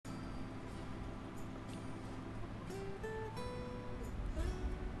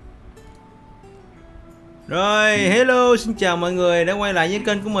Rồi, hello, xin chào mọi người đã quay lại với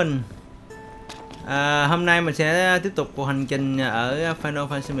kênh của mình. Hôm nay mình sẽ tiếp tục cuộc hành trình ở Final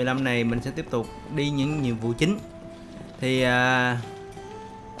Fantasy 15 này. Mình sẽ tiếp tục đi những nhiệm vụ chính. Thì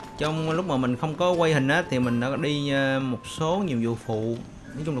trong lúc mà mình không có quay hình á, thì mình đã đi một số nhiệm vụ phụ.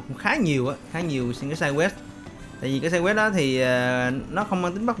 Nói chung là cũng khá nhiều á, khá nhiều cái side quest. Tại vì cái side quest đó thì nó không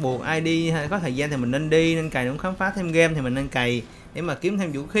mang tính bắt buộc, ai đi hay có thời gian thì mình nên đi, nên cày, cũng khám phá thêm game thì mình nên cày để mà kiếm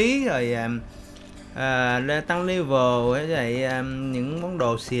thêm vũ khí rồi tăng level với lại những món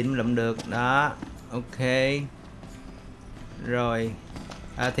đồ xịn lượm được đó. Ok rồi.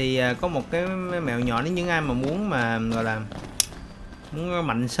 Thì có một cái mẹo nhỏ đến những ai mà muốn mà gọi là muốn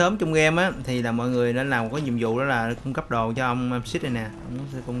mạnh sớm trong game á, thì là mọi người nên làm một cái nhiệm vụ, đó là cung cấp đồ cho ông Sid này nè. Ông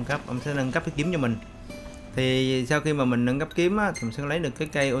sẽ cung cấp, ông sẽ nâng cấp cái kiếm cho mình. Thì sau khi mà mình nâng cấp kiếm á, thì mình sẽ lấy được cái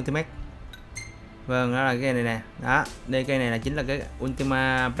cây ultimate. Vâng, đó là cái này nè. Đó, đây cây này là chính là cái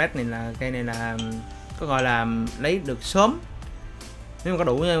Ultima Blade này, là cây này là có gọi là lấy được sớm. Nếu mà có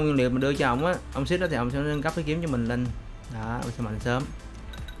đủ nguyên liệu mình đưa cho ông á, ông Sid đó, thì ông sẽ nâng cấp cái kiếm cho mình lên. Đó, ông sẽ mạnh sớm.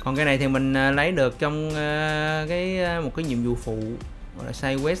 Còn cái này thì mình lấy được trong một cái nhiệm vụ phụ gọi là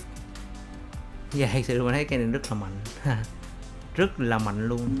side quest. Và thật sự mình thấy cây này rất là mạnh. Rất là mạnh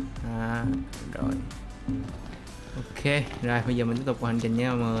luôn. Rồi. Ok, rồi bây giờ mình tiếp tục hành trình nha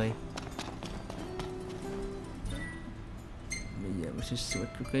mọi người. Bây giờ mình sẽ switch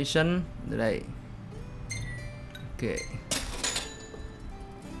location ở đây. Ok.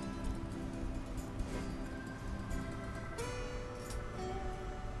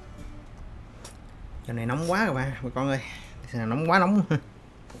 Giờ này nóng quá rồi bà con ơi. Nóng quá nóng.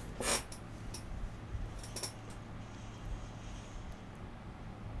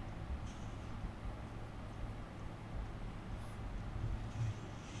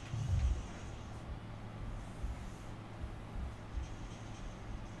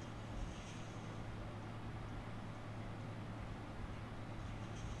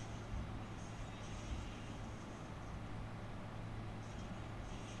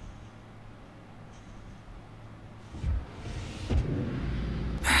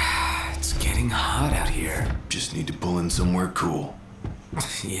 Hot out here. Just need to pull in somewhere cool.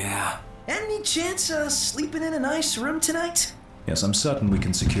 Yeah. Any chance sleeping in a nice room tonight? Yes, I'm certain we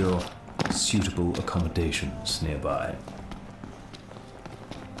can secure suitable accommodations nearby.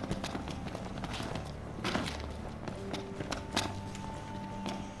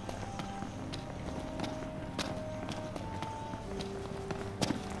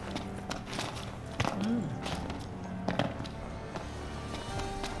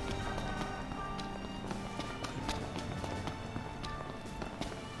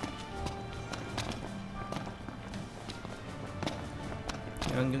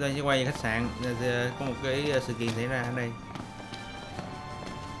 Chúng ta sẽ quay về khách sạn. Có một cái sự kiện xảy ra ở đây.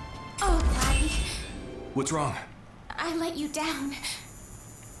 Oh, Gladdy. What's wrong? I let you down.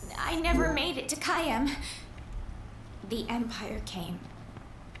 I never made it to Caem. The Empire came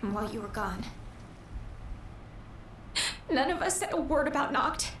while you were gone. None of us said a word about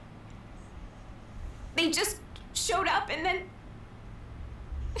Noct. They just showed up and then...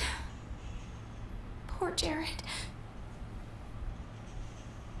 Poor Jared.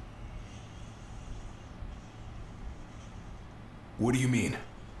 What do you mean?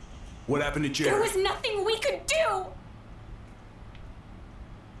 What happened to Jared? There was nothing we could do!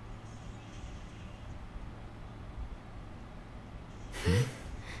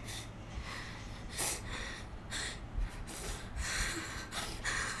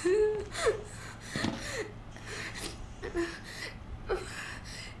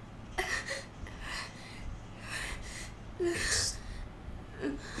 It's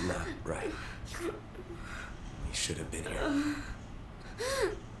not right. We should have been here.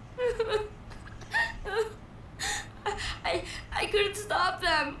 I couldn't stop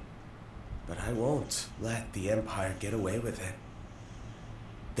them. But I won't let the Empire get away with it.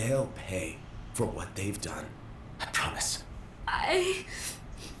 They'll pay for what they've done. I promise. I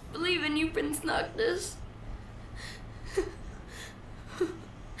believe in you, Prince Noctis.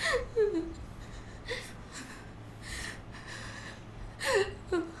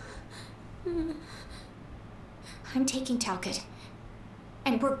 I'm taking Talcott,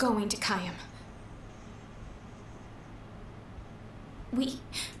 and we're going to Caem.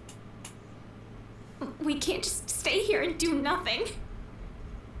 We can't just stay here and do nothing.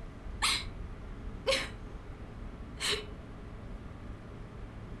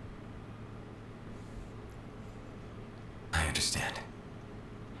 I understand.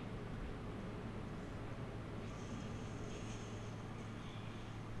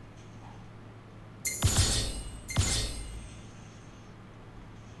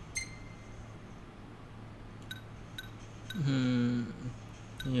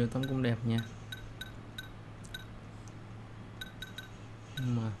 nhiều tấm cũng đẹp nha.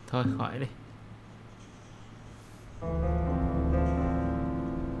 Nhưng mà thôi khỏi đi.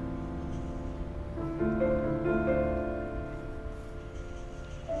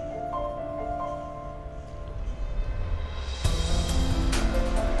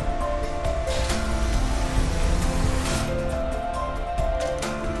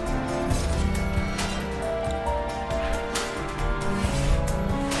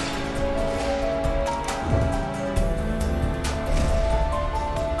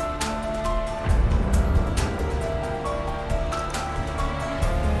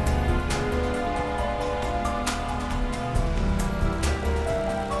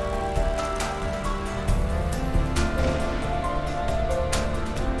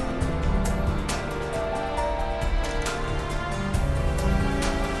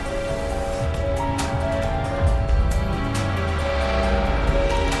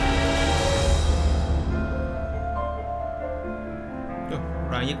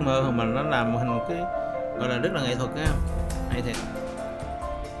 Giấc mơ mà nó làm hình một cái gọi là rất là nghệ thuật á, hay thiệt.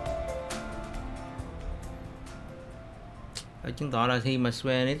 Để chứng tỏ là khi mà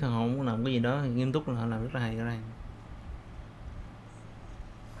Square Enix họ muốn làm cái gì đó thì nghiêm túc là họ làm rất là hay ở đây.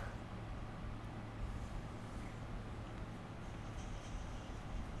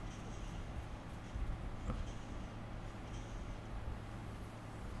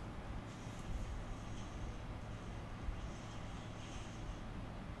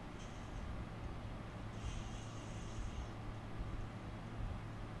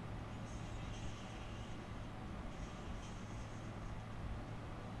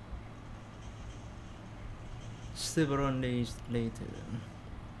 Several days later.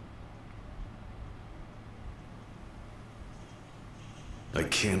 I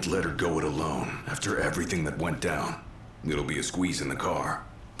can't let her go it alone after everything that went down. It'll be a squeeze in the car,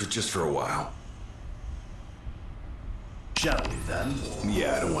 but just for a while. Shall we then?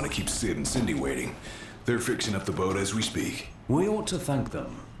 Yeah, I don't want to keep Sid and Cindy waiting. They're fixing up the boat as we speak. We ought to thank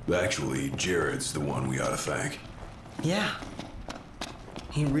them. Actually, Jared's the one we ought to thank. Yeah.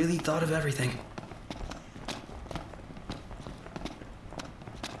 He really thought of everything.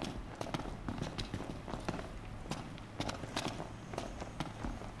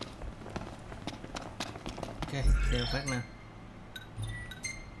 Ok, đeo phát nè.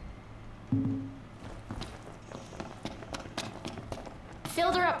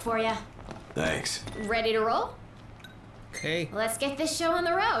 Filled her up for you. Thanks. Ready to roll? Ok. Let's get this show on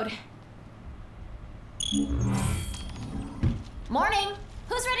the road. Morning.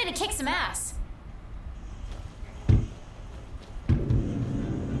 Who's ready to kick some ass?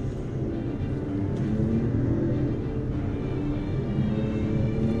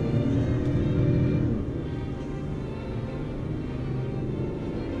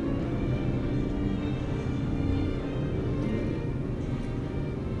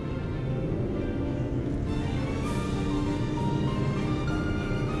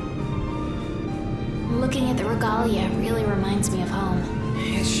 Looking at the regalia really reminds me of home.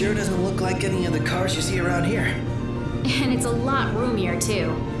 It sure doesn't look like any of the cars you see around here. And it's a lot roomier,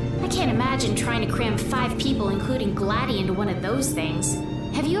 too. I can't imagine trying to cram 5 people, including Gladdy, into one of those things.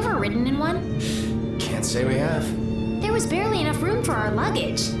 Have you ever ridden in one? Can't say we have. There was barely enough room for our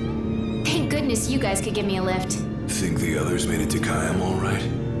luggage. Thank goodness you guys could give me a lift. Think the others made it to Caem all right?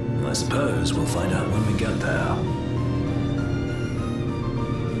 I suppose we'll find out when we get there.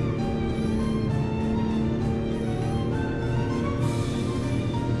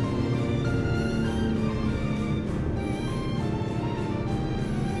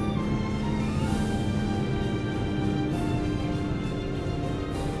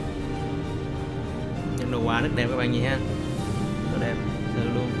 Đồ họa rất đẹp các bạn nhỉ ha. Rất đẹp, thật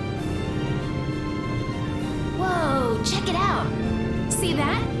luôn. Whoa, check it out. See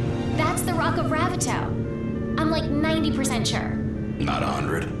that? That's the Rock of Ravito. I'm like 90% sure. Not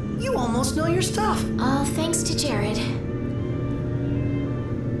 100. You almost know your stuff. All thanks to Jared.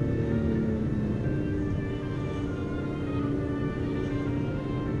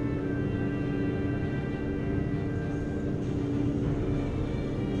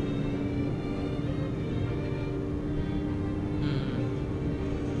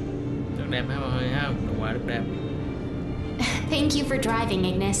 Rất đẹp ha mọi người ha. Đồ họa rất đẹp. Thank you for driving,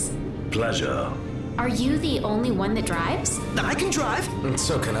 Ignis. Pleasure. Are you the only one that drives? I can drive. And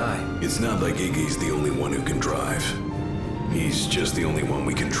so can I. It's not like Iggy's the only one who can drive. He's just the only one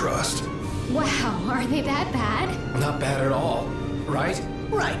we can trust. Wow, are they that bad? Not bad at all. Right?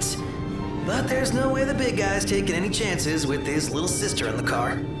 Right. But there's no way the big guy's taking any chances with his little sister in the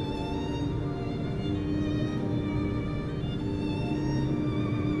car.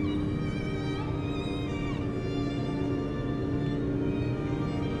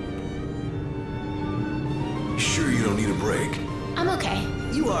 sure you don't need a break? I'm okay.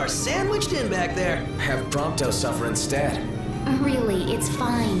 You are sandwiched in back there. Have Prompto suffer instead. Really, it's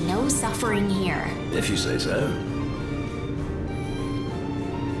fine. No suffering here. If you say so.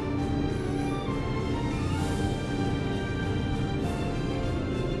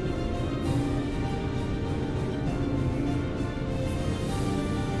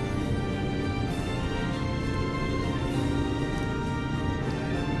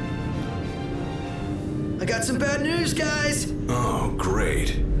 I got some bad news, guys. Oh,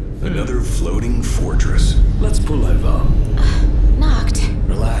 great. Another floating fortress. Let's pull over. Knocked.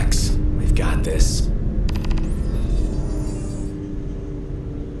 Relax. We've got this.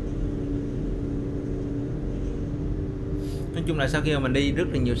 Nói chung là sau khi mà mình đi rất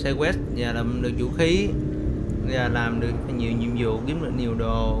là nhiều side quest và làm được vũ khí và làm được nhiều nhiệm vụ, kiếm được nhiều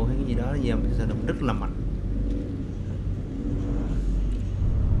đồ hay cái gì đó, giờ mình sẽ động rất là mạnh.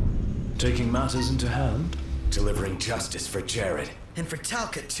 Taking matters into hand. Delivering justice for Jared. And for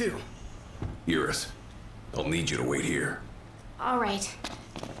Talcott, too. Iris, I'll need you to wait here. All right.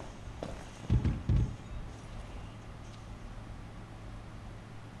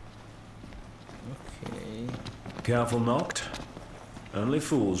 Okay. Careful, Noct. Only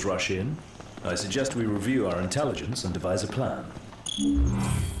fools rush in. I suggest we review our intelligence and devise a plan.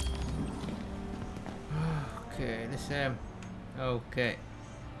 Okay, để xem. Okay.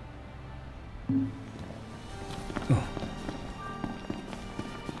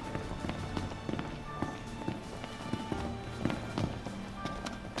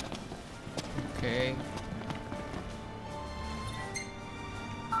 Ok.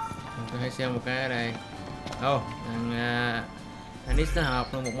 Mình có thể xem một cái ở đây. Thằng Anis nó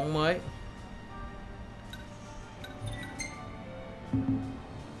học được một món mới.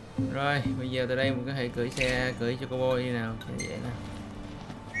 Rồi, bây giờ từ đây mình có thể cưỡi xe, cưỡi cho cô đi nào, như vậy nè.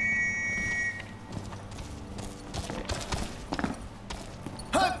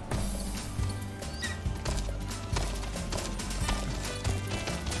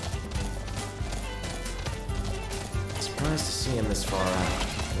 Surprised to see him this far out.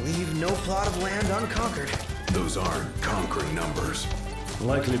 Leave no plot of land unconquered. Those aren't conquering numbers.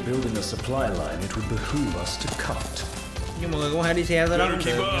 Likely building a supply line it would behoove us to cut. Nhưng mọi người cũng có thể đi xe tới đó cũng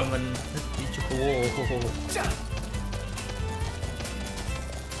Better được, keep nhưng up. mình thích đi cho cô.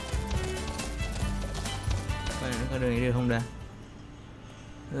 Coi nó có đường này được không đã?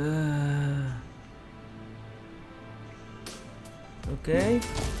 Okay.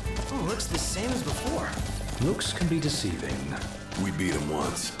 Oh, looks the same as before. Looks can be deceiving. We beat them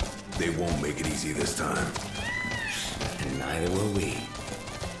once. They won't make it easy this time. And neither will we.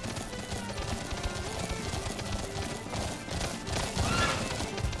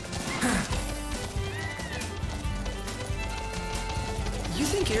 You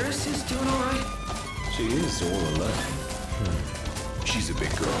think Iris is doing all right? She is all alone. She's a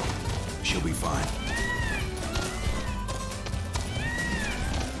big girl. She'll be fine.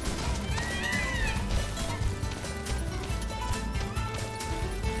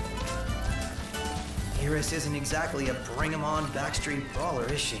 Iris isn't exactly a bring-em-on backstreet brawler,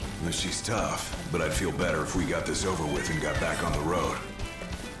 is she? Well, she's tough, but I'd feel better if we got this over with and got back on the road.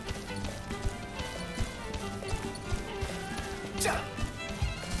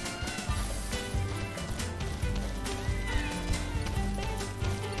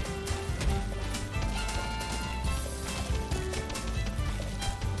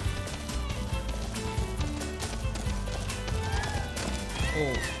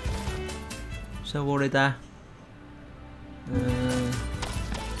 Sao vô đây ta?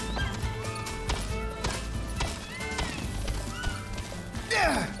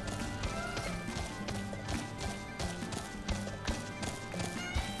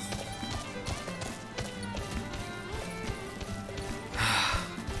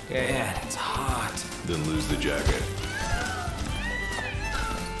 Okay. Man, it's hot. Then lose the jacket.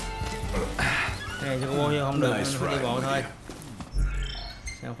 Này cho cô vô không được, Nice mình phải đi ride bộ with thôi. you.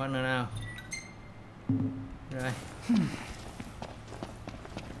 Sao phát nữa nào? Rồi.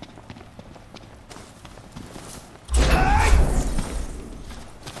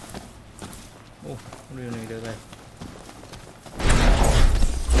 Điều này được rồi.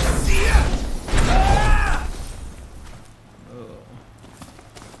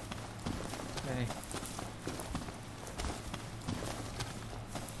 Đây.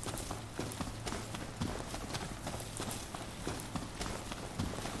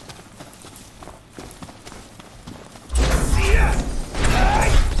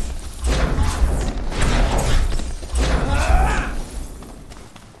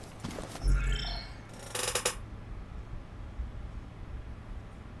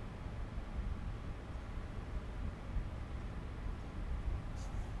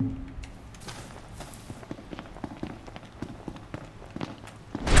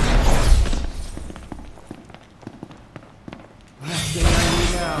 Last thing I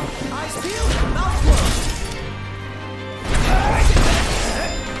need now. Eyes peeled, mouth closed.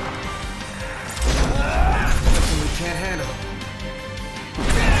 Something we can't handle.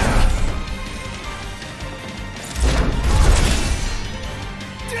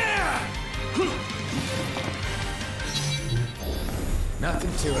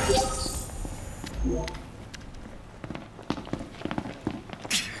 Nothing to it.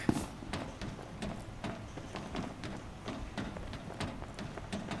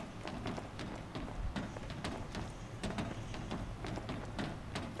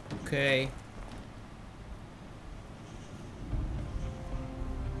 Ok.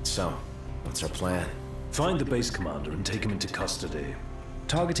 So, what's our plan? Find the base commander and take him into custody.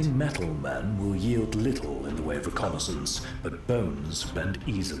 Targeting metal men will yield little in the way of reconnaissance, but bones bend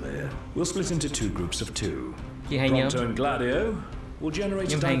easily. We'll split into 2 groups of 2. Chia hai nhóm. Pronto and Gladio will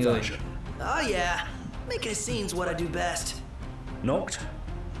generate a Nhóm hai người. diversion. Oh yeah, making a scene's what I do best. Noct,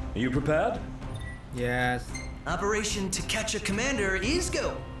 are you prepared? Yes. Operation to catch a commander is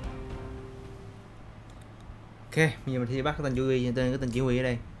go. Ok, bây giờ mình sẽ bắt cái tên chỉ huy ở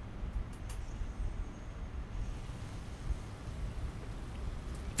đây.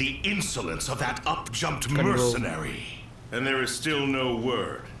 The insolence of that up-jumped mercenary. And there is still no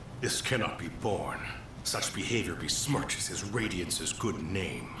word. This cannot be borne. Such behavior besmirches his Radiance's good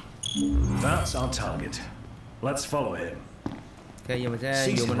name. That's our target. Let's follow him. Ok, giờ mình sẽ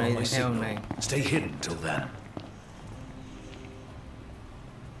Seize dùng him bên on này my theo thằng này. signal. Stay hidden till then.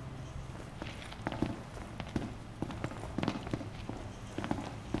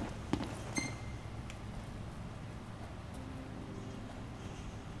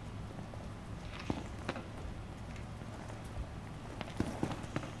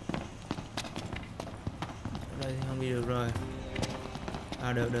 Ở đây thì không đi được rồi.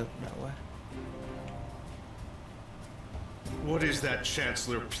 À được, đỡ quá. What is that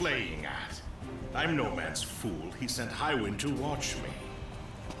Chancellor playing at? I'm no man's fool. He sent Highwind to watch me.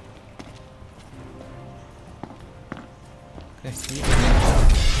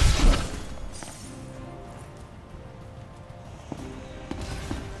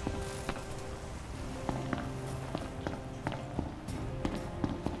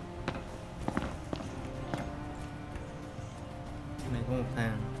 Ok, này có một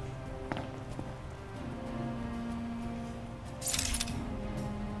thằng.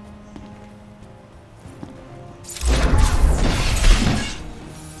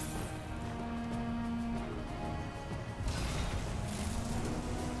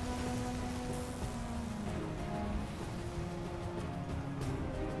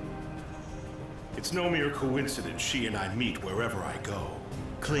 It's no mere coincidence she and I meet wherever I go.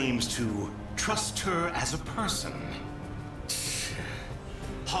 Claims to trust her as a person.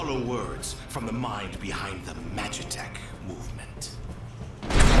 Hollow words from the mind behind the Magitech movement.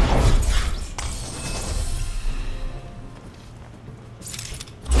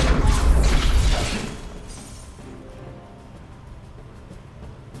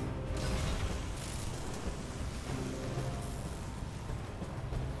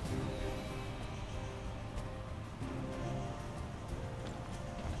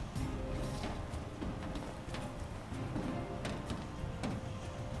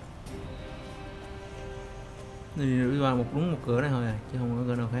 Đi qua đúng một cửa này thôi à, chứ không có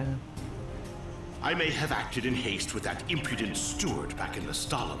cửa nào khác hết. I may have acted in haste with that impudent steward back in the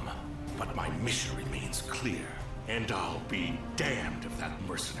Stalin, but my mission remains clear. And I'll be damned if that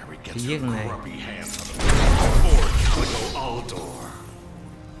mercenary gets her grubby hands on the before Caligo Aldor.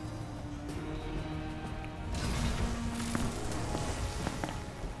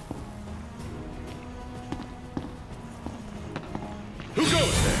 Who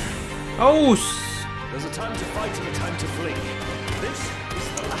goes there? Oh, There's a time to fight and a time to flee. This is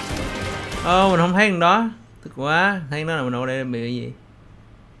the latter. mình không thấy thằng đó. Tức quá, thấy nó là mình ở đây bị cái gì?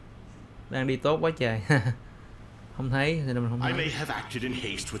 Đang đi tốt quá trời. Không thấy, thì mình không I thấy. may have acted in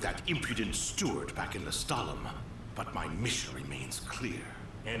haste with that impudent steward back in the Stalin, but my mission remains clear.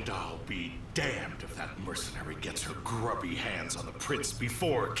 And I'll be damned if that mercenary gets her grubby hands on the prince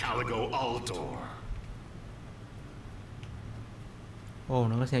before Caligo Aldor. Ồ,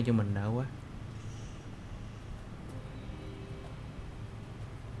 nó có xe cho mình đỡ quá.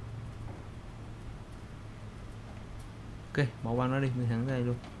 Ok, bỏ băng nó đi, mình thẳng ra đây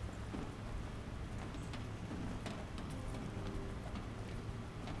luôn.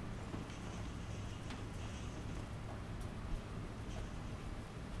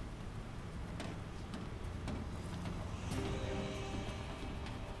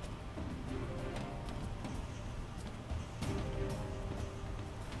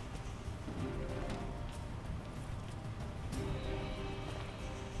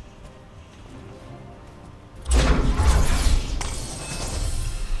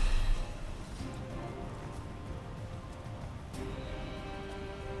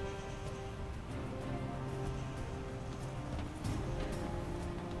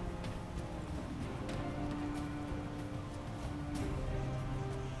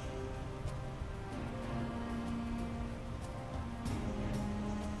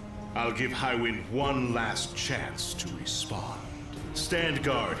 I'll give Highwind one last chance to respond. Stand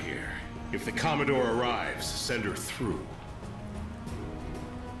guard here. If the Commodore arrives, send her through.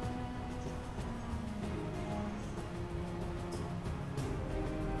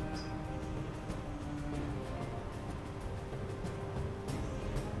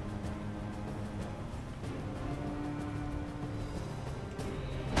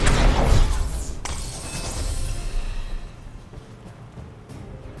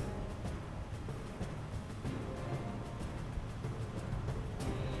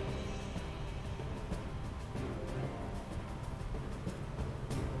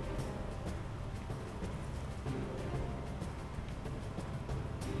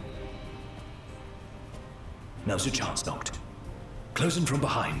 Now's your chance, Noct. Close in from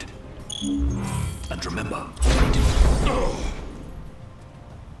behind. And remember...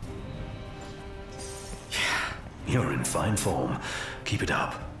 Yeah, you're in fine form. Keep it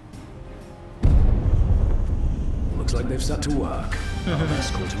up. Looks like they've set to work. I'll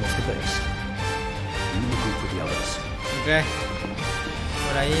escort him off the base. You regroup with the others. Ok.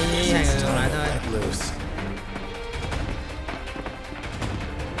 Ở đây hai người còn lại thôi.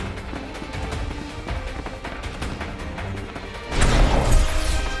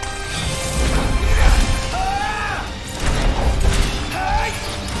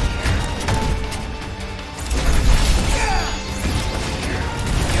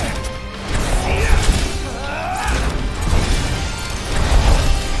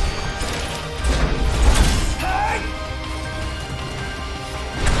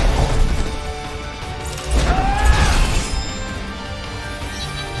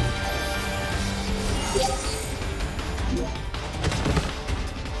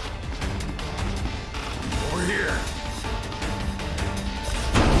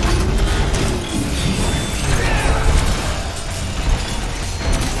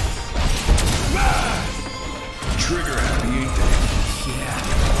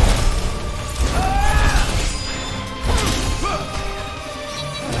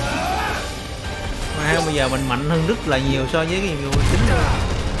 Bây giờ mình mạnh hơn rất là nhiều so với cái nhiệm vụ chính rồi.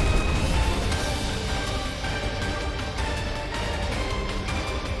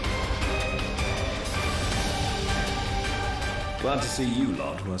 Glad to see you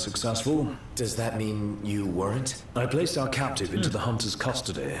lot were successful. Does that mean you weren't? I placed our captive into the hunter's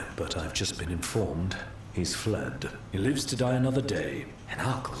custody, but I've just been informed he's fled. He lives to die another day. And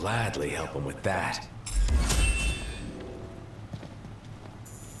I'll gladly help him with that.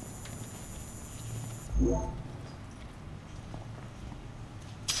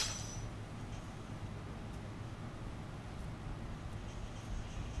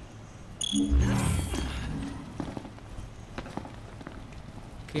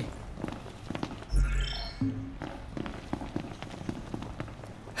 Okay.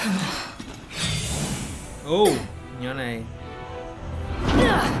 Nhỏ này.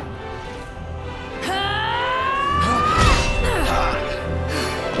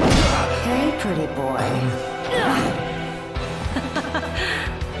 Hey, pretty boy.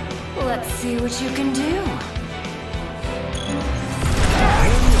 Let's see what you can do.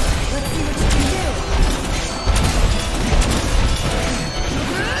 Let's see what you can do.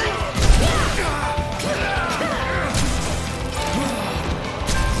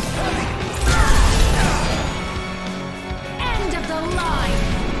 End of the line.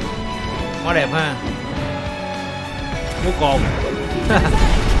 Quá đẹp ha. Múa cồn.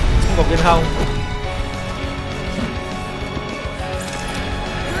 Múa cồn trên không.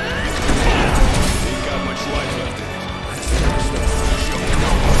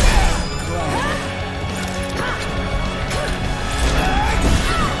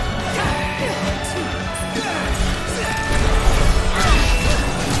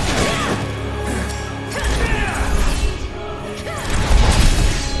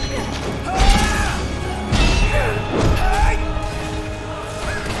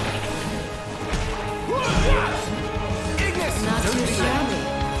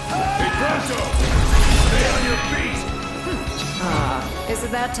 Is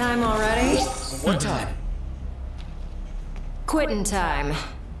it that time already? What time? Quitting time.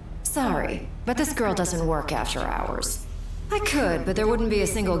 Sorry, but this girl doesn't work after hours. I could, but there wouldn't be a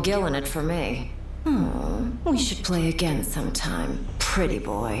single gill in it for me. Oh, we should play again sometime, pretty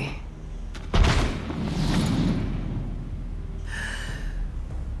boy.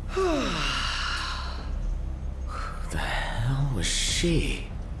 Who the hell was she?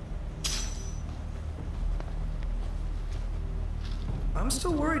 I'm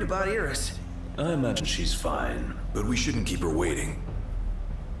still worried about Iris. I imagine she's fine. But we shouldn't keep her waiting.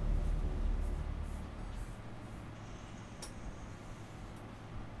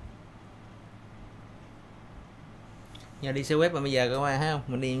 Giờ đi xe web mà bây giờ các bạn thấy không?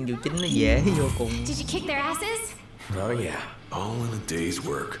 Mình đi vụ chính nó dễ vô cùng. Did you kick their asses? Oh yeah. All in a day's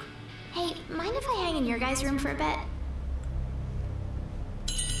work. Hey, mind if I hang in your guys' room for a bit?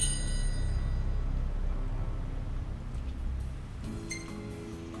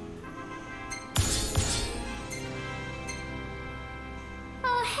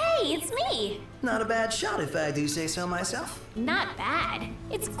 Oh, hey, it's me. Not a bad shot if I do say so myself. Not bad.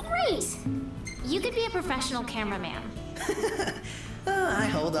 It's great. You could be a professional cameraman. I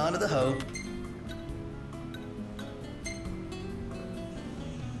hold on to the hope.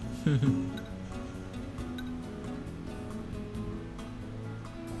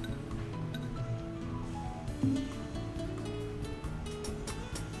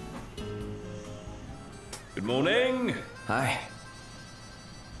 Good morning. Hi.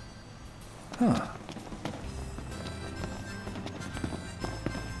 Huh.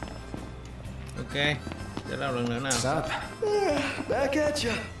 Ok, để đâu lần nữa nào. What's up? Back at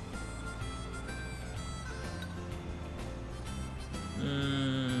ya.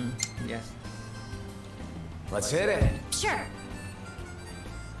 Yes. Let's hit it. Sure.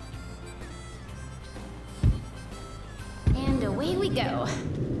 And away we go.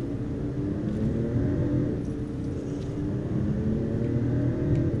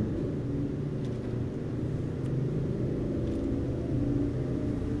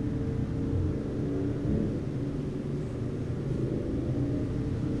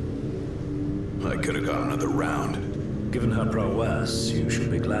 I could have got another round. Given her prowess, you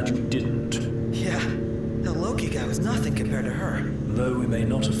should be glad you didn't. Yeah, the Loki guy was nothing compared to her. Though we may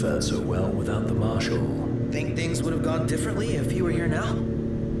not have fared so well without the Marshal. Think things would have gone differently if you were here now?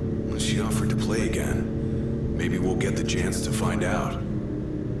 She offered to play again. Maybe we'll get the chance to find out.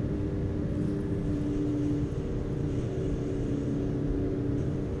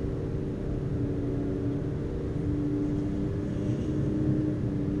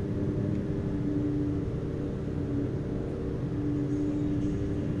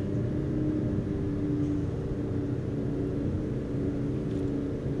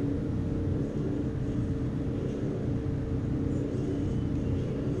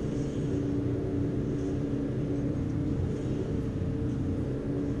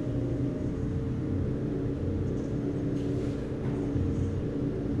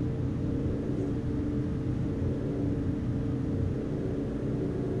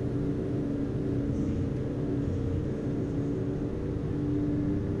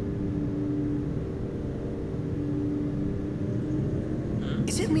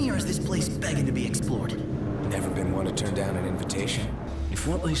 Is it me or is this place begging to be explored? Never been one to turn down an invitation. If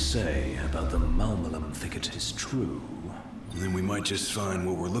what they say about the Malmalum thicket is true, Then we might just find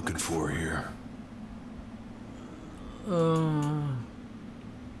what we're looking for here.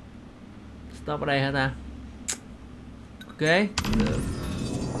 Stop ở đây hả ta? Ok. Được.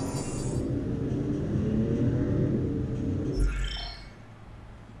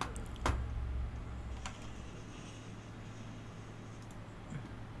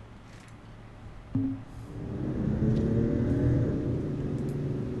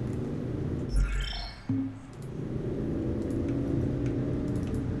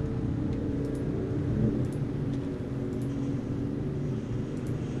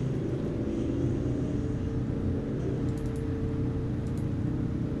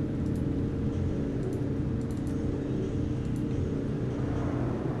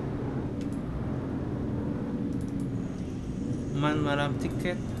 Man mà làm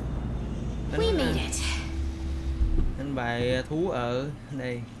ticket. We made it. Đánh bại thú ở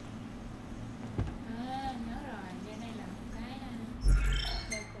đây.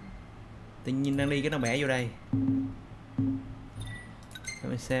 Tự nhiên đang đi cái nó bẻ vô đây. Để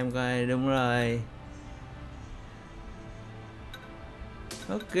mình xem coi. Đúng rồi.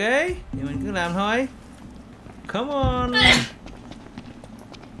 Ok, thì mình cứ làm thôi. Come on.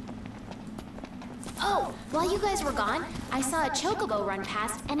 Oh, while you guys were gone, I saw a chocobo run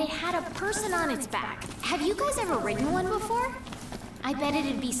past and it had a person on its back. Have you guys ever ridden one before? I bet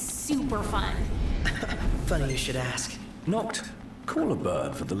it'd be super fun. Funny you should ask. knocked. Call a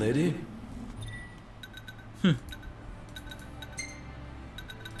bird for the lady.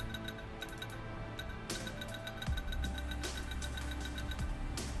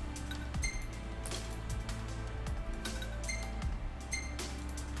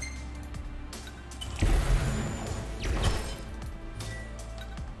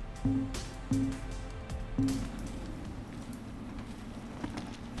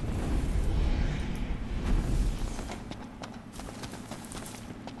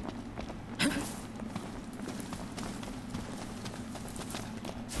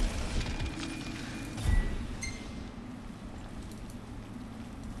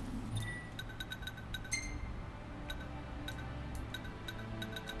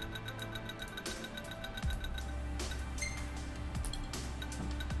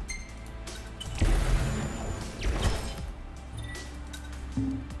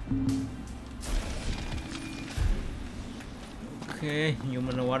 Ok, nhiều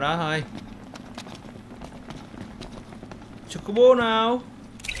mình là qua đó thôi. Chocobo nào.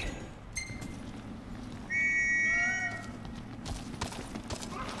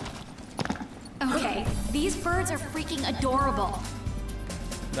 Okay, these birds are freaking adorable.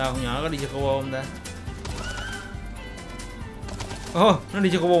 Đâu, con nhỏ có đi Chocobo không ta? Nó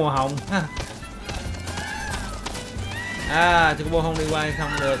đi Chocobo màu hồng. Chocobo không đi qua hay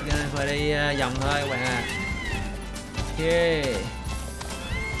không được, cho nên phải đi vòng thôi các bạn à. Ok.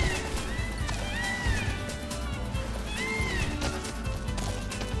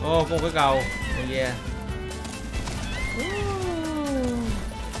 Có một cái cầu. Yeah.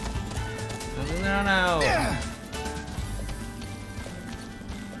 Đứng đó nào. Ok,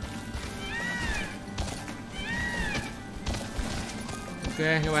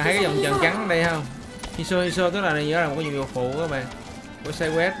 các bạn thấy cái dòng tròn trắng ở đây không? Hiso tức là này là một cái nhiệm vụ phụ các bạn. Của xe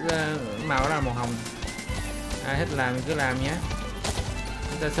quét màu đó là màu hồng. Ai hết làm thì cứ làm nhé.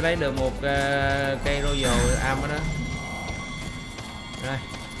 Chúng ta sẽ lấy được một cây royal am ở đó. Rồi.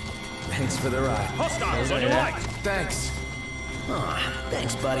 Thanks for the ride. Hostiles on your right. Thanks.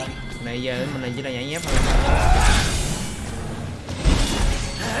 Thanks, buddy. Này giờ mình này chỉ là nhảy nhép thôi.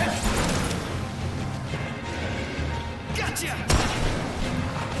 Gotcha.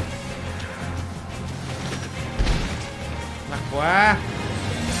 Mắc quá.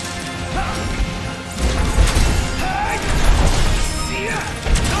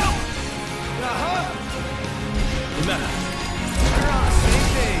 Remember, we're on the same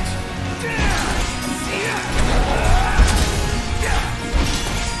page.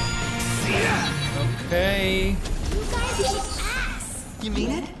 Okay. You guys kick ass. You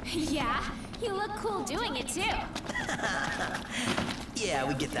mean it? Yeah, you look cool doing it too. Yeah,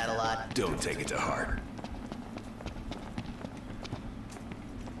 we get that a lot. Don't take it to heart.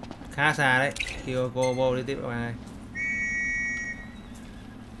 Khá xa đấy. Kêu cô vô đi tiếp các bạn ơi.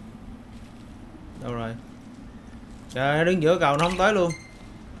 Đâu rồi? Trời ơi, đứng giữa cầu nó không tới luôn.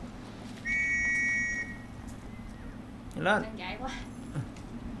 Lên. Chạy qua.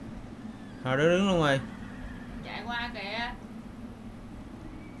 Rồi đứng luôn rồi. Chạy qua kìa.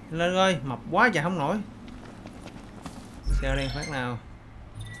 Lên ơi, mập quá chạy không nổi. Xeo đen phát nào.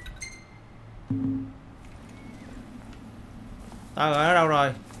 Tao gọi nó đâu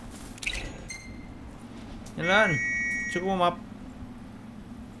rồi? Nhanh lên. Chưa có mập.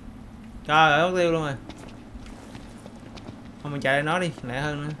 Trời ơi, mất tiêu luôn rồi. Không, mình chạy lên nó đi, lẹ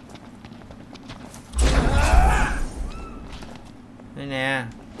hơn nữa. Đây nè.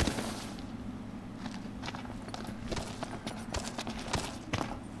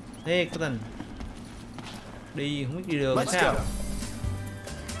 Thiệt có tình. Đi không biết đi đường sao.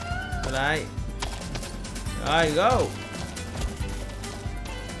 Rồi đây. Rồi go.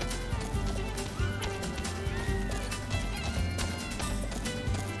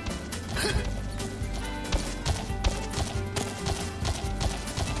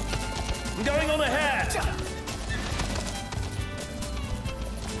 I'm going on ahead.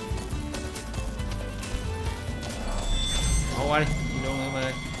 Bỏ qua đi, đi luôn em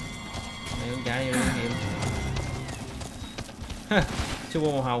ơi. Mày không chạy nhiều kinh nghiệm.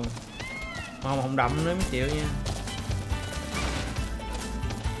 Super màu hồng. Màu hồng đậm nữa mới chịu nha.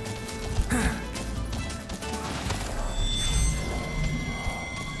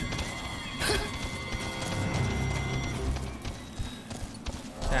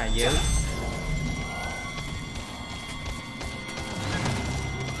 Xà dữ.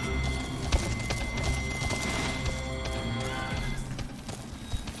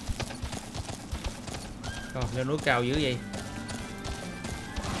 Rồi, lên núi cao dữ vậy.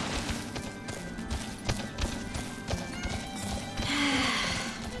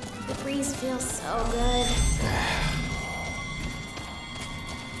 The breeze feels so good.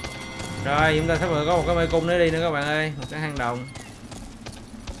 Rồi, chúng ta sắp vừa có một cái mê cung nữa đi nữa các bạn ơi, một cái hang động.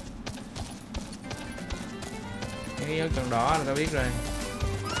 Cái dấu tròn đỏ là tao biết rồi.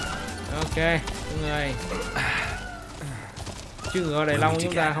 Ok, mọi người. Chứ ngựa đầy lông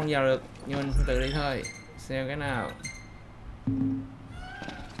chúng ta không vào được, nhưng mình phải tự đi thôi. Xem cái nào.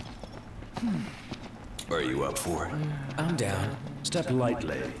 Are you up for it? I'm down. Step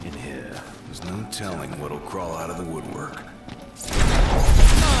lightly in here. There's no telling what'll crawl out of the woodwork.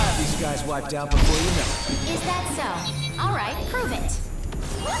 These guys wiped out before you know it. Is that so? All right, prove it.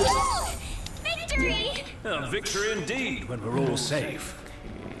 Woohoo! Victory! A victory indeed when we're all safe.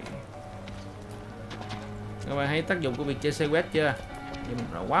 Các bạn thấy tác dụng của việc chơi xe quét chưa? Thì mình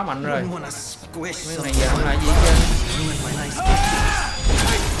là quá mạnh rồi. Wouldn't wanna squish Mấy some này giờ không là gì hết trơn. ruin my nice day.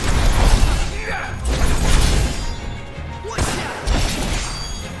 Watch out!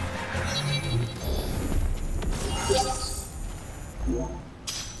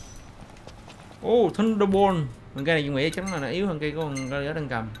 Oh, Thunderbolt. Cây này tôi nghĩ chắc là nó yếu hơn cây của con Goliath đang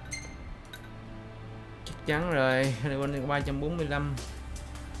cầm. Chắc chắn rồi. Thunderbolt 345.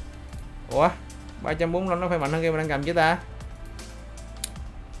 Ủa? 345 nó phải mạnh hơn cây mà đang cầm chứ ta?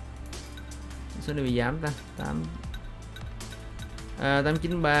 Số này bị giảm ta.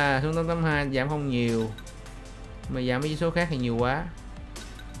 893 xuống 882 giảm không nhiều. Mà giảm mấy số khác thì nhiều quá.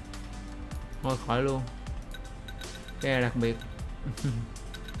 Thôi khỏi luôn. Cái này đặc biệt.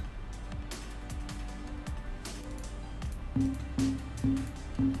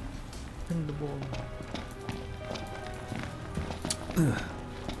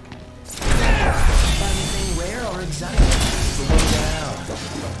 Anything rare or exotic? Slow down.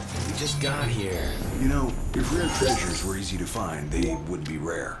 We just got here. You know, if rare treasures were easy to find, they would be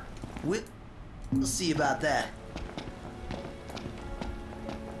rare. We'll see about that.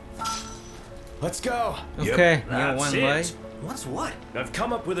 Let's go. Ok, nhiều That's quan mới. it. What's what? I've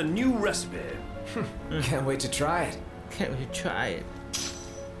come up with a new recipe. Can't wait to try it. Can't wait to try it.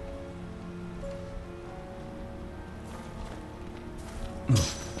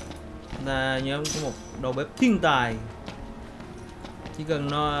 Ta nhớ có một đầu bếp thiên tài. Chỉ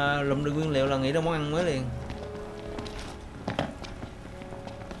cần nó lụm được nguyên liệu là nghĩ ra món ăn mới liền.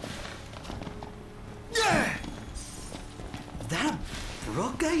 That a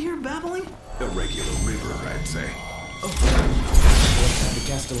brook I hear babbling? A regular river, I'd say. Time to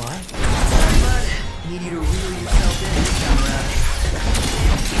cast a line? Sorry, bud. Need you to reel yourself in this time around.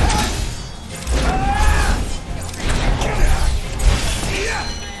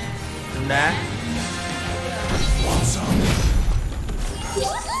 Đá.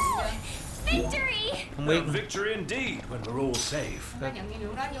 Victory! Không biết. A victory indeed when we're all safe. Nó nhận nhiệm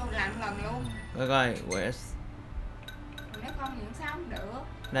vụ đó vô làm một lần luôn. Coi coi, West. Còn nếu không nhận sao không được.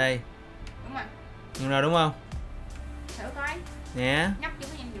 Đây, Đúng rồi. nhìn rồi đúng không? Thử coi. Nè, Nhấp vô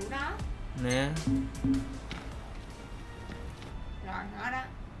cái nhiệm vụ đó. nè, Rồi, nó đó.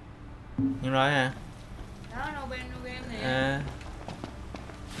 nhìn rồi hả? Đó, no game nè. À,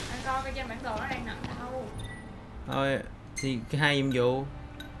 Anh coi cái trên bản đồ nó đang nặng đâu. thôi, thì cái hai nhiệm vụ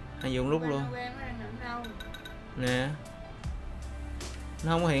lúc luôn. No game nó đang nặng đâu. Nè,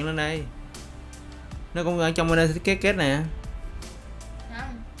 nó không có hiện lên đây. Nó cũng ở trong bên đây kết nè.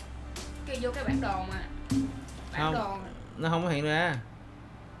 Không. Cái vô cái bản đồ mà. Bản Không. đồ. Nó không có hiện ra.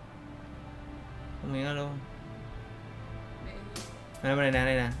 Không hiện ra luôn. Đây bên này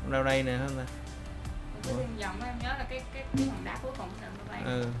nè, đâu đây nè không ta? Cái đường vòng em nhớ là cái hòn đá cuối cùng nằm ở đây.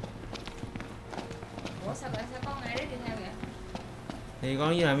 Ừ. Ủa sao có ai đấy đi theo vậy? Thì con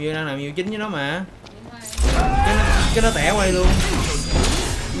với làm đang làm nhiều chính với nó mà. Vậy thôi. Cái nó tẻ qua đây luôn.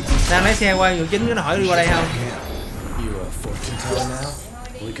 Đang lái xe qua nhiều chính cái nó hỏi đi qua đây không? You a fortune teller now?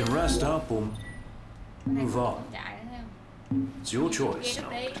 We can rest up or move on. Chạy nữa theo. It's your Ghe choice. đất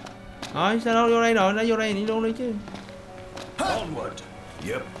đi. Rồi sao đâu vô đây rồi, nó vô đây đi luôn đi chứ. Onward.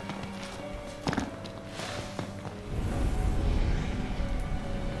 Yep.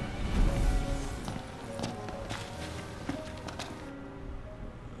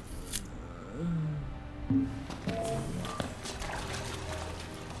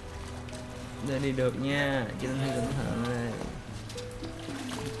 Để đi được nha, cho nên phải cẩn thận đây.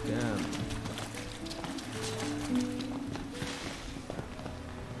 Okay.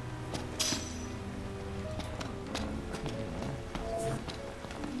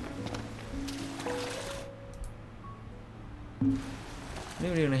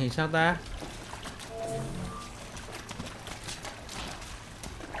 Nếu điều này thì sao ta?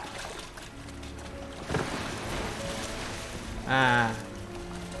 À,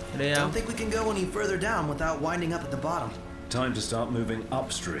 đi Don't không? think we can go any further down without winding up at the bottom. Time to start moving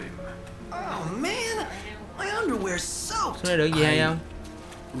upstream. Oh man, my underwear's soaked. Xuống đây được gì hay không?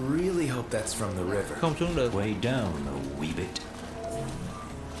 Really hope that's from the river. Không xuống được. Way down a wee bit.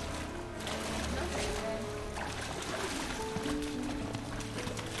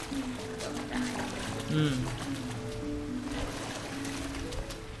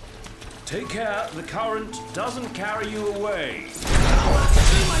 Take care the current doesn't carry you away.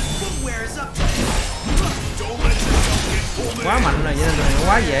 My footwear is up to Don't let yourself get pulled in. Quá mạnh rồi, cho nên này nó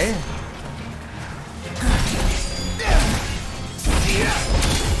quá dễ.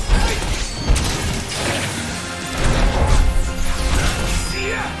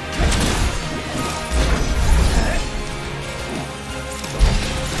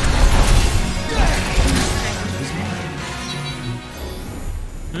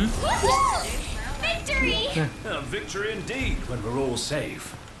 Victory! A victory indeed when we're all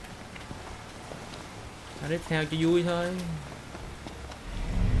safe. Tiếp theo cho vui thôi.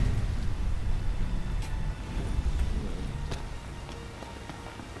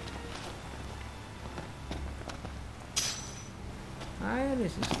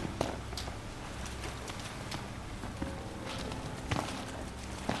 is this?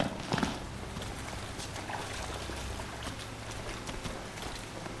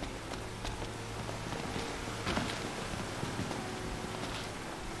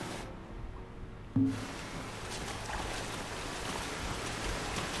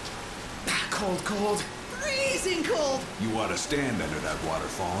 Cold. Freezing cold. You ought to stand under that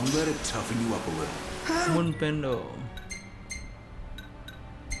waterfall and let it toughen you up a little. Moon Pendle.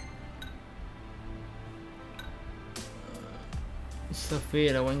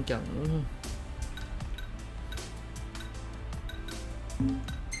 Sophia là quan trọng đúng không?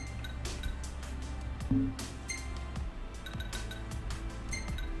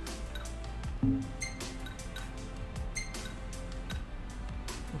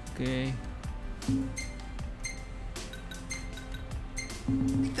 Ok. I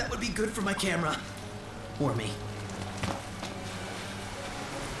think that would be good for my camera. Or me.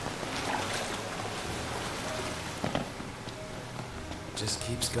 Just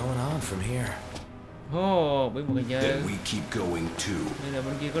keeps going on from here. Oh, biết một cái chơi. Then we keep going too. Đây là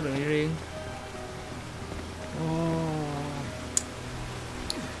bên kia có đường đi riêng.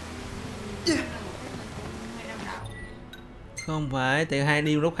 Không phải, tại hai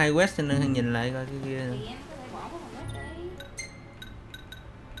đi lúc hai quest cho nên nhìn lại coi cái kia.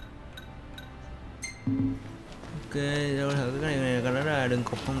 Ok, rồi thử cái này coi nó là đường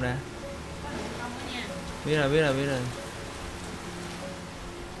cục không đã. Biết rồi.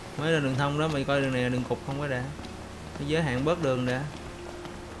 Mới là đường thông đó, mày coi đường này là đường cục không có đã. Cái giới hạn bớt đường đã.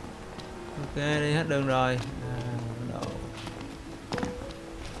 Ok, đi hết đường rồi.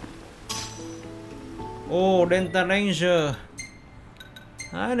 Delta Ranger.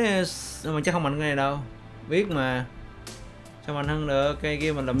 Đấy nè, mà chắc không mạnh cái này đâu. Biết mà. Sao mạnh hơn được, cây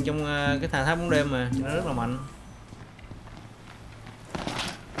kia mình lụm trong cái thà tháp bóng đêm mà, nó rất là mạnh.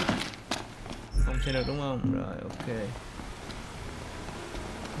 Không xem được đúng không? Rồi, ok.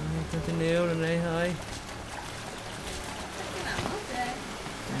 Continue lên đây thôi.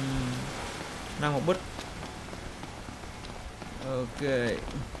 Đang một bích. Ok.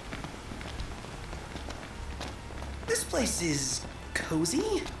 This place is cozy?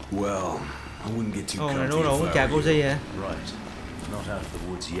 Well, I wouldn't get too Này comfy đúng rồi, uống if trà I were cozy you. hả? Right. Not out of the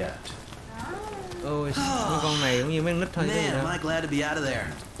woods yet. Ôi, mấy con này cũng như mấy con nít thôi chứ gì Man, am đâu. I glad to be out of there.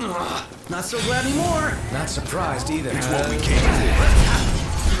 Not so glad anymore. Not surprised either. It's what we came for.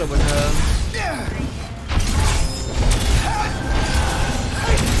 Rất là bình thường.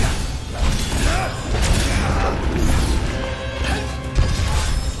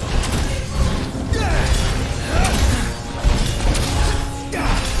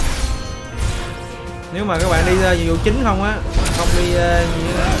 Nếu mà các bạn đi nhiệm vụ chính không á, không đi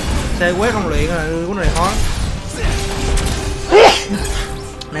xe quét không luyện là cái này khó.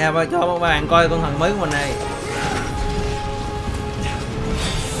 Nè, và cho các bạn coi con thần mới của mình này.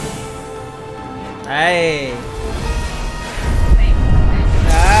 Đây.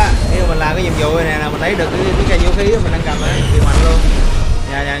 Đó, khi mà mình làm cái nhiệm vụ này nè là mình lấy được cái cây vũ khí mình đang cầm ấy, thì mạnh luôn.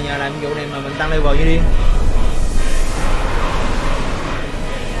 Nhờ làm nhiệm vụ này mà mình tăng level như điên.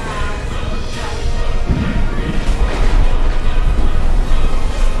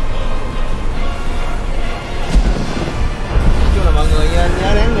 Mọi người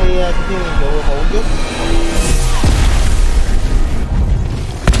nhớ đáng đi cái nhiệm vụ phụ chút.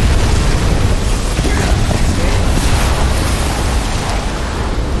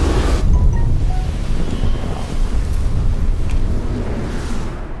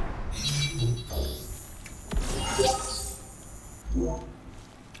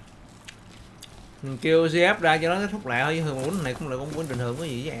 Mình kêu CF ra cho nó kết thúc lại thôi, chứ thường quýnh này cũng là con quýnh bình thường có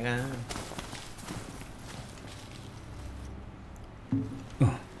gì vậy à.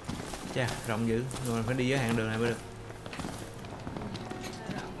 Chà, rộng dữ, rồi mình phải đi giới hạn đường này mới được.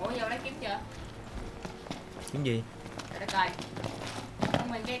 Ủa vô lấy kiếm chưa? Kiếm gì? Để đất coi.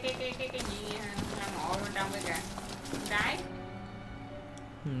 Không mình cái gì đang ngộ bên trong kia kìa. Bên trái.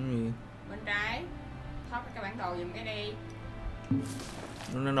 Bên trái. Thoát cái bản đồ giùm cái đi.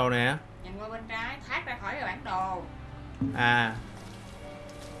 Nó đồ nè. Nhìn qua bên trái, thoát ra khỏi cái bản đồ.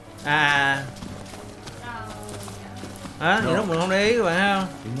 Thì lúc mình không để ý các bạn thấy không?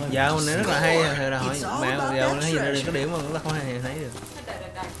 Giờ mình này rất là hay, thì là hỏi mẹ giờ mình thấy gì có điểm mà chúng ta không hay thấy được.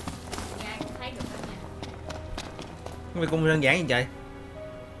 Cái cung đơn giản như vậy.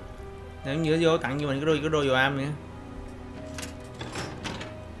 Nếu như vô tặng cho mình cái đôi vô am nữa.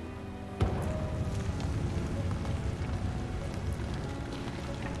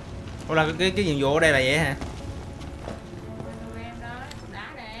 Ủa là cái nhiệm vụ ở đây là vậy hả?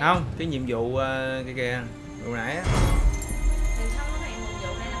 Không, cái nhiệm vụ kia kìa, hồi nãy á.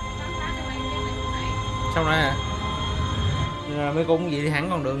 Xong rồi hả? Rồi mấy cũng vậy đi hẳn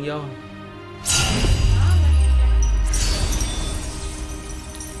con đường vô.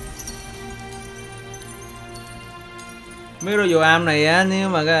 Mấy đồ am này á, nếu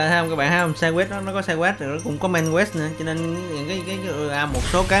mà các bạn thấy không, side quest nó có side quest rồi nó cũng có main quest nữa, cho nên cái am một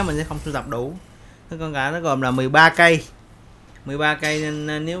số cái mình sẽ không sưu tập đủ. Cái con gà nó gồm là 13 cây. 13 cây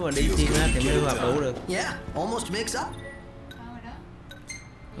nên nếu mà đi team á thì mới sưu tập đủ được. Yeah, almost mix up.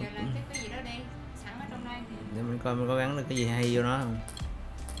 Giờ làm cái gì đó đi, sẵn ở trong đây thì... Để mình coi mình có gắn được cái gì hay vô nó không.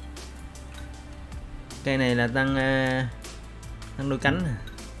 Cây này là tăng đôi cánh nè.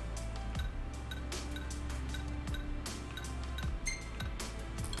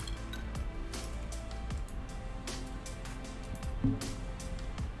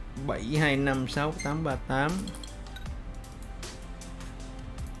 Bảy hai năm sáu tám ba tám,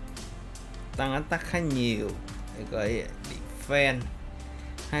 tăng attack khá nhiều. Để gọi defense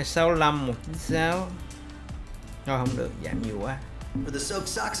 265 196. Thôi không được, giảm nhiều quá. For the soaked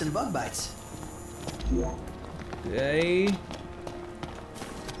socks and bug bites. Đấy.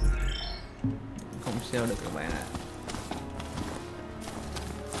 Không sale được các bạn ạ.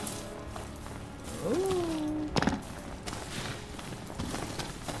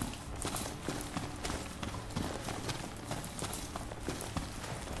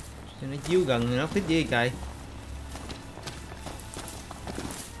 Nó chiếu gần thì nó fit gì cày.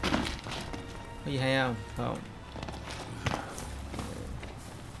 Có gì hay không? Không.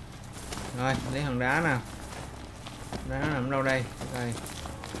 Rồi, lấy hòn đá nào. Đá nằm đâu đây? Đây.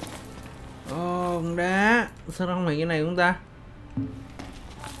 Ô, hòn đá. Sao nó không hiện cái này của ta?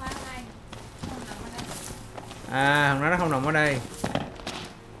 À, hòn đá nó không nằm ở đây.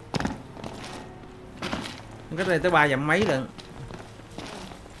 Cách đây tới 3 dặm mấy lận.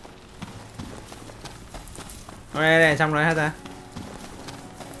 Đây, xong rồi hả ta?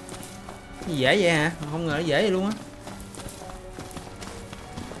 Dễ vậy hả? Không ngờ nó dễ vậy luôn á.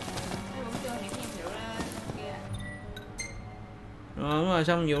 Đúng rồi,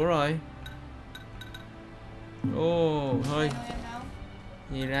 xong vụ rồi. Ô, thôi.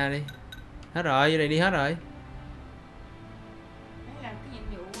 Gì ra đi. Hết rồi, vô đây đi hết rồi.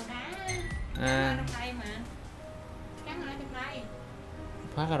 À.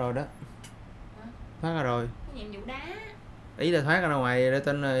 Thoát ra rồi đó. Thoát ra rồi. Nhiệm vụ đá. Ý là thoát ra ngoài để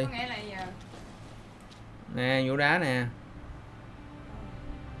tin rồi. Có nghĩa là giờ. Nè, vụ đá nè.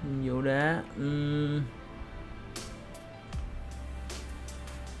 Vụ đá.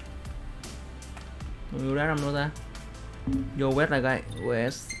 Vụ đá nằm đâu ta? Vô quét lại coi.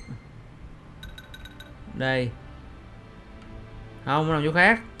 West. Đây. Không, nó nằm chỗ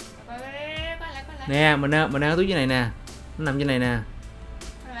khác. Nè, mình đang túi dưới này nè. Nó nằm trên này nè.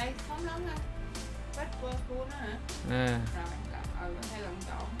 À.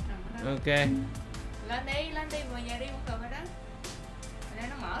 Ok. Lên đi mà giờ đi một rồi đó. Đây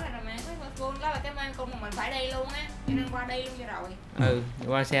nó mở ra rồi mà, cái đó là cái mang cung mà mình phải đi luôn á, cho nên qua đi luôn cho rồi. Ừ,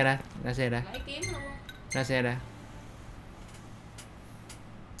 qua xe ra, ra xe ra. Lấy kiếm luôn. Ra xe ra.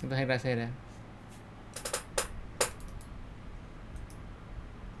 Chúng ta hãy ra xe ra.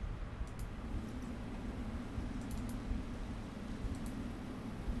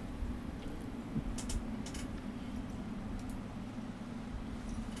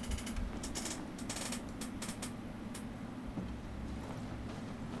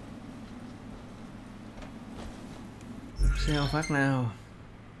 Sao phát nào.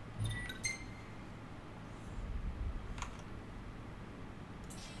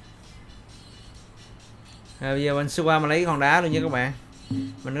 Bây giờ mình sẽ qua mà lấy con đá luôn nha các bạn.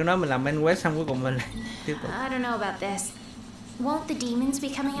 Mình cứ nói mình làm main quest xong cuối cùng mình tiếp tục. I don't know about this. Won't the demons be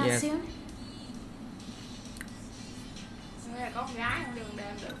coming out soon? Có con gái không đường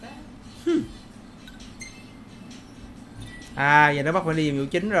đêm được á. À giờ nó bắt phải đi vụ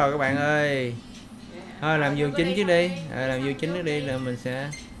chính rồi các bạn ơi. Thôi làm vụ chính chứ đi. Làm vụ chính đi là mình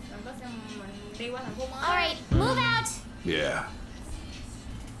sẽ đi qua thành phố mới. Alright, move out. Yeah.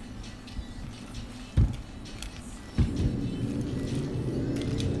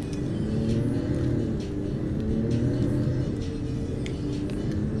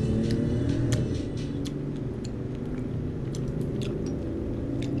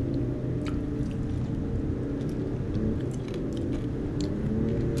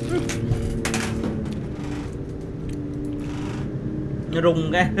 nó rung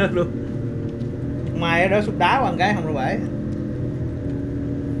cái rớt luôn. Mai đó xúc đá qua một cái không rồi bể.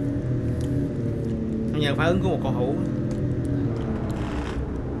 Bây giờ phản ứng của một cầu thủ.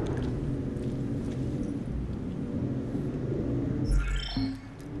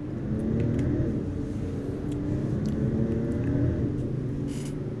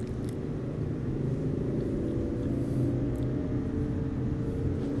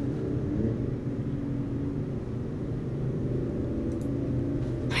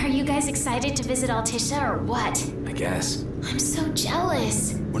 you guys excited to visit Altisha or what? I guess. I'm so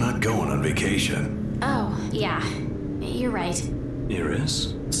jealous. We're not going on vacation. Oh, yeah. You're right.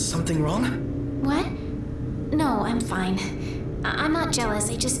 Iris? Something wrong? What? No, I'm fine. I'm not jealous.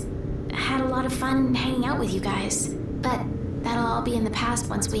 I just had a lot of fun hanging out with you guys. But that'll all be in the past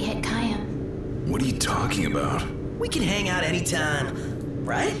once we hit Caem. What are you talking about? We can hang out anytime,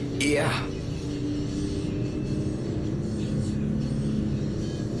 right? Yeah.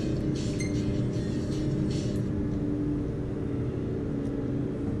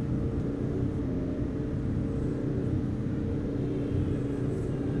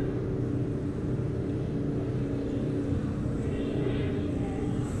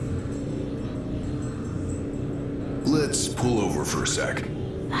 Let's pull over for a sec.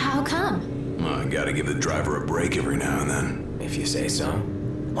 How come? I gotta give the driver a break every now and then. If you say so.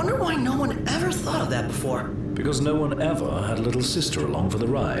 Wonder why no one ever thought of that before. Because no one ever had a little sister along for the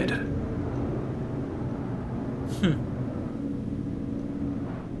ride.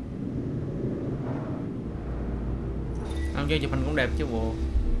 Ông chơi chụp hình cũng đẹp chứ bộ.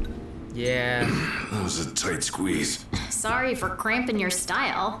 Yeah. That was a tight squeeze. Sorry for cramping your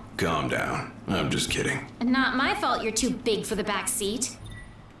style. Calm down. I'm just kidding. Not my fault you're too big for the back seat.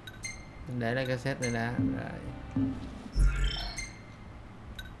 Để đây cassette này đã. Rồi.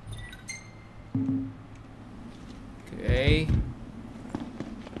 Ok.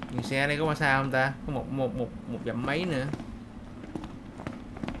 Nhìn xe đây có mà sao không ta? Có một dặm mấy nữa.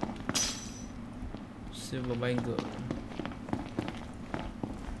 Silver Bank cửa.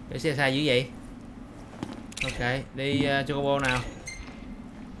 Để xe xa dữ vậy? Ok, đi Chocobo nào.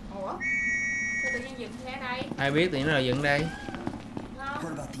 Ủa? Sao tự nhiên dừng xe đây? Ai biết thì nó là dựng đây.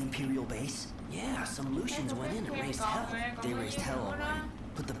 Heard about the Imperial base? Yeah, some Lucians went in and raised hell. They raised hell already.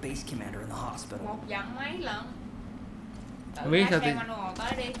 Put the base commander in the hospital. Một dặm mấy lận. Tự Biết ra sao xe thì- manual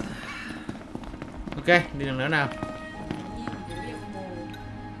tới đi. Ok, đi lần nữa nào.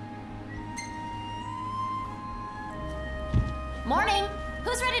 Morning!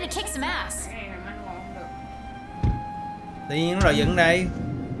 Who's ready to kick some ass? Cái này là manual không được. Tự nhiên nó là dựng đây.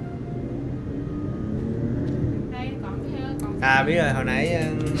 Đây còn À biết rồi, hồi nãy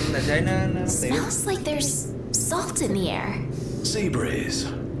tài xế nó tiểu. Smells like there's salt in the air. Sea breeze.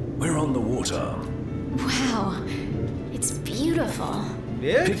 We're on the water. Wow. It's beautiful.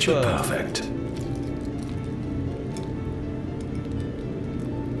 Picture Beautiful. perfect.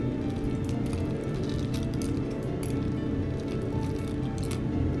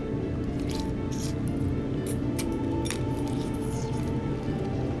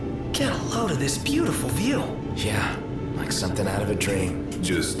 Get a load of this beautiful view. Yeah, like something out of a dream.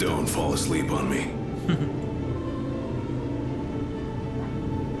 Just don't fall asleep on me.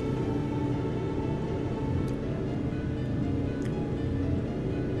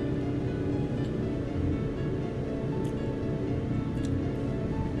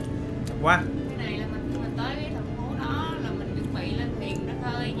 Quá. cái này là khi mình tới cái thành phố đó là mình chuẩn bị lên thuyền ra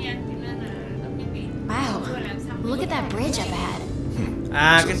khơi nha, cho nên là tất nhiên bị Wow. chưa làm xong. Look at that bridge up ahead.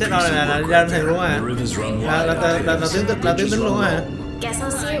 À cái set đó là ra thuyền luôn à. The rivers run Là tiếng tính luôn à. Guess I'll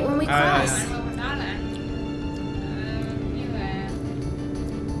see it when we Alright. cross. Bên đó là như là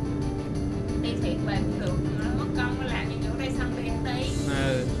đi thuyền về cũng được, mà nó mất công nó làm gì chỗ đây xong đi ăn đi.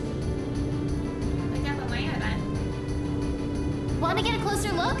 Ừ. Chắc là mấy rồi ta. Want to get a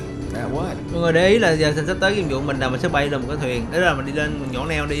closer look? At what? Mọi người để ý là giờ sắp tới cái nhiệm vụ mình là mình sẽ bay lên một cái thuyền. Đấy là mình đi lên nhổ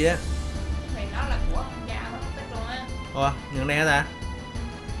neo đi á. Thuyền đó là của ông già mất tích luôn á. Ủa, nhổ neo ta?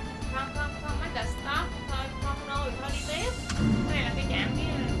 Không mấy là stop thôi, không thôi đi tiếp. Cái này là cái trạm cái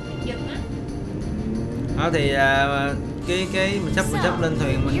dừng á. Đó thì cái mình sắp lên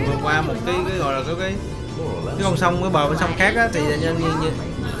thuyền mình vượt qua một cái gọi là cái con sông, cái bờ bên sông khác á, thì như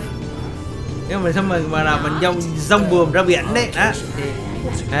nếu mà mình mà là mình dông buồm ra biển đấy đó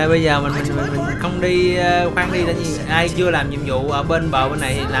thì bây giờ mình không đi khoan đi đã gì, ai chưa làm nhiệm vụ ở bên bờ bên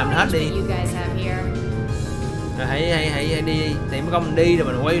này thì làm hết đi. You guys have here. Rồi hãy đi thì mới công mình đi rồi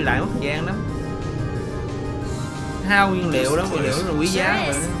mình quay lại mất thời gian lắm, hao nguyên liệu đó, nguyên liệu rất là quý giá Sure mà.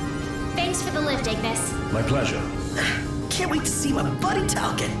 is. Thanks for the lift, Ignis. My pleasure. Can't wait to see my buddy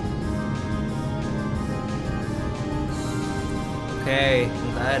Talkin. Ok,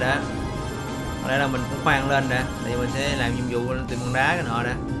 mình tới rồi đó. Ở đây là mình cũng khoan lên đã, thì mình sẽ làm nhiệm vụ tìm con đá cái nọ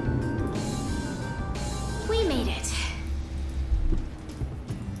đã. We made it.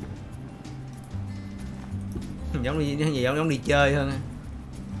 giống đi chơi hơn.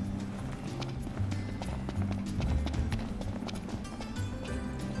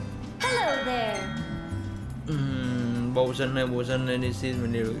 Hello there. Bô sinh đi xin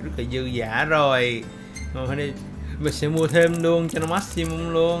mình đều rất là dư dả rồi. Mà phải đi Mình sẽ mua thêm luôn cho nó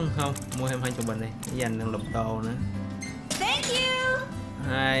maximum luôn. Không, mua thêm 20 bình đi, để dành năng lực đồ nữa. Thank you.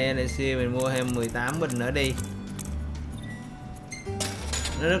 2 NC mình mua thêm 18 bình nữa đi.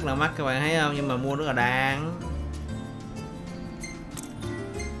 Nó rất là mắc các bạn thấy không, nhưng mà mua rất là đáng.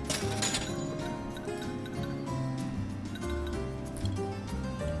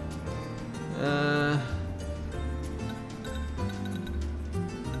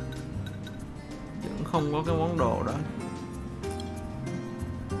 Vẫn không có cái món đồ đó.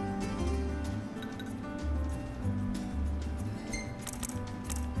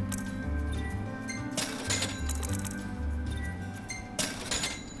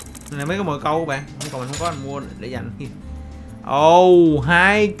 Này mấy cái mồi câu bạn, còn mình không có anh mua để dành. Ồ,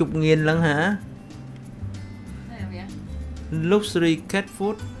 20.000 lần hả? Luxury cat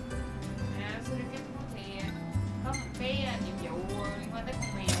food. Luxury cat food thì có một cái nhiệm vụ liên quan tới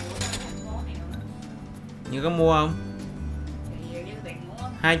con mèo của thành phố này nữa. Như có mua không? Thì dư tiền mua.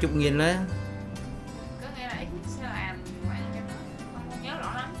 20.000 đấy. Có nghĩa là ít sẽ làm quản cho nó, không nhớ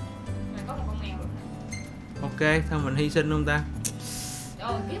rõ lắm. Mà có một con mèo luôn. Ok, thôi mình hy sinh không ta?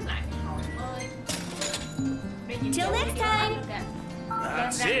 Rồi kiếp lại cái hồi ơi. Till next time.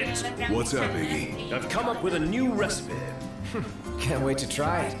 That's it. What's up, Iggy? I've come up with a new recipe. Can't wait to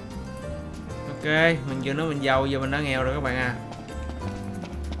try it. Ok, mình vừa nói mình giàu, giờ mình đã nghèo rồi các bạn à.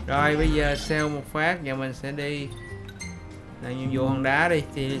 Rồi bây giờ sale một phát, giờ mình sẽ đi làm nhiệm vụ hòn đá đi.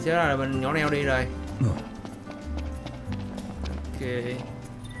 Thì sẽ là mình nhỏ neo đi rồi. Ok.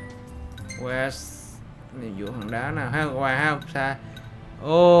 West nhiệm vụ hòn đá nào, hay ngoài hay không xa.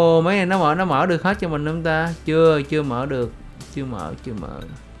 Ồ, mấy này nó mở được hết cho mình không ta? Chưa mở được. Chưa mở.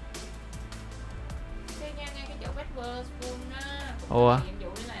 Ủa?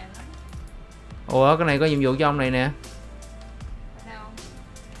 Ủa, cái này có nhiệm vụ cho ông này nè.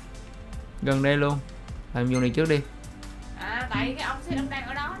 Gần đây luôn. Làm nhiệm vụ này trước đi. À, tại cái ông sẽ đang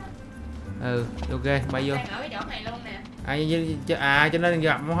ở đó. Ừ, ok, bay vô. Đang ở cái chỗ này luôn nè. Cho nên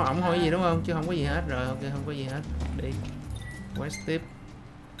gặp ổng hỏi gì đúng không? Chứ không có gì hết rồi, ok, không có gì hết. Đi. Quest tiếp.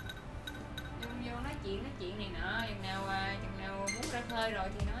 Vô nói chuyện này nọ, chừng nào muốn ra khơi rồi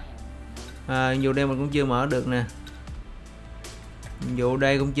thì nói. Vụ đây mình cũng chưa mở được nè. Vụ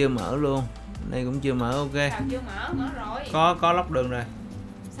đây cũng chưa mở luôn. Đây cũng chưa mở, ok. Sao chưa mở rồi. Có lóc đường rồi.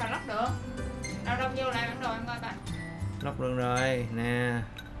 Sao lóc được? Đâu vô lại bản đồ em coi coi. Lóc đường rồi, nè.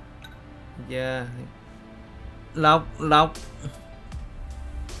 Chưa. Lóc.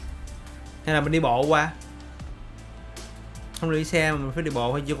 Hay là mình đi bộ qua? Không đi xe mà mình phải đi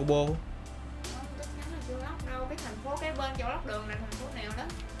bộ hay Chocobo? Không, chắc chắn là chưa lóc đâu. Cái thành phố cái bên chỗ lóc đường là thành phố nào đó?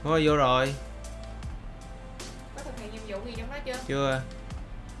 Có vô rồi. Có thực hiện nhiệm vụ gì trong đó chưa? Chưa.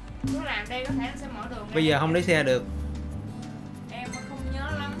 Cứ làm đây có thể nó sẽ mở đường. Bây giờ không lấy xe được. Em không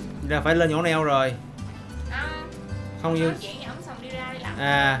nhớ lắm. Ra phải lên nhỏ neo rồi. Không như.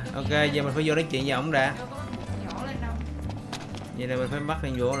 Ok, giờ mình phải vô nói chuyện với ổng đã. Vậy là mình phải bắt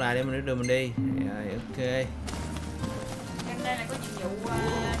nhiệm vụ lại để mình đưa mình đi. Rồi, ok. Đây là có nhiệm vụ.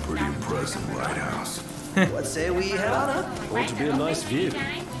 Pretty impressive lighthouse. What say we head on up? Ought to be a nice view.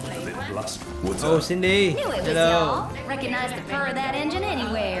 A bit blustery. What's up? Cindy. Knew it was Hello. y'all. Recognize the purr of that engine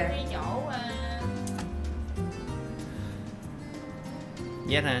anywhere.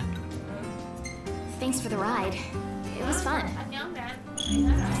 Yes hả? Thanks for the ride. It was fun.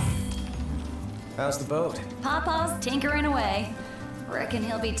 How's the boat? Papa's tinkering away. Reckon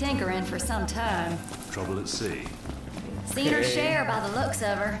he'll be tinkering for some time. Trouble at sea. Seen her share by the looks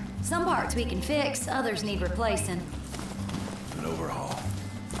of her. Some parts we can fix, others need replacing. An overhaul.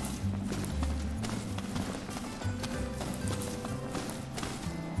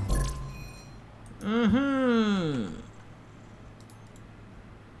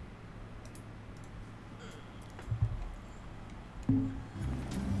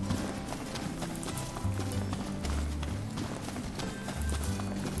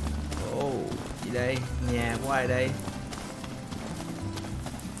 Gì đây? Nhà của ai đây?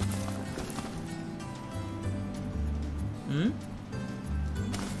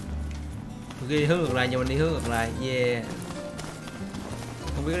 Ok, hướng ngược lại, giờ mình đi hướng ngược lại. Yeah.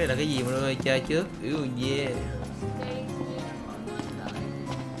 Không biết đây là cái gì mà tôi chơi trước. Yeah.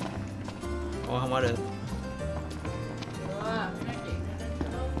 Ồ, không mở được.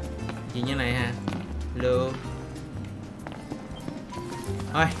 Chuyện như này hả? Hello.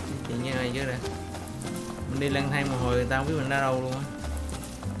 Thôi, chuyện như này chứ nè. Mình đi lang thang một hồi người ta không biết mình ra đâu luôn á.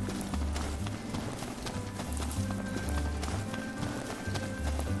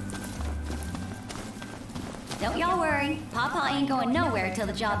 Don't y'all worry. Papa ain't going nowhere till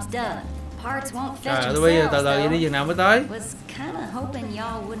the job's done. Parts won't fetch Trời ơi, tôi bây giờ themselves, từ từ đi chừng nào mới tới? Was kinda hoping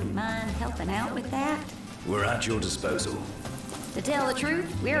y'all wouldn't mind helping out with that. We're at your disposal. To tell the truth,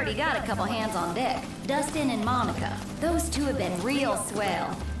 we already got a couple hands on deck. Dustin and Monica. Those two have been real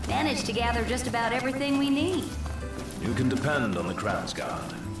swell. Managed to gather just about everything we need. You can depend on the Crown's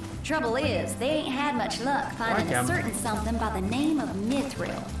Guard. Trouble is, they ain't had much luck finding a certain something by the name of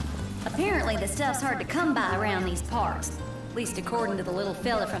mithril. Apparently the stuff's hard to come by around these parts. At least according to the little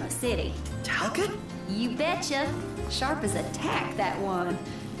fella from the city. Talcott? You betcha. Sharp as a tack, that one.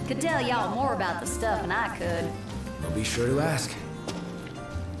 Could tell y'all more about the stuff than I could. I'll be sure to ask.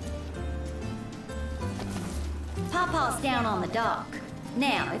 Pawpaw's down on the dock.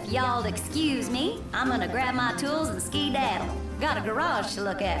 Now, if y'all'd excuse me, I'm gonna grab my tools and ski-daddle. Got a garage to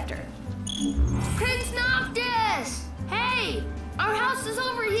look after. Prince Noctis! Hey! Our house is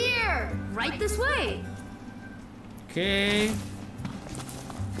over here! Right this way! Okay.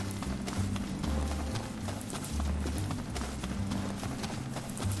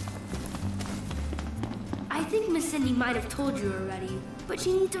 I think Miss Cindy might have told you already, but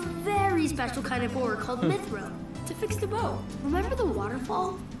she needs a very special kind of ore called mithril to fix the boat. Remember the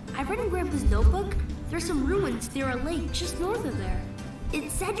waterfall? I read in Grandpa's notebook. There's some ruins near a lake just north of there.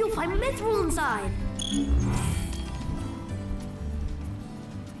 It said you'll find mithril inside.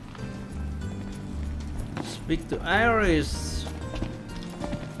 Speak to Iris.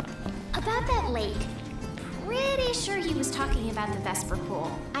 About that lake. Pretty sure he was talking about the Vesper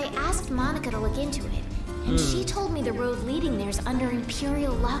Pool. I asked Monica to look into it, and she told me the road leading there is under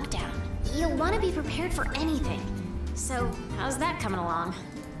Imperial lockdown. You'll want to be prepared for anything. So, how's that coming along?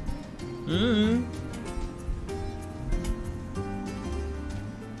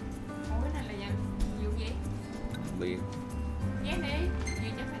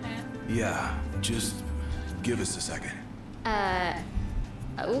 Yeah, just give us a second.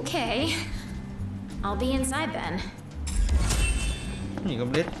 Okay. I'll be inside then. Gì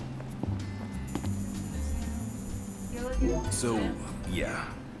không biết. So, yeah.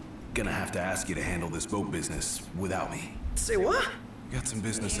 Gonna have to ask you to handle this boat business without me. Say what? Got some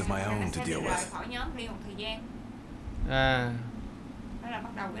business of my own to deal with. À. Đó là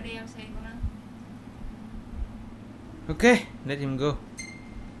bắt đầu cái DLC của nó. Okay, let him go.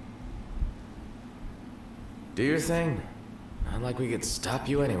 Do your thing. Not like we could stop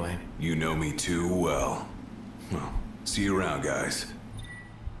you anyway. You know me too well. Well, see you around, guys.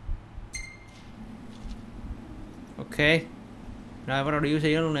 Okay. Rồi bắt đầu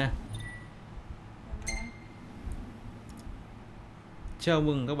DLC đó luôn nè. Chào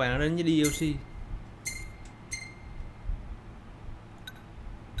mừng các bạn đã đến với DLC.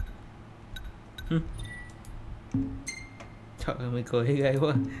 Trời ơi, mày cười ghê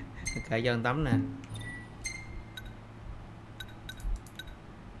quá. Cãi cho anh Tắm nè.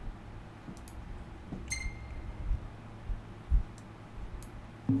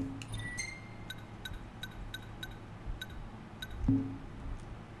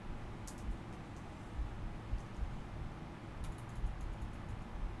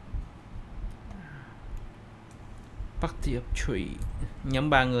 Party of 3. Nhóm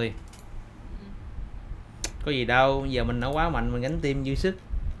 3 người. Có gì đâu, giờ mình đã quá mạnh, mình gánh team dư sức.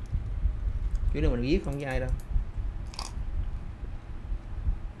 Chứ nếu mình giết không với ai đâu.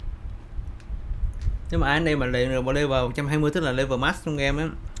 Nếu mà anh đây mà level 120 tức là level max trong game á,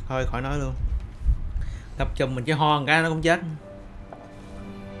 thôi khỏi nói luôn. Gặp chùm mình chứ ho một cái nó cũng chết.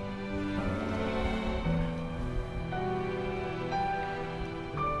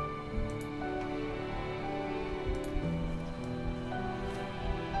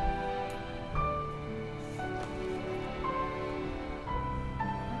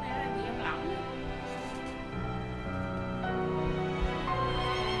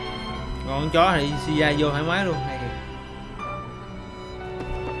 Con chó thì CI vô thoải mái luôn. Hay thiệt.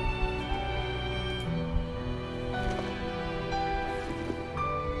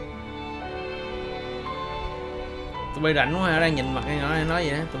 Tụi bay rảnh quá ha, đang nhìn mặt cái nhỏ này nói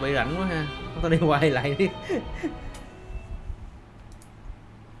vậy đó. Tụi bay rảnh quá ha. Tao đi quay lại đi.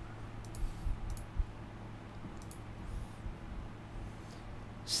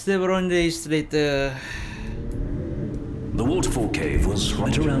 Several days later. The waterfall cave was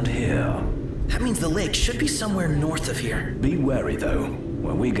right around here. That means the lake should be somewhere north of here. Be wary, though.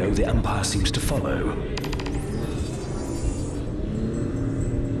 Where we go, the Empire seems to follow.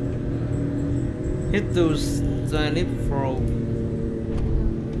 Hit those tiny throw.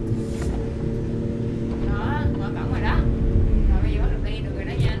 Đó, mở cổng rồi đó. Rồi bây giờ bắt đầu đi được rồi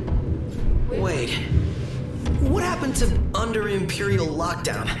đó nha. Wait. What happened to under Imperial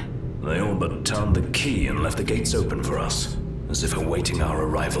lockdown? They all but turned the key and left the gates open for us, as if awaiting our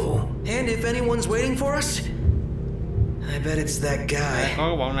arrival. And if anyone's waiting for us, I bet it's that guy.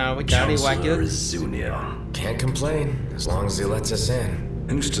 Có bọn nào phải chở đi qua trước. Can't complain, as long as he lets us in.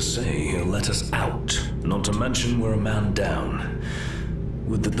 Who's to say he'll let us out? Not to mention we're a man down.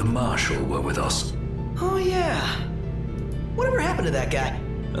 Would that the Marshal were with us. Oh yeah. Whatever happened to that guy?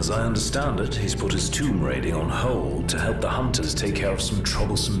 As I understand it, he's put his tomb raiding on hold to help the hunters take care of some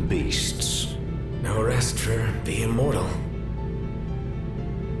troublesome beasts. No rest for the immortal.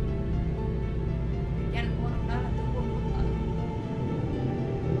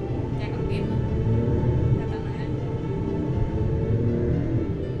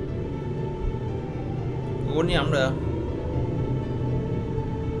 Quýnh với ổng được.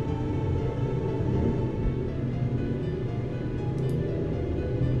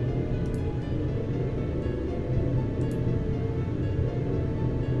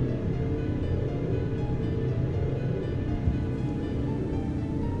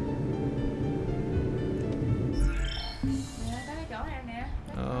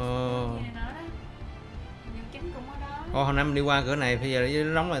 Hồi nãy mình đi qua cửa này, bây giờ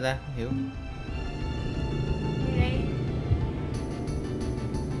nó đóng rồi ta, hiểu. Đi đi.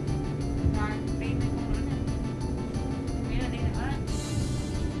 Rồi, đi mấy con nữa nè. Nghĩa là đi nữa đó.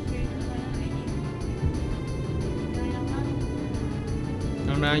 Đi nữa coi nó gì. Đi đâu đó.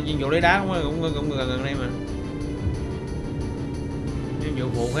 Còn nhiệm vụ lấy đá cũng gần đây mà. Nhiệm vụ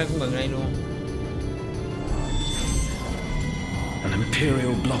phụ khác cũng gần đây luôn. An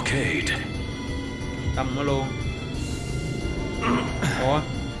Imperial blockade. Tầm nó luôn. Ủa?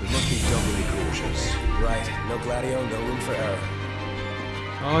 We must be doubly cautious. Right, no Gladio, no room for error.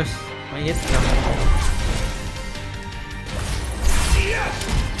 Ôi, mấy hit rồi.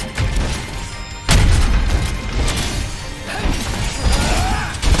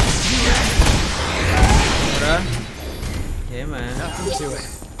 Đó. Dễ mà.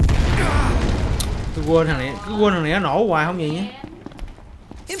 Cứ quên thằng này nó nổ hoài không gì nhé.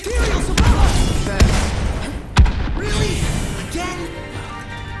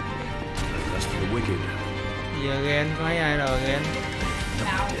 Giờ Gen có thấy ai rồi Gen?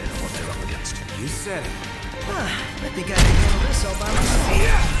 You said it. I think I can handle this all by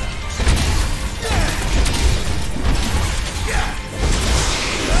myself.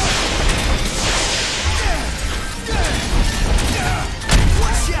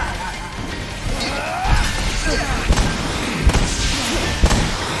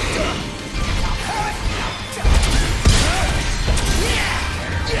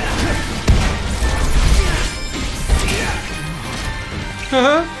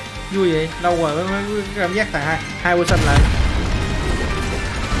 Vui vậy, lâu rồi mới cảm giác tại hai quân xanh lại.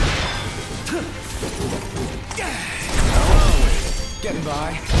 Getting by.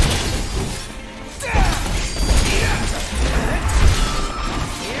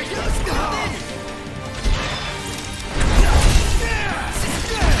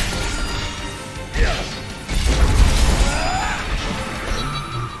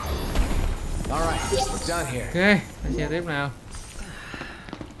 All right, we're done here. Ok, let's see tiếp nào.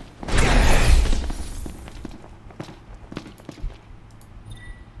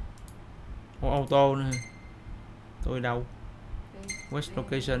 Ô tô nữa. Tôi đâu? West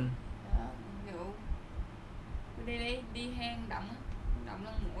location. Đi hang động lăng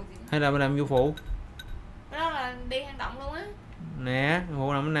mộ gì. Hay là mình làm vô phụ? Cái đó là đi hang động luôn á. Nè,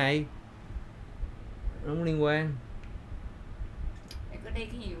 phụ nằm bên này. Nó không liên quan. Để có đi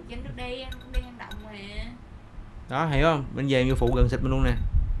cái nhiều chính trước đây đi hang động mà nè. Đó, hiểu không? Bên về vô phụ gần xịt mình luôn nè.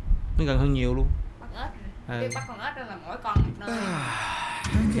 Nó gần hơn nhiều luôn. Bắt ếch rồi. Bắt con ếch là mỗi con một nơi.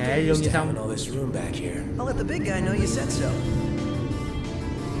 Kệ luôn như xong. I'll let the big guy know you said so.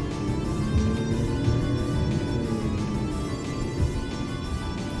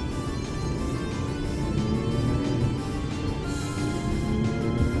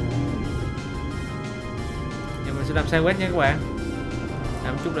 Giờ mình sẽ làm sandwich nha các bạn.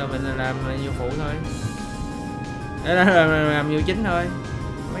 Làm chút là mình làm nhiều phụ thôi. Để đó là làm nhiều chính thôi.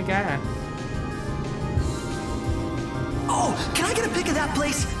 Mấy cái à. Oh, can I get a pic of that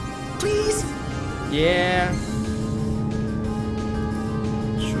place, please? Yeah.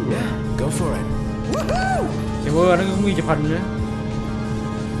 Sure. Yeah, go for it. Woohoo! Trời mưa nó cũng như chụp hình nữa.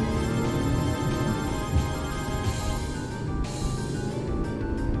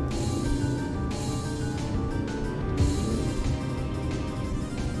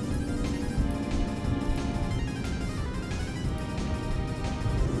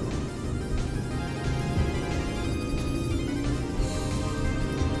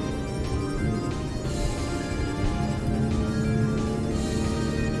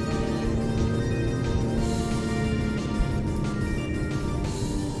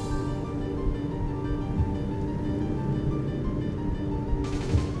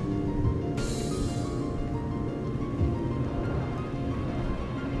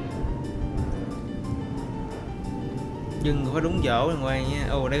 Dừng có đúng chỗ ngoan nha.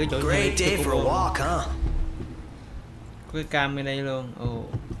 Ồ, đây cái chỗ Great day for a walk, huh? Có cái cam bên đây luôn. Ồ.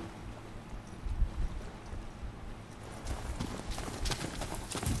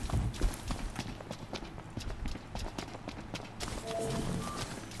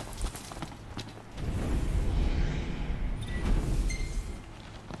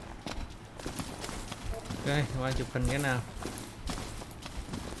 Ok, qua chụp hình cái nào.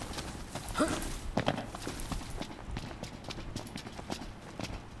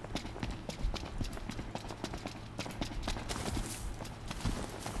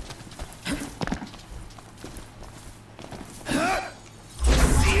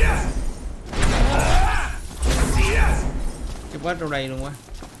 Chụp hết trong đây luôn quá.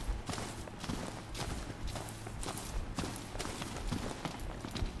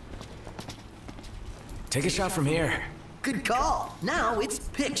 Take a shot from here. Good call. Now it's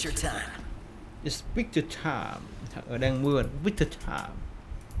picture time. It's picture time. Ở đang mưa, picture time.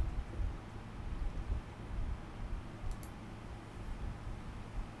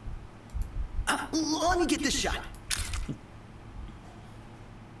 Let me get this shot.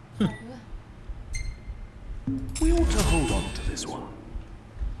 We ought to hold on to this one.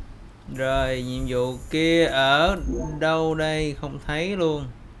 Rồi, nhiệm vụ kia ở đâu đây? Không thấy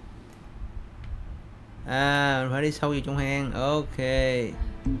luôn. À, mình phải đi sâu vào trong hang. Ok.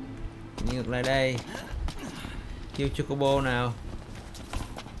 Ngược lại đây. Kêu Chocobo nào.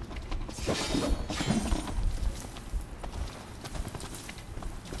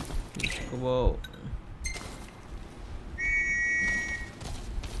 Chocobo.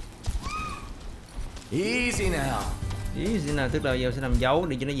 Easy now. Easy nào, tức là giờ sẽ làm dấu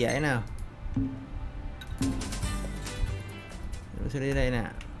để cho nó dễ nào. Nó sẽ đi đây nè.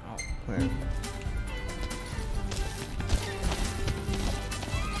 Okay.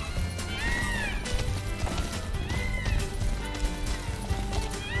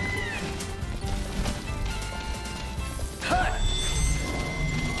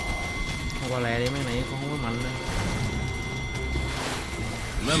 Qua lẹ đi, mấy này cũng không có mạnh đâu.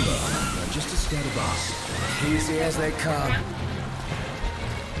 Remember, they're just a scared of us. Easy as they come.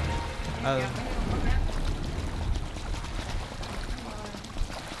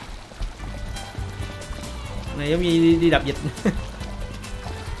 Này giống như đi đập dịch.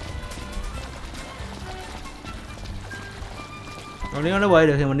 Còn nếu nó bơi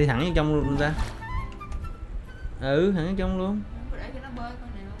được thì mình đi thẳng vào trong luôn ta. Ừ, thẳng vào trong luôn.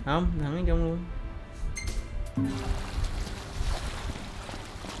 Không, thẳng vào trong luôn.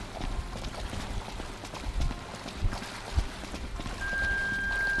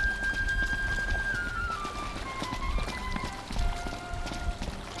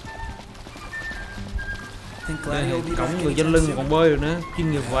 Cổng người trên lưng mà còn bơi được nữa,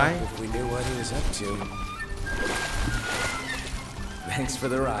 chuyên nghiệp quá. Thanks for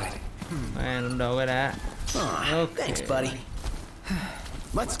the ride. Làm đồ cái đã. Okay. Thanks, buddy.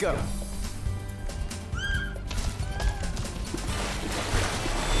 Let's go.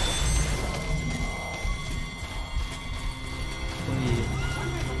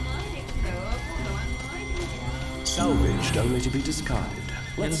 Salvaged only to be discarded.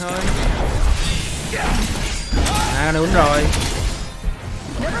 Nhanh thôi. À, đúng rồi.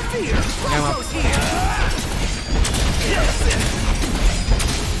 Ngang mặt.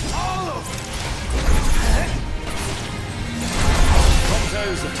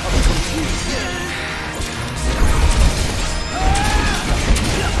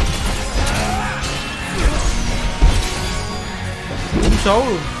 Đúng số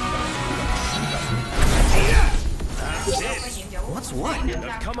luôn. What's what?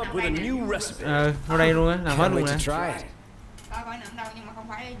 I've come up with a new recipe. Nó đây luôn á, làm hết luôn nè.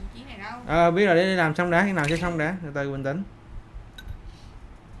 Biết rồi, để làm xong đã, cái nào cho xong đã, từ từ bình tĩnh.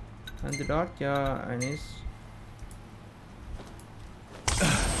 Antidote cho Anis.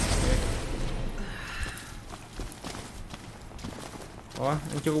 Ủa,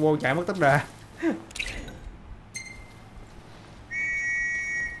 anh Chocobo chạy mất tất đà.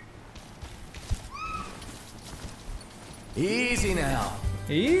 Easy now.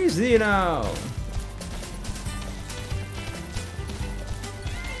 Easy now.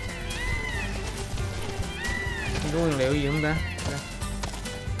 Có nguyên liệu gì không ta?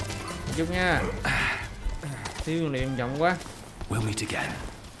 Một chút nha. Thiếu nguyên liệu trọng quá. We'll meet again.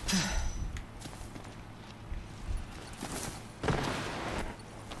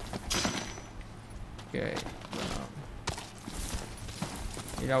 Ok.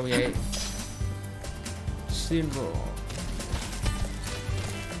 Đi đâu vậy? Symbol.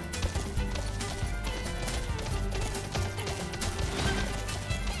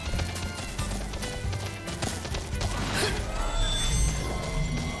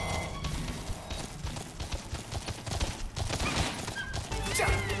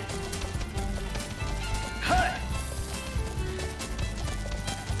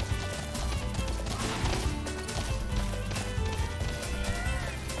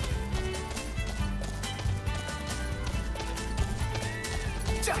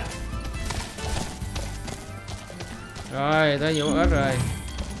 Rồi tới vụ ếch rồi.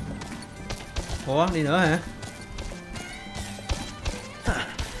 Ủa đi nữa hả?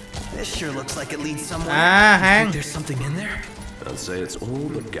 À hang.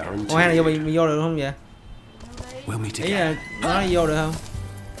 Ủa hang này mình vô được không vậy? Ý là nó vô được không?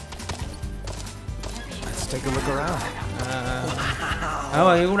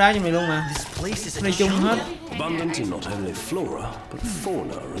 Rồi cũng đá cho mày luôn mà. Nó đi chung hết. Abundant in not only flora but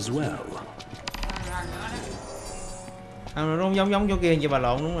fauna as well. Nó giống chỗ kia, vậy bà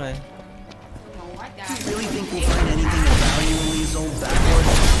lộn đúng rồi.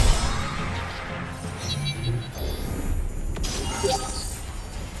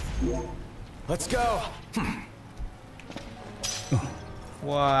 Let's go.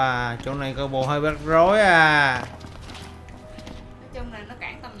 Wow, chỗ này coi bộ hơi rắc rối à. Nói chung là nó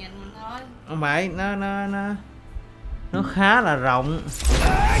cản tầm nhìn mình thôi. Không phải, nó khá là rộng.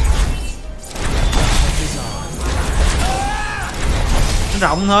 Nó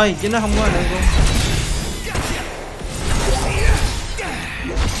rộng thôi chứ nó không có này luôn.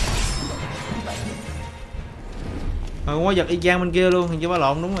 Rồi có giật y chang bên kia luôn, chứ bá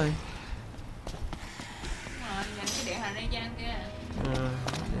lộn đúng rồi.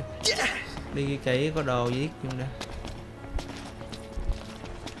 Đi kỹ có đồ giết chung đó.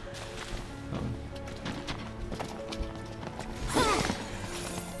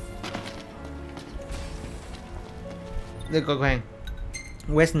 Đây coi khoan.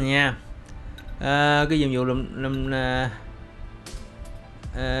 Quest này nha. Cái nhiệm vụ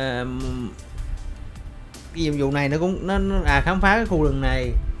cái nhiệm vụ này nó cũng khám phá cái khu rừng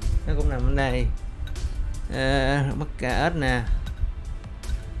này, nó cũng nằm ở đây. Mất cả ếch nè.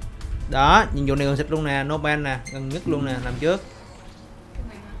 Đó, nhiệm vụ này còn xịt luôn nè, Nobel nè, gần nhất luôn nè, làm trước.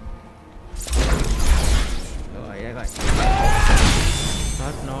 Rồi đây coi.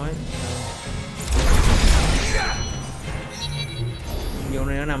 Hết nói. Nhiệm vụ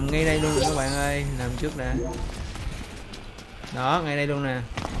này nó nằm ngay đây luôn các bạn ơi, làm trước nè. Đó, ngay đây luôn nè.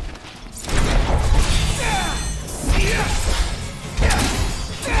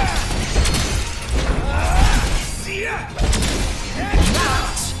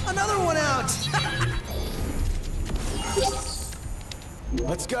 Another one out.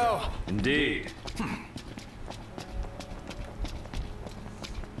 Let's go. Indeed.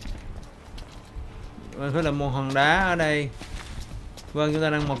 Mình phải làm một hòn đá ở đây. Vâng, chúng ta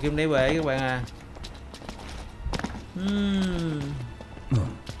đang một kim đáy bể các bạn à.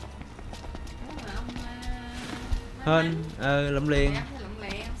 Hên, lụm liền.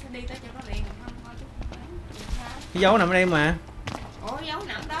 Cái dấu nằm ở đây mà. Ủa dấu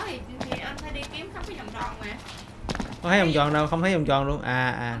nằm đó thì anh phải đi kiếm khắp cái vòng tròn mà. Không thấy vòng tròn đâu, không thấy vòng tròn luôn.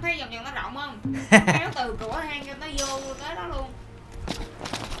 Không thấy vòng tròn nó rộng không? Kéo từ cửa hang cho nó vô tới đó luôn.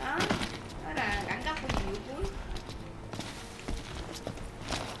 Đó. Đó là đẳng cấp của nhiệm vụ cuối.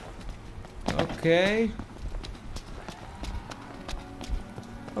 Ok.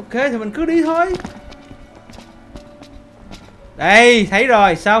 Ok thì mình cứ đi thôi. Đây, thấy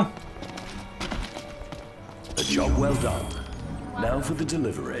rồi, xong. A job well done. Now for the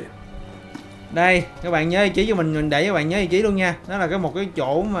delivery. Đây, các bạn nhớ vị trí cho mình để các bạn nhớ vị trí luôn nha. Đó là một cái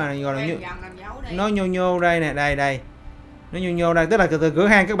chỗ mà gọi là nó nhô đây nè, đây. Nó nhô đây, tức là từ cửa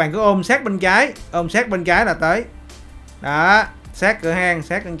hang các bạn cứ ôm sát bên trái là tới. Đó, sát cửa hang,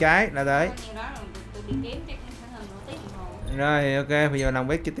 sát bên trái là tới. Rồi, ok, bây giờ làm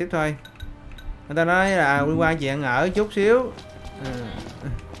quét trực tiếp thôi. Người ta nói là liên quan chuyện ở chút xíu.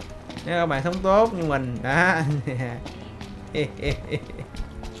 Nếu các bạn sống tốt như mình đó.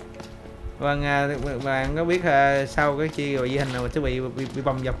 Vâng, bạn có biết sau cái chi rồi di hình nào mình sẽ bị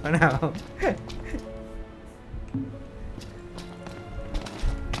bầm dập ở nào không?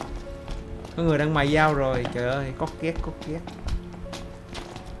 Có người đang mài dao rồi, trời ơi, có két.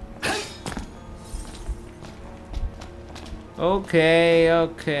 Ok.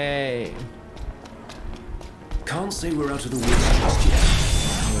 Can't say we're out of the woods just yet.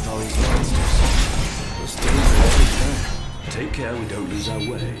 With all these monsters, those things are every turn. Take care we don't lose our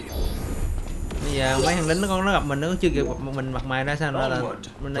way. Bây giờ mấy thằng lính nó gặp mình, nó chưa kịp gặp mình mặt mày ra sao nữa là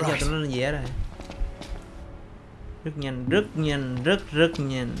mình đã cho tụi nó dễ rồi. Rất nhanh.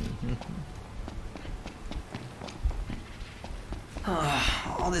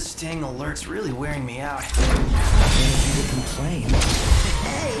 All this staying alert's really wearing me out. I can't even complain.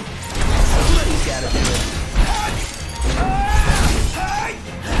 Hey, somebody's gotta do it.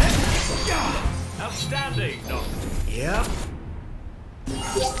 Outstanding, Doctor. Yep.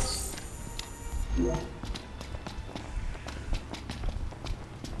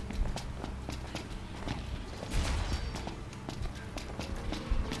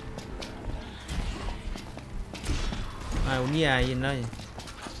 Ai cũng với ai gì đó gì.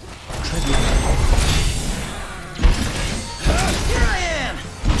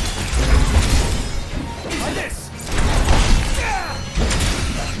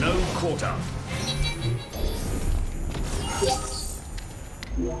 No quarter.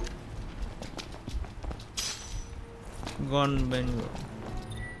 Gone bên ngược.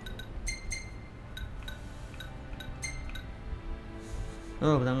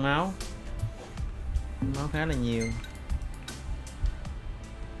 Tăng máu. Máu khá là nhiều.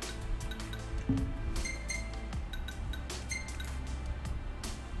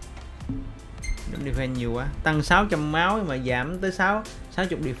 Defense nhiều quá. Tăng 600 máu mà giảm tới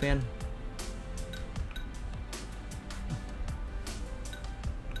 60 defense.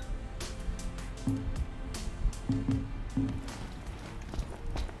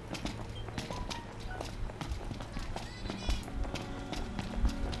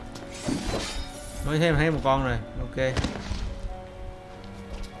 Mới thấy một con rồi. Ok.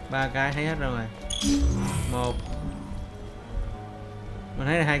 3 cái thấy hết rồi. 1. Mình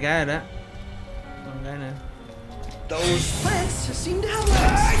thấy là 2 cái rồi đó. Còn cái nữa.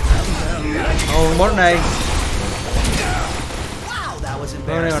 Ồ, boss đây.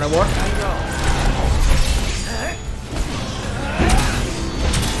 Đây là boss.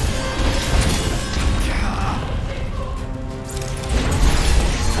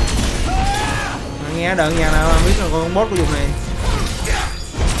 Nghe đợn nhà nào biết là con boss của vùng này.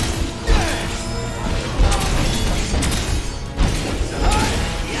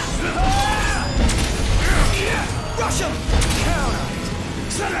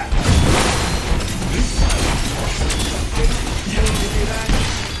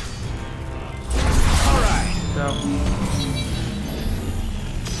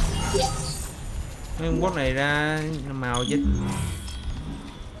 Mấy con boss này ra màu chứ.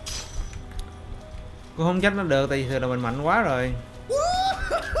 Cô không trách nó được tại vì là mình mạnh quá rồi.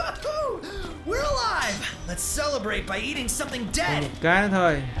 Một cái nữa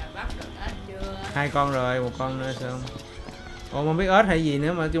thôi. 2 con rồi, 1 con nữa sao không? Ồ không biết ếch hay gì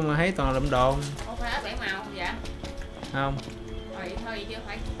nữa mà chung mà thấy toàn là lụm đồ. Không phải ếch 7 màu không dạ? Không. Thôi chứ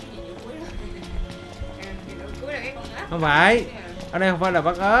phải cái gì vụ cuối rồi. Cuối là cái con ếch. Không phải. Ở đây không phải là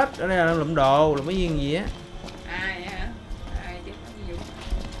bắt ếch, ở đây là lụm đồ, lụm cái viên gì á. À vậy hả? Chứ có gì vụ.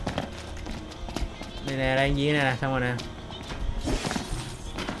 Đây nè, đây gì nè, xong rồi nè.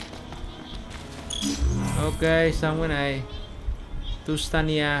 Ok, xong cái này.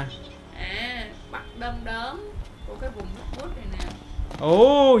 Tustania. À, bắt đom đóm của cái vùng nước bút này nè.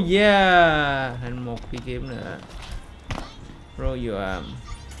 Oh yeah, thành một phi kiếm nữa. Rồi vừa.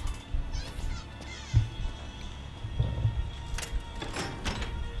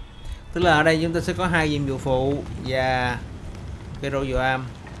 Tức là ở đây chúng ta sẽ có 2 nhiệm vụ phụ và cái rô am.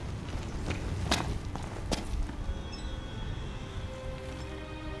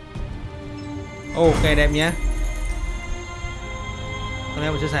 Ok đẹp nhé. Con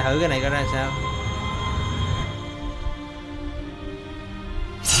em mình sẽ xài thử cái này coi ra sao.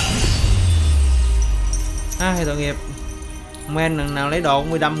 Thì tội nghiệp. Men lần nào lấy đồ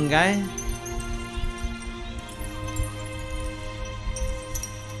cũng bị đâm một cái.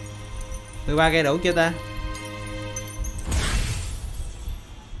 Mười 13 cây đủ chưa ta?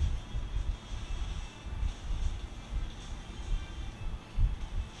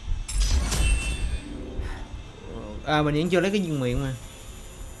 À mình vẫn chưa lấy cái vương miện mà.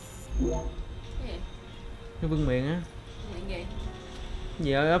 Cái vương miện á.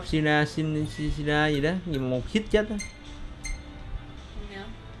 Gì ở Obsina Sina gì đó, gì mà một hit chết á.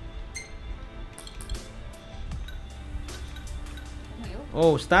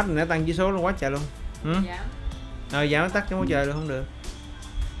 Ô start này nó tăng chỉ số luôn quá trời luôn. Rồi giảm nó tắt cho quá trời luôn không được.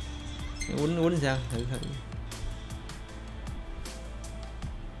 Quýnh sao? Thử.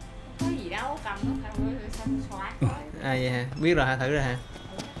 Có gì đâu cầm nó xanh xoát thôi. À vậy hả? Biết rồi hả? Thử rồi hả?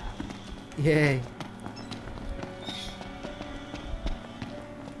 Yeah.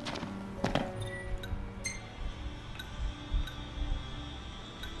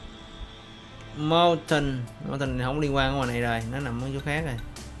 Mountain này không liên quan ở ngoài này rồi, nó nằm ở chỗ khác rồi.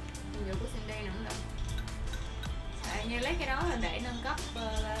 Nhiệm vụ của Cindy nằm đâu? Như lấy cái đó để nâng cấp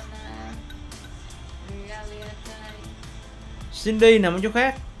lên Cindy nằm ở chỗ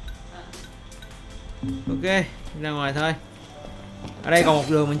khác. Ok, đi ra ngoài thôi. Ở đây còn một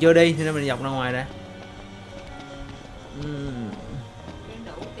đường mình chưa đi nên mình dọc ra ngoài đã.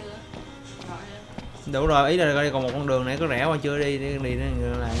 Đủ rồi, ý là đây còn một con đường này có rẽ qua chưa đi để đi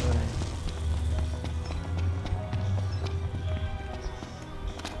nó lại qua này.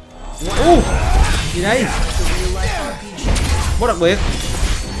 Gì đây? Bố đặc biệt.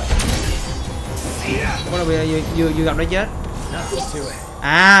 Có là vừa gặp đã chết.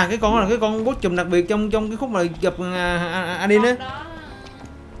 À cái con là cái con boss chùm đặc biệt trong cái khúc mà gặp Adin á.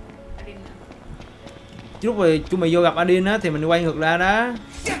 Lúc mà chúng mày vô gặp Adin á thì mình quay ngược ra đó.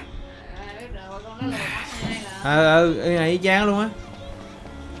 Này chán luôn á.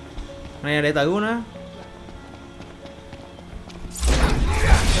 Này là đệ tử của nó.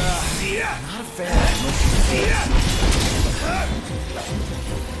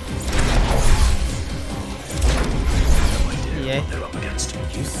 Gì vậy?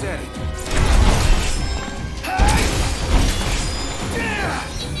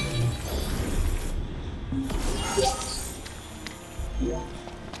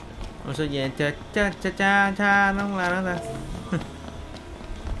 Ủa sao vậy? Cha nó không là nó ta.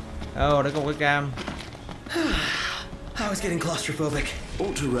 Oh, đấy có cái cam. I was getting claustrophobic.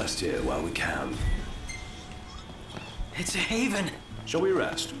 Ought to rest here while we can. It's a haven. Shall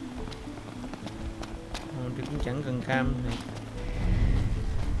we rest? Thì cũng chẳng cần cam này.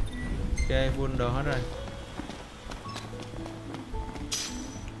 Ok, full đồ hết rồi.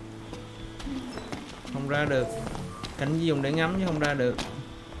 Không ra được. Cảnh chỉ dùng để ngắm chứ không ra được.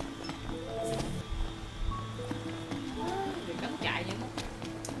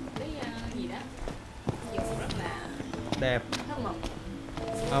 Đẹp.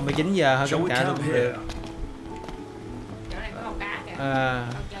 19 giờ hơi cắm cả luôn cũng được.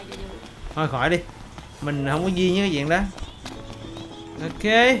 Thôi khỏi đi. Mình không có duyên với cái chuyện đó. Ok.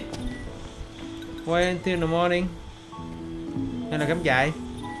 Wait until the morning. Hay là cắm trại.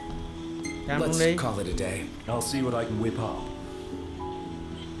 Cắm luôn đi. I'll see what I can whip up.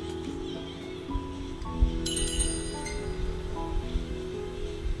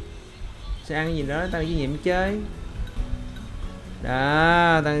 Sẽ ăn cái gì đó tăng kinh nghiệm chơi.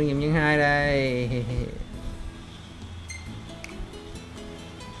 Đó, tăng kinh nghiệm nhân 2 đây.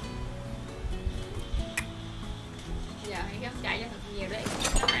 Giờ hãy gấp chạy cho thật nhiều đấy.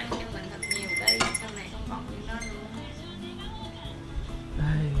 Nó ăn cho mình thật nhiều đi. Sau này không còn chuyện đó nữa.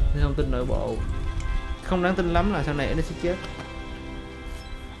 Thông tin nội bộ không đáng tin lắm là sau này nó sẽ chết.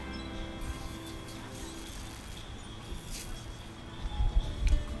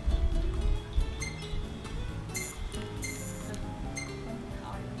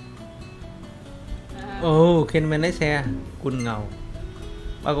 Ồ, khi mình lấy xe quân ngầu,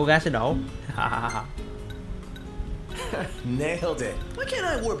 ba cô gái sẽ đổ. Nailed it. Why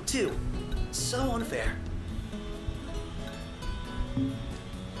can't I warp too? So unfair.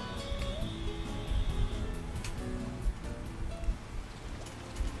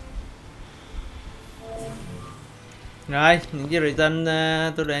 Rồi, những cái return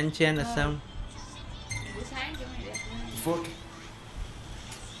to the enchant là xong. Buổi sáng chỗ này đẹp. Fork.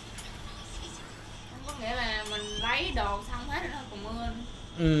 Có nghĩa là mình lấy đồ xong hết rồi nó còn mưa.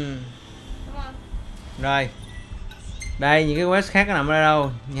 Đúng không? Rồi. Đây những cái quest khác nó nằm ở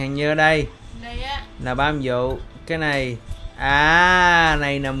đâu? Hàng như ở đây. Đây á. Là 3 nhiệm vụ. Cái này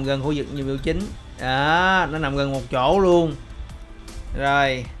này nằm gần khu vực nhiệm vụ chính. Đó, nó nằm gần một chỗ luôn.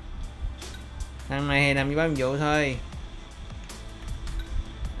 Rồi. Thằng này thì nằm với 3 nhiệm vụ thôi.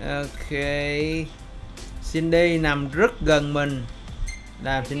 Ok. Cindy nằm rất gần mình.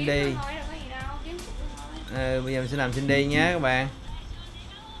 Làm Cindy. Bây giờ mình sẽ làm Cindy nhé các bạn.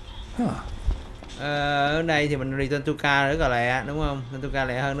 Ở đây thì mình return to car rất là lẹ đúng không? Return to car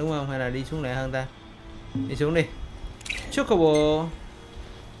lẹ hơn đúng không? Hay là đi xuống lẹ hơn ta? Đi xuống đi. Chocobo.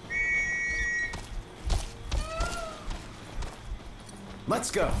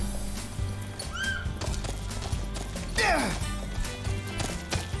 Let's go.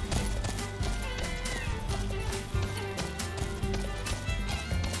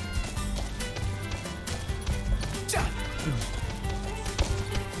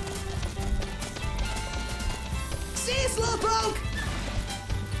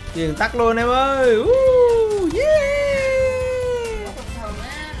 Chuyền tắt luôn em ơi. Yeah. Thường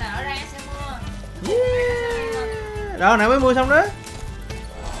á là ở đây sẽ mưa. Yeah. Đó nãy mới mua xong đó.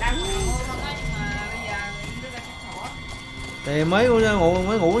 Đang mưa không á nhưng mà bây giờ đưa ra sắp thổ. Thì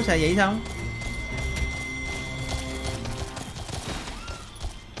mới ngủ xài vậy xong.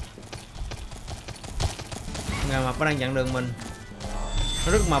 Ngà mập nó đang chặn đường mình.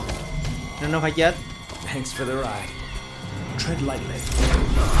 Nó rất mập nên nó phải chết. Thanks for the ride. Tread lightly.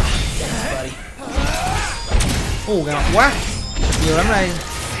 Thanks, buddy. Gà mập quá. Nhiều lắm đây.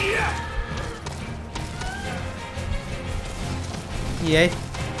 Gì vậy?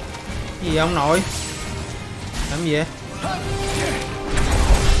 Gì vậy ông nội? Làm gì vậy?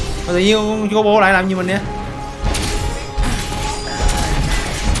 Tự nhiên con Chocobo lại làm gì mình vậy?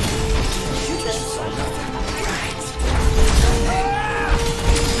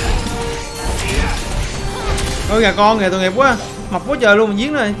 Ôi gà con kìa, tội nghiệp quá, mập quá trời luôn, mình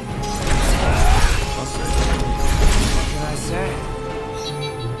giết rồi.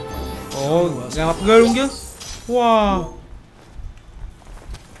 Ôi gà mập ghê luôn chứ. Wow.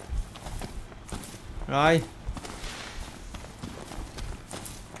 Rồi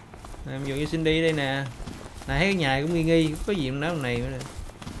em dùng như Cindy đây nè. Này thấy cái nhà này cũng nghi nghi, có gì nói này nữa nè.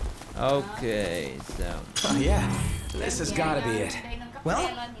 Ok, so. Oh yeah, this has got to be it. Well,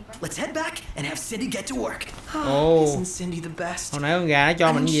 let's head back and have Cindy get to work. Oh, isn't Cindy the best? Hồi nãy con gà nó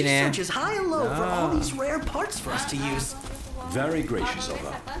cho mình gì nè. She searches high and low for all these rare parts for us to use. Very gracious of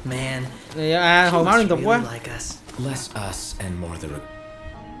her. Man, hồi máu liên tục quá. like us. Less us and more the...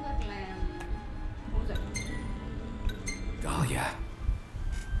 Oh yeah.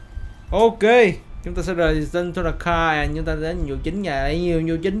 Ok, chúng ta sẽ rời tên tôi là Caem, chúng ta đến nhiệm vụ chính và lấy nhiều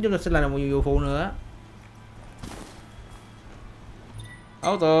nhiệm vụ chính chúng ta sẽ làm một nhiệm vụ phụ nữa.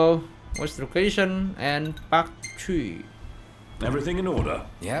 Auto, what's location and park tree. Everything in order.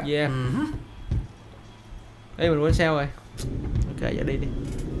 Yep. Yeah. Ê mình quên sao rồi. Ok, giờ đi đi.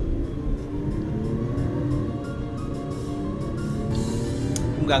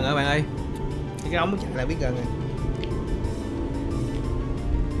 Cũng gần rồi bạn ơi. Cái ống chặt là biết gần rồi.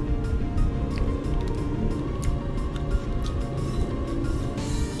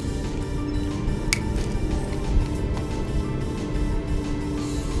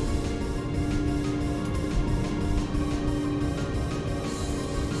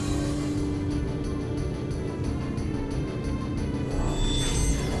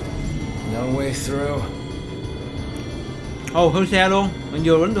 Through. Hư xe luôn. Mình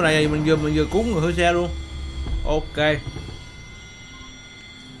vừa đến tụi này mình vừa cuốn người hư xe luôn. Ok.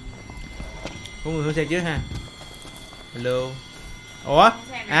 Cuốn người hư xe trước ha. Hello. Ủa?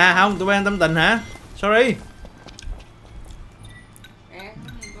 À không, tụi bay tâm tình hả? Sorry.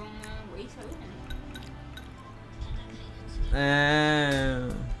 À.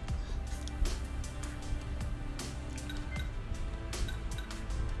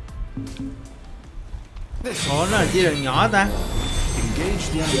 Ủa nó là chia đường nhỏ ta.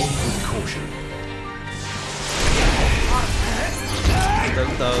 Tưởng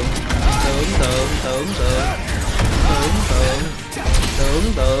tượng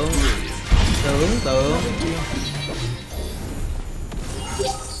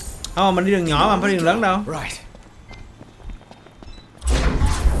không, mình đi đường nhỏ mà không phải đường lớn đâu.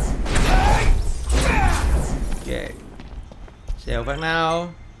 Ok, xèo phát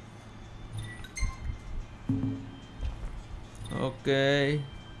nào. Ok,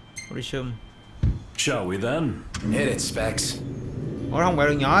 resume. Shall we then? Hit it, Specs. Ủa không phải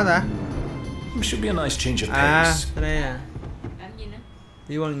đường nhỏ ta? Should be a nice change of pace. À, cái đây nè.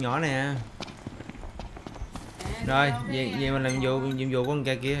 Đi qua đường nhỏ nè. Rồi, về mình làm nhiệm vụ con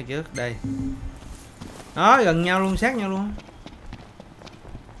kia trước đây. Đó, gần nhau luôn, sát nhau luôn.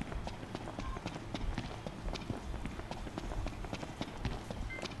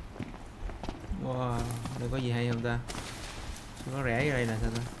 Wow, đây có gì hay không ta? Có rẽ ở đây là sao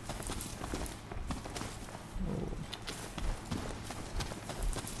ta?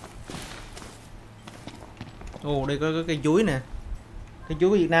 Ồ, đây có cây chuối nè. Cây chuối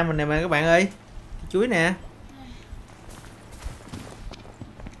của Việt Nam mình nè mà các bạn ơi. Cây chuối nè.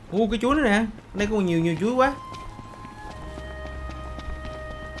 Ồ, cái chuối nữa nè. Đây có nhiều chuối quá.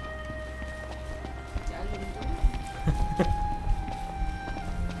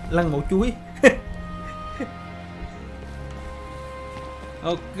 Lăn bộ chuối.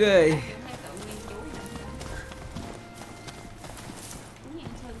 Ok.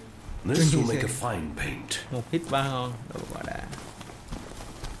 This will make a fine paint. Một hit 3 ngon. Đồ quả đã.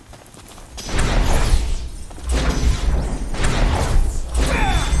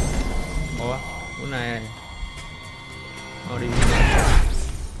 Ủa, cái này. Đi.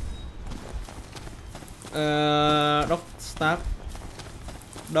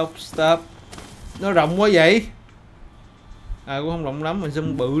 Dog stop. Nó rộng quá vậy. À cũng không rộng lắm, mình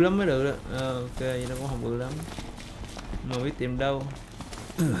zoom bự lắm mới được đó. Ok, vậy nó cũng không bự lắm. Mà biết tìm đâu.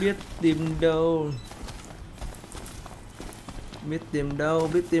 Biết tìm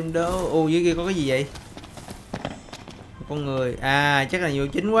đâu. Ồ, dưới kia có cái gì vậy? Con người. À, chắc là nhiều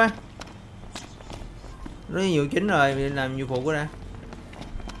chính quá. Nó nhiều chính rồi, mình làm nhiệm vụ của đã.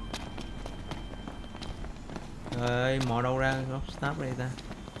 Rồi, mò đâu ra, nó stop đây ta.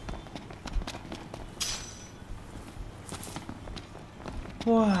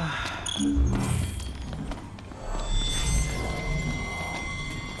 Wow.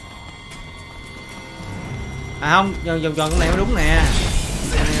 À không, vòng tròn cái này mới đúng nè.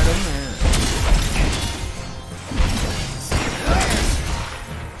 Cái này nó đúng nè.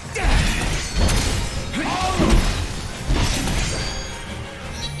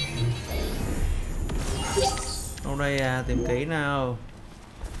 đây à, tìm kỹ nào.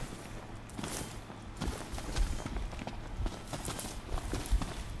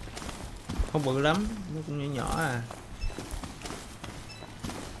 Không bự lắm, nó cũng nhỏ nhỏ à.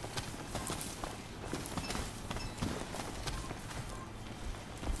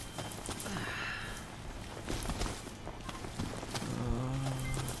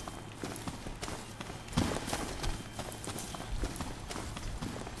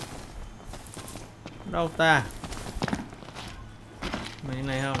 Đâu ta? Mấy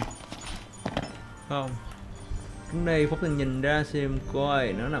này không? Không. Đứng đây Phúc Tinh nhìn ra xem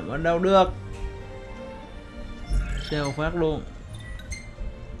coi nó nằm ở đâu được. Sao phát luôn.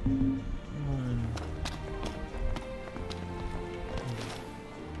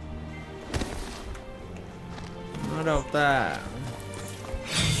 Nó đâu ta?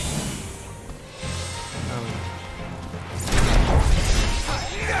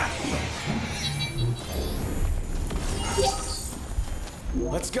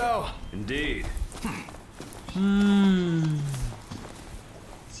 Let's go. Indeed.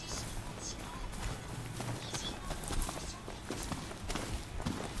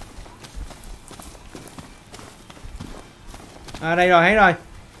 À đây rồi, thấy rồi.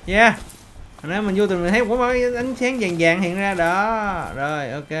 Yeah. Nếu mình vô tình mình thấy có mấy ánh sáng vàng vàng hiện ra đó.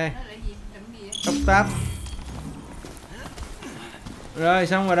 Rồi, ok. Tóc táp. Rồi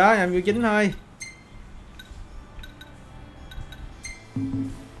xong rồi đó, làm vô chính thôi.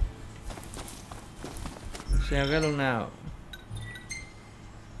 Xeo cái luôn nào.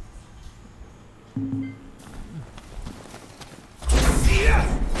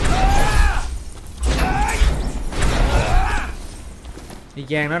 Y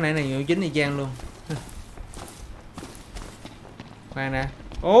chang đó, nãy này nhiều chính y chang luôn. Khoan nè.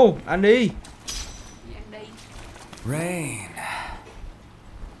 Ô, anh đi. Rain.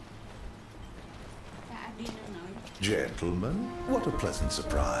 Gentlemen, what a pleasant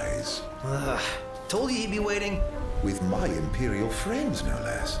surprise. Told you he'd be waiting. With my imperial friends, no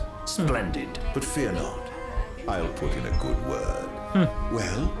less. Splendid. But fear not. I'll put in a good word.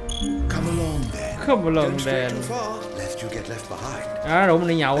 Well, come along then. Come along Don't then. stray too far, lest you get left behind. À, đủ mình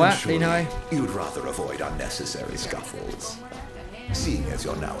đi nhậu á, And đi surely thôi. You'd rather avoid unnecessary scuffles. Seeing as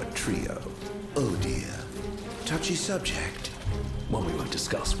you're now a trio. Oh dear. Touchy subject. One we won't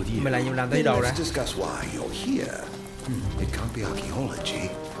discuss with you. Mày lại làm tới Then đồ let's đã. discuss why you're here. It can't be archaeology.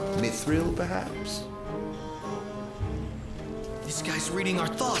 Mithril, perhaps? This guy's reading our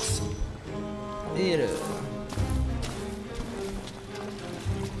thoughts. Đi được.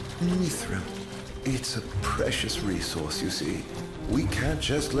 Mithril. It's a precious resource, you see. We can't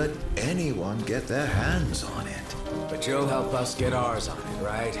just let anyone get their hands on it. But you'll help us get ours on it,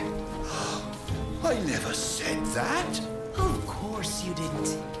 right? I never said that. Of course you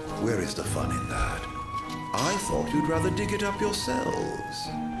didn't. Where is the fun in that? I thought you'd rather dig it up yourselves.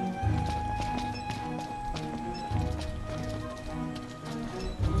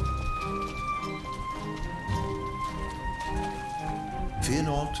 Fear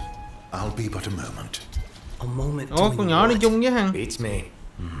not. I'll be but a moment. A moment. Ủa, con nhỏ đi chung với thằng. Beats me.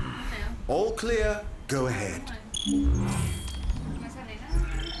 All clear. Go ahead. Mà sao này nó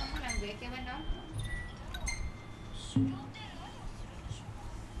không có làm việc cái bên đó?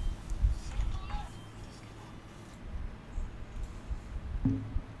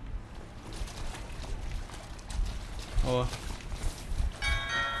 Ủa.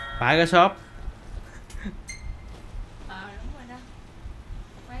 Phải cái shop. Đúng rồi đó.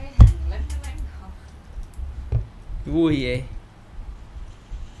 Mấy thằng lính nó bán đồ. Vui vậy.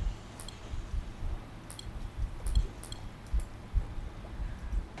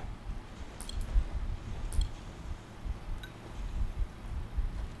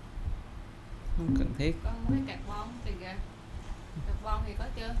 Không cần thiết. Con mấy carbon thì kìa. Carbon thì có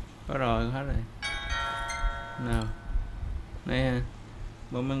chưa? Có rồi, có hết rồi. Nào. Này ha.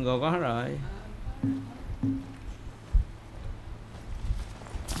 Bộ mango có hết rồi.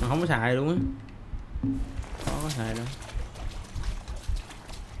 Mà không có xài luôn á. Có xài đâu.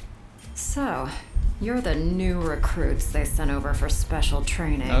 So, you're the new recruits they sent over for special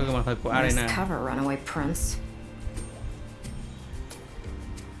training. Đó cái mặt thật của Nice Arena. cover, runaway prince.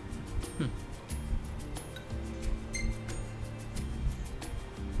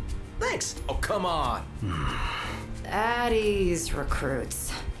 Thanks. Oh, come on. At ease,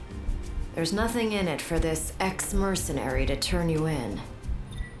 recruits. There's nothing in it for this ex-mercenary to turn you in.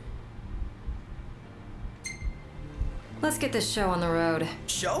 Let's get this show on the road.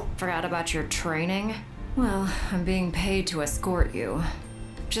 Show? Forgot about your training? Well, I'm being paid to escort you.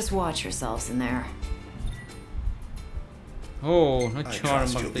 Just watch yourselves in there. Ồ, nó I cho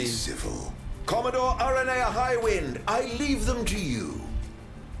trust bằng you'll be tiền. civil, Commodore Aranea Highwind, I leave them to you.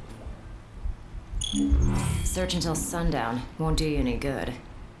 Search until sundown. Won't do you any good.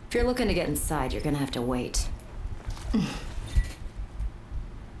 If you're looking to get inside, you're gonna have to wait.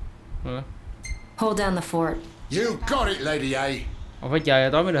 Hold down the fort. You got it, Lady A. Phải chờ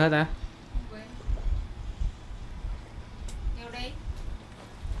tối mới được hả ta?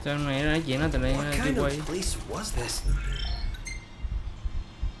 Sao này nói chuyện nó từ đây đi quay.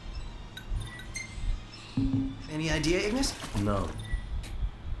 Any idea, Ignis? No.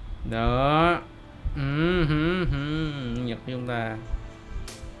 Đó. Nhật chúng ta.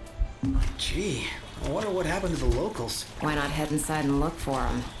 Gee, I wonder what happened to the locals. Why not head inside and look for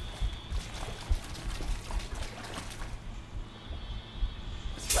them?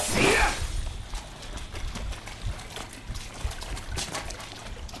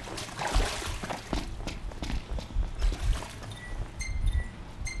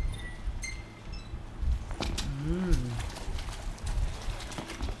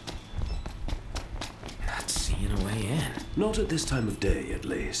 Not at this time of day, at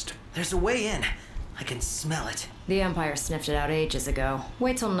least. There's a way in. I can smell it. The Empire sniffed it out ages ago.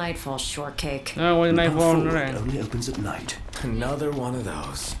 Wait till nightfall, shortcake. Wait nightfall nữa It only opens at night. Another one of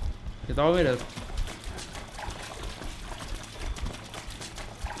those. Thì tối mới được.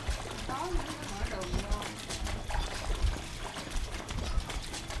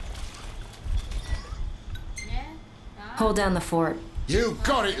 Hold down the fort. You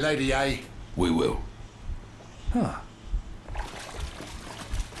got it, Lady A. We will. Huh.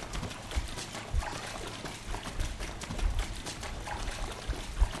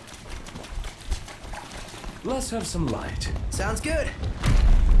 Let's have some light. Sounds good.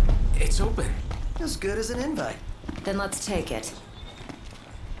 It's open. As good as an invite. Then let's take it.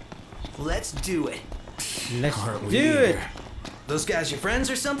 Let's do it. Let's do it. Those guys your friends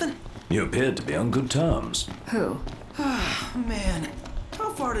or something? You appeared to be on good terms. Who? Man,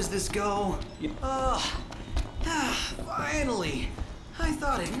 how far does this go? Finally. I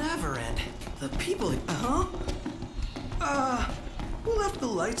thought it'd never end. The people, who left the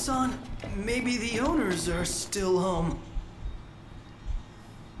lights on? Maybe the owners are still home.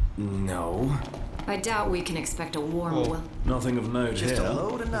 No. I doubt we can expect a warm will. Nothing of note Just here. a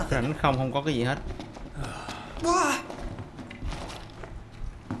load of nothing. Rảnh không có cái gì hết. What?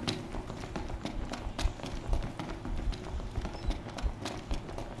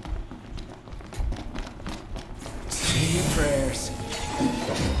 Say your prayers.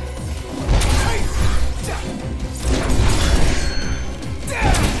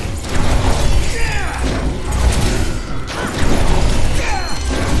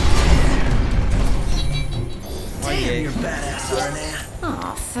 Damn, you're badass, Aranea.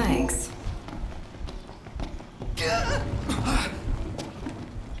 Aw, thanks.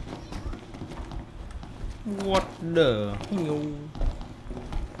 What the hell?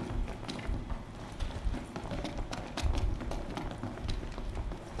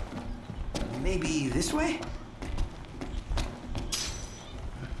 Maybe this way?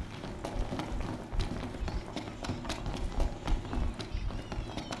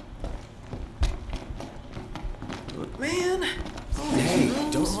 But man, Hey,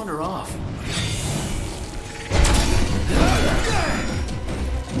 don't wander off.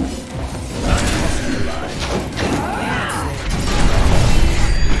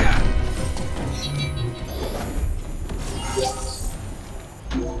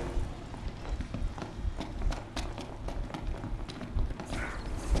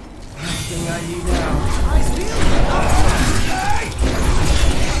 Nothing I need now.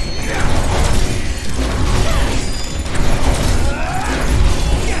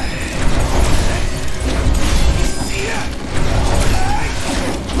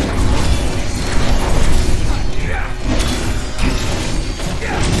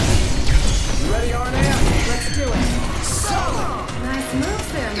 Ready, Aranea? Let's do it. Nice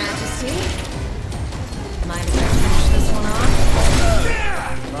moves there, Majesty. Mind if I finish this one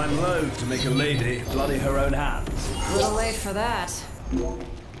off? I'm loath to make a lady bloody her own hands. A little late for that.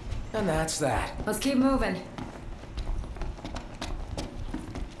 And that's that. Let's keep moving.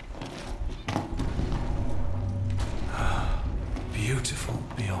 Beautiful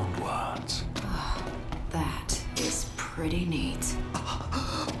beyond words. That is pretty neat.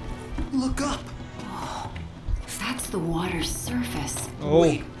 Look up. That's the water's surface. Ồ,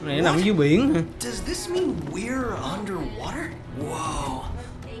 này nằm dưới biển hả? Does this mean we're underwater? Whoa.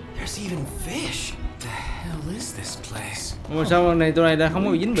 There's even fish. The hell is this place? Mà sao lần này tụi này đã không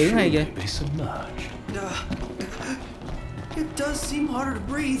có bị dính biển hay vậy? Be submerged. It does seem harder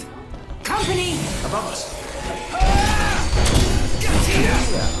to breathe. Company! Above us.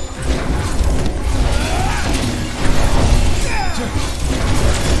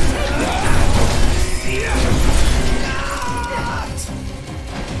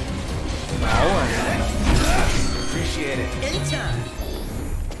 Appreciate it. Anytime.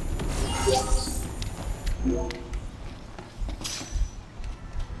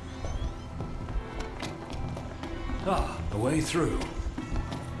 Ah, a way through.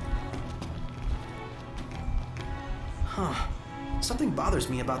 Huh. Something bothers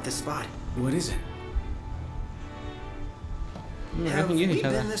me about this spot. What is it? Have we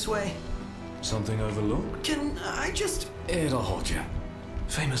been this way? Something overlooked? Can I just... It'll hold you.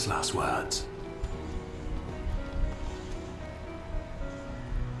 Famous last words.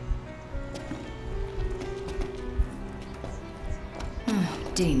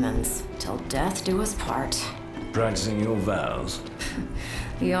 Demons, till death do us part. Practicing your vows?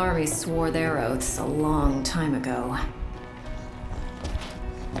 The army swore their oaths a long time ago.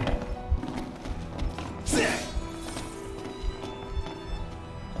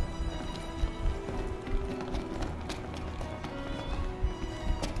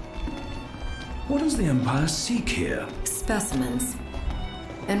 What does the Empire seek here? Specimens.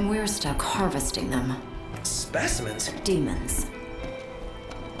 And we're stuck harvesting them. Specimens? Demons.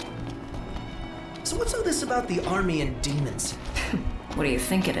 So what's all this about the army and demons? What do you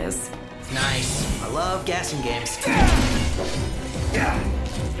think it is? Nice. I love gassing games.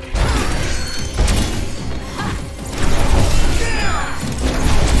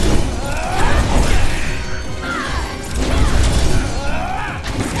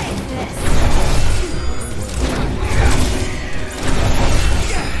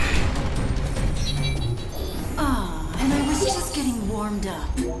 And I was just getting warmed up.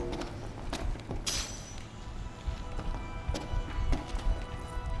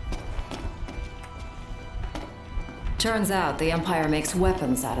 Turns out the Empire makes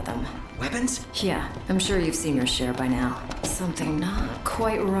weapons out of them. Weapons? Yeah, I'm sure you've seen your share by now. Something not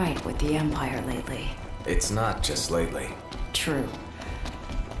quite right with the Empire lately. It's not just lately. True.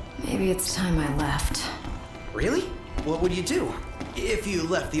 Maybe it's time I left. Really? What would you do if you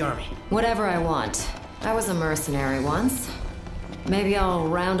left the army? Whatever I want. I was a mercenary once. Maybe I'll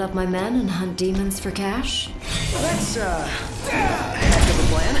round up my men and hunt demons for cash? That's, a heck of a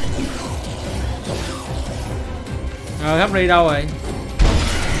plan. Rồi hấp đi đâu rồi?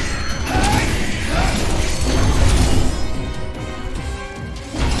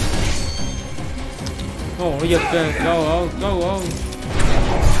 Ồ, nó giật kìa. Go.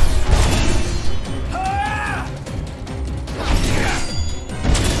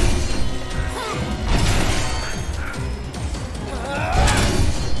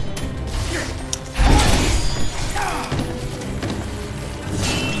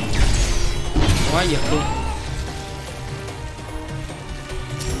 Quá giật luôn.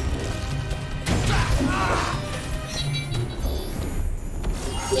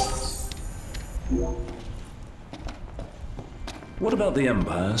 What about the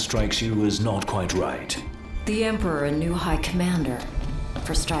Empire strikes you as not quite right? The Emperor and new High Commander,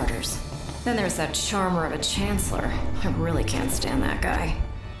 for starters. Then there's that charmer of a Chancellor. I really can't stand that guy.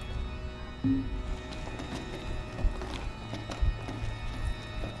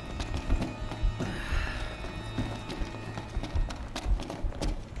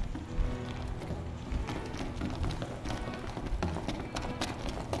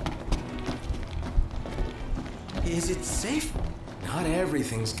 Is it safe? Not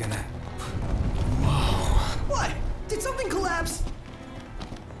everything's gonna... Whoa. What? Did something collapse?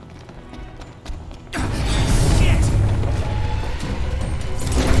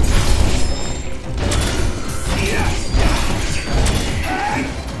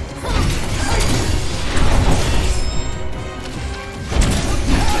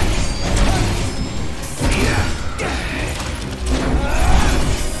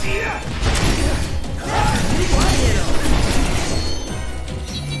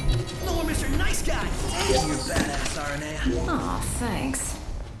 Aw, thanks.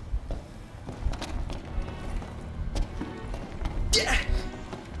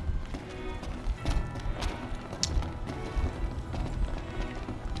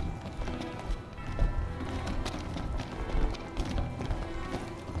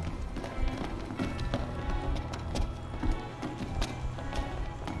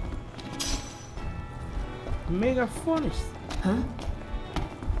 Megaphonist. Huh?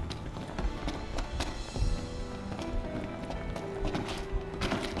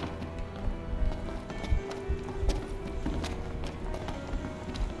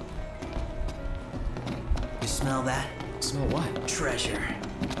 Smell that? Smell what? Treasure.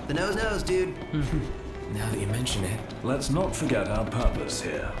 The nose knows, dude. Now that you mention it. Let's not forget our purpose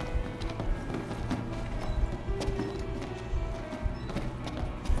here.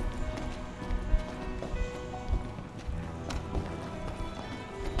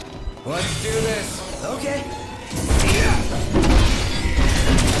 Let's do this. Okay.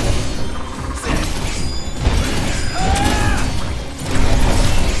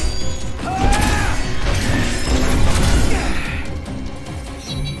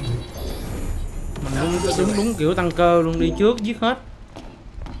 Mình đúng kiểu tăng cơ luôn, đi trước giết hết.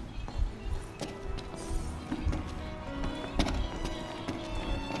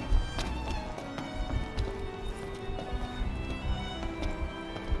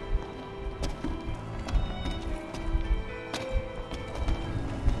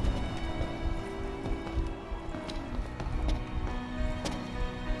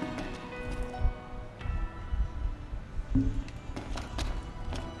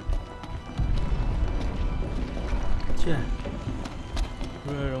 Chà,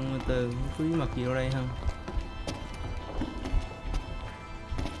 rung từ có bí mật gì ở đây không?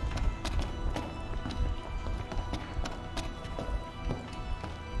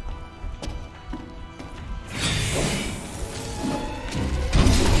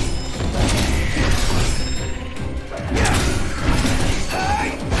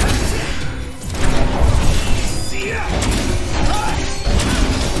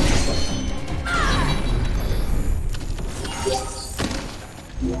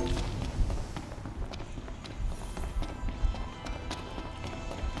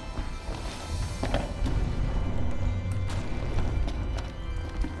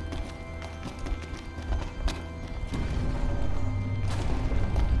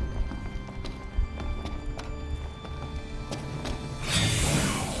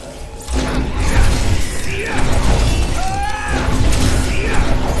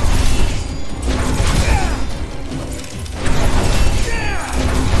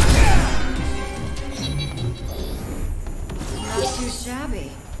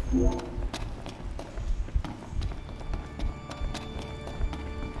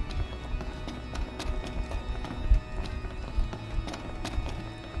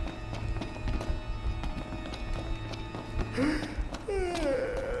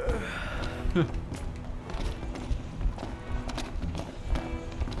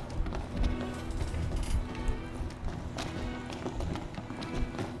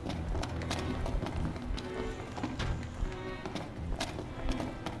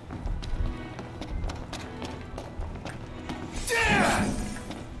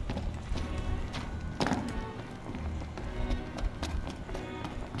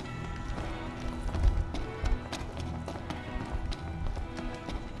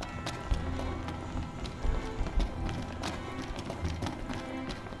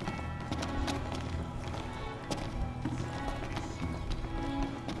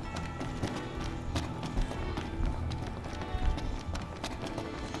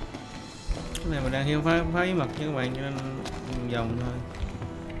 Cái này mình đang hiêu phá bí mật cho các bạn, cho nên vòng thôi.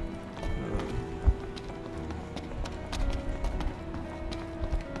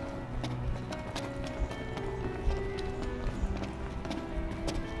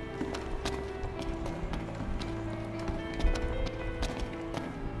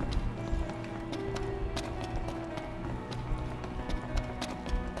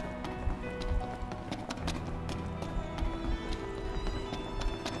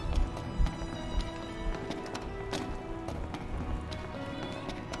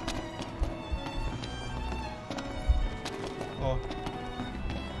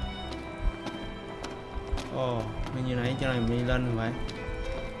 Ồ, như nãy cho này mình đi lên rồi phải.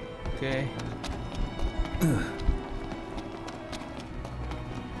 Ok.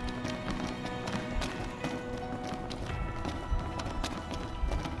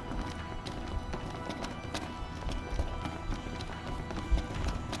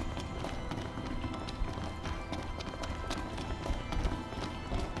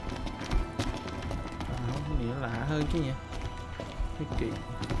 Nghĩa lạ hơn chứ nhỉ. Cái kỳ.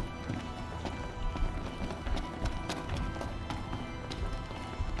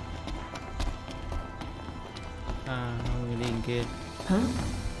 Người điên kia. Hả?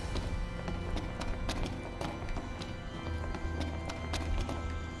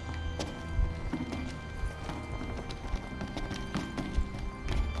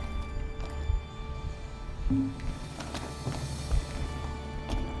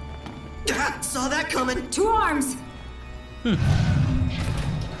 Saw that coming. To arms. Bự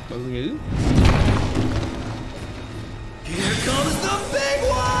dữ. Here comes the big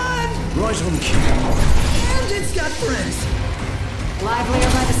one. Right on cue. And it's got friends. Livelier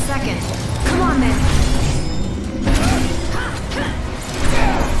by the second. Come on, then.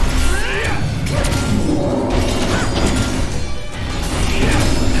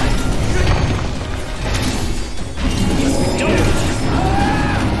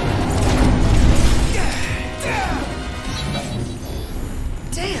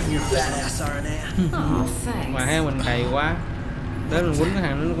 Nãy mình cày quá. Tới mình quýnh cái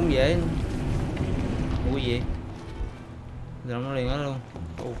hàng nó cũng dễ. Ủa cái gì? Giờ nó liền đó luôn.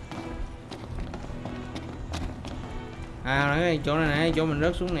 À nãy chỗ này nè, chỗ mình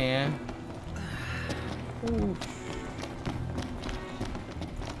rớt xuống nè.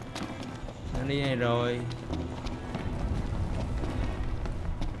 Nó đi này rồi.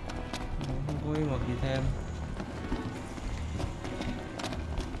 Không có bí mật gì thêm.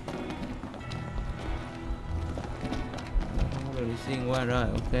 Không có được đi xuyên qua rồi,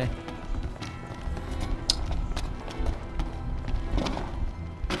 ok. Cái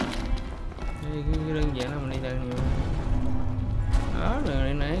đơn giản là mình đi đây nhiều. Đó,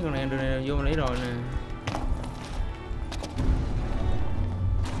 rồi nãy con này đường này vô mình lấy rồi nè.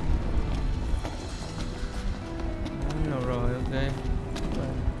 Đó, rồi ok.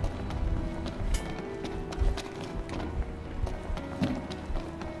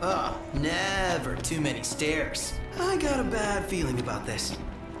 Never too many stairs. I got a bad feeling about this.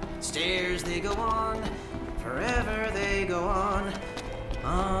 Stairs, they go on, forever they go on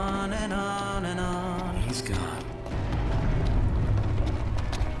and on and on. He's gone.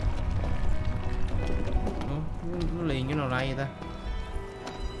 Nó liền cái nào đây vậy ta?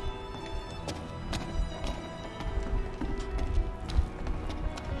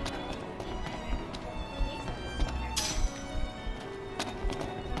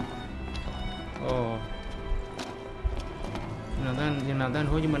 Ồ. Chừng nào tới thành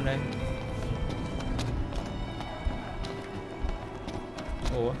phố Hồ Chí Minh đây?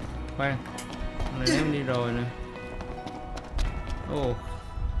 Ủa, khoan. Này em đi rồi nè. Ồ.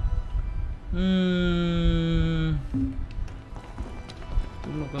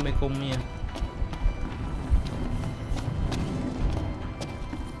 Đúng một cái mê cung nha.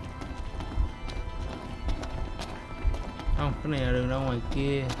 Không, cái này là đường ra ngoài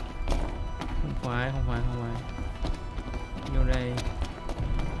kia. Không phải. Vô đây.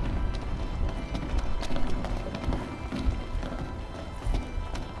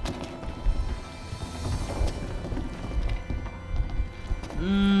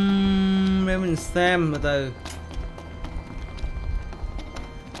 Để mình xem từ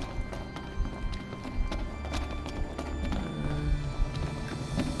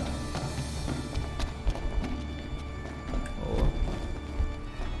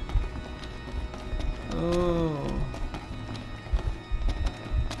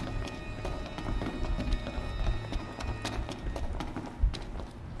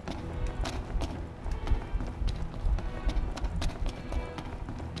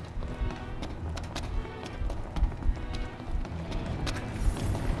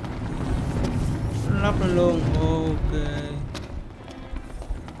lắp lên luôn. Ok.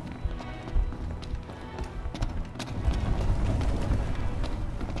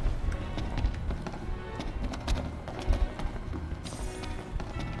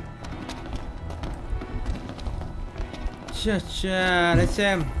 Chà, để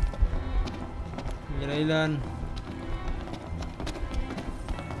xem. Giờ đây lên.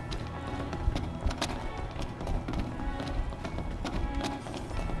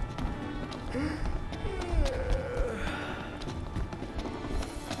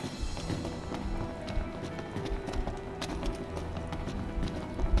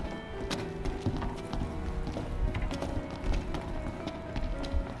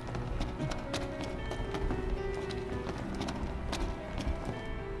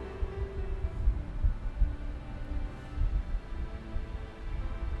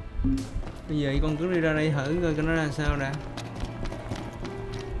 Bây giờ con cứ đi ra đây thử coi nó ra sao đã.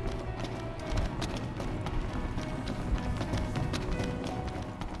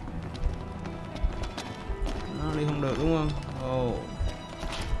 Nó đi không được đúng không? Ồ,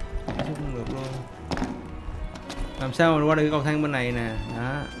 không được luôn. Làm sao mà qua được cái cầu thang bên này nè.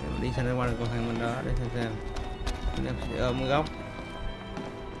 Đó, để mình đi sang qua được cầu thang bên đó để xem. Em sẽ ôm cái góc.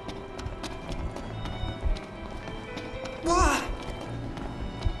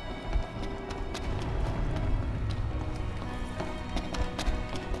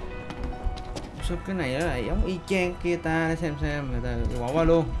 Cái này nó lại giống y chang kia ta, để xem người ta bỏ qua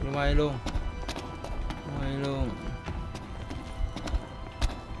luôn, quay luôn này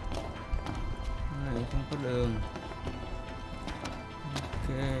không có đường. Ok,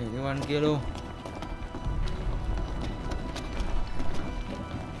 đi qua bên kia luôn.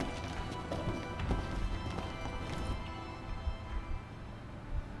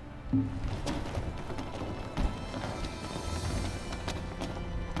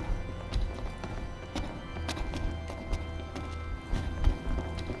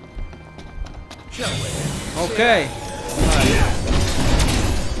 Ok.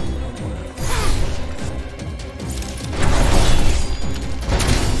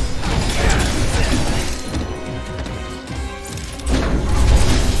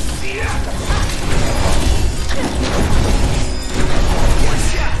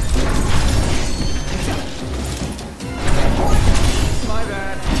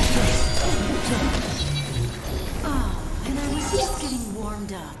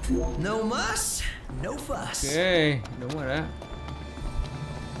 No muss, no fuss. Ok, đúng rồi đó.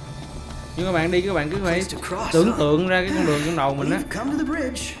 Nhưng các bạn đi, các bạn cứ phải tưởng tượng ra cái con đường trong đầu mình á.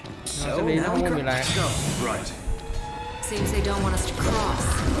 Rồi sẽ đi nó không có bị lạc. Seems they don't want us to cross.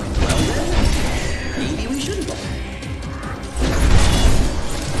 Maybe we shouldn't.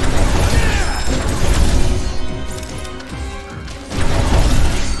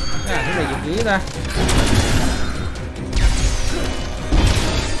 À, cái này giật dữ ta.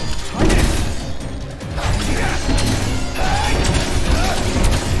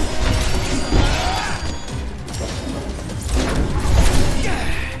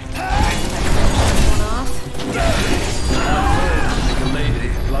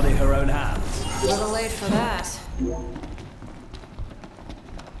 A little late for that.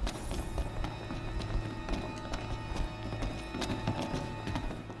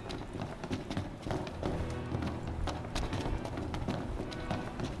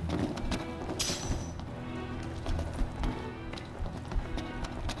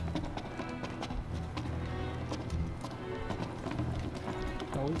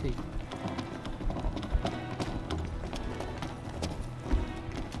 Tối thì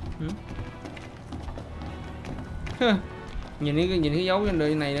nhìn cái dấu trên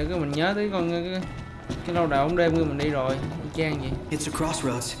đời này là cái mình nhớ tới cái lâu đài bóng đêm của mình đi rồi, trang vậy. It's a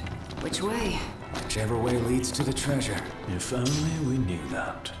crossroads. Which way? Whichever way leads to the treasure. If only we knew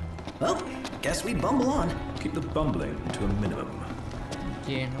that. Well, guess we bumble on. Keep the bumbling to a minimum.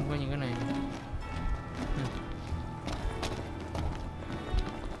 Chè, không có những cái này.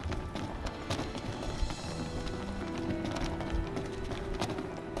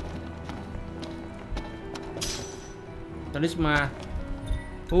 Talisman.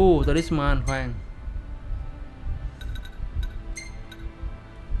 Talisman, khoan.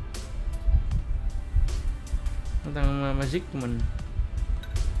 Nó tăng magic của mình.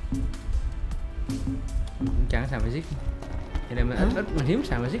 Cũng chẳng xài magic. Vậy nên mình ít mình hiếm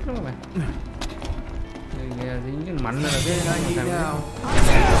xài magic lắm các bạn. Thì những cái mạnh là cái xài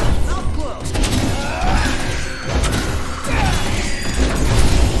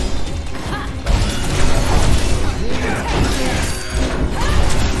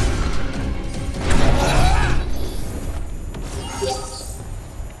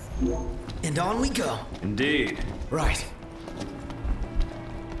And on we go. Indeed. Right.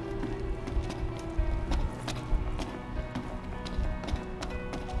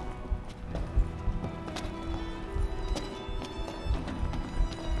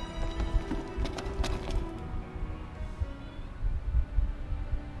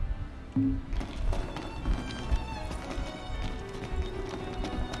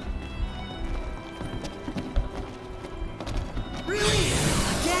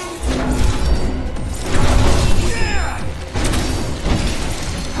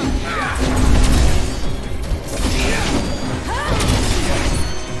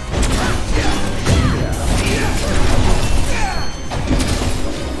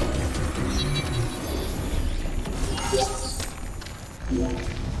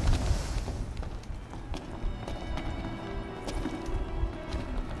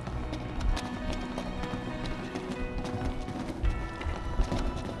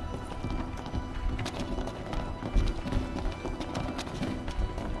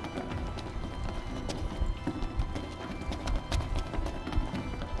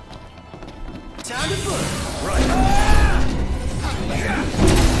 Time to put. Right.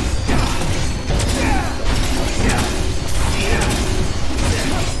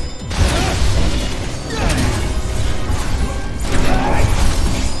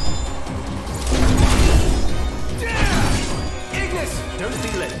 Ignis, don't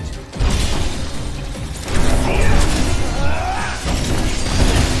be late.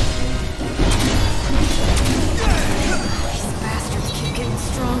 These bastards keep getting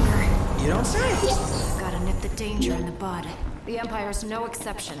stronger. You don't say. Gotta nip the danger in the bud. The Empire's no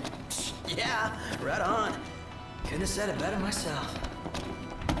exception. Yeah, right on. Couldn't have said it better myself.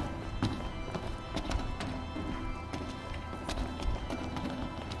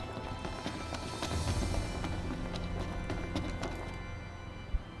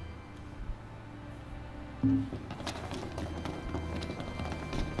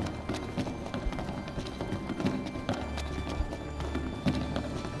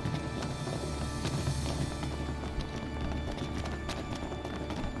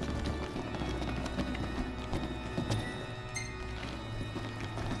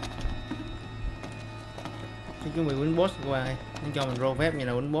 Chuẩn bị win boss qua đây, nó cho mình roll phép như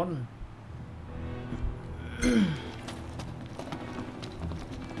là win boss.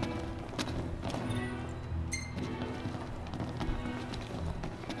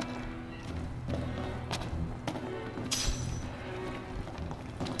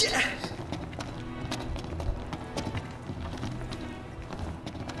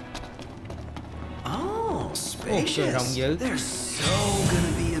 gracious. There's so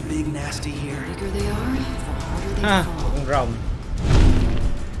gonna be a big nasty here. The bigger they are, the harder they Ha, fall. con rồng.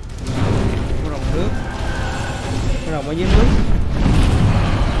 Con rồng nước. Con rồng ở dưới nước.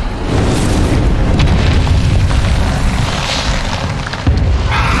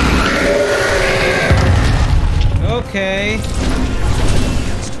 Okay.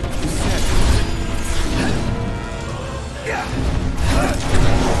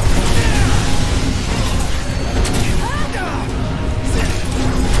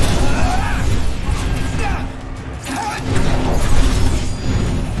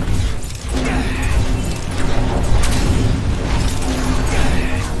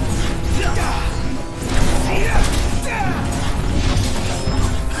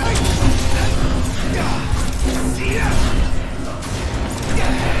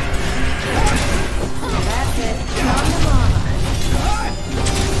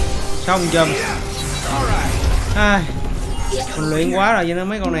 Xong chùm. Ai, mình luyện quá rồi cho nên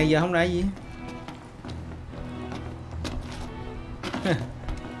mấy con này giờ không đã gì.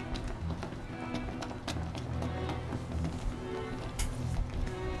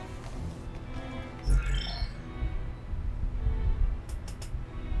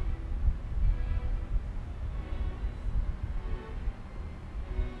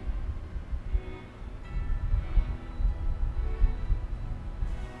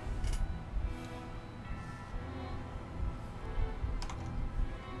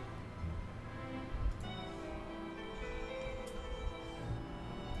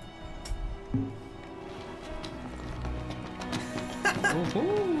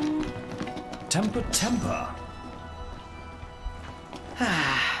 Temper.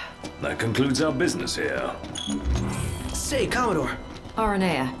 That concludes our business here. Say, Commodore.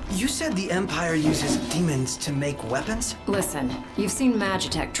 Aranea. You said the Empire uses demons to make weapons? Listen, you've seen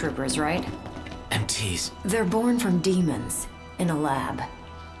Magitech troopers, right? MTs. They're born from demons in a lab.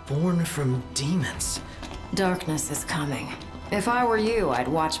 Born from demons? Darkness is coming. If I were you, I'd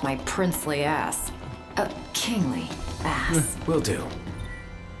watch my princely ass. Kingly ass. Will do.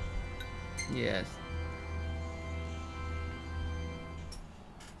 Yes.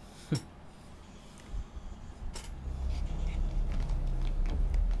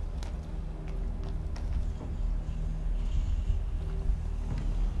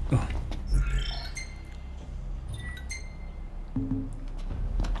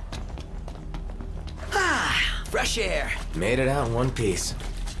 Fresh air. Made it out in one piece.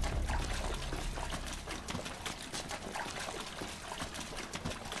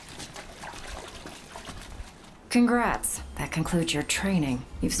 Congrats. That concludes your training.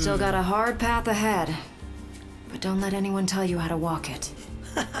 You've still got a hard path ahead. But don't let anyone tell you how to walk it.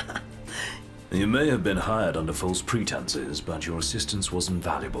 You may have been hired under false pretenses, but your assistance was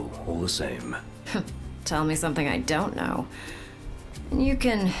invaluable all the same. Tell me something I don't know. You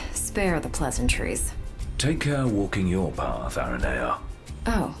can spare the pleasantries. Take care walking your path, Aranea.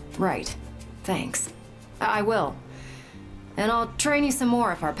 Oh, right. Thanks. I will. And I'll train you some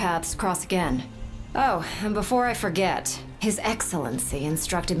more if our paths cross again. Oh, and before I forget, His Excellency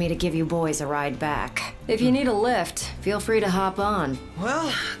instructed me to give you boys a ride back. If you need a lift, feel free to hop on. Well,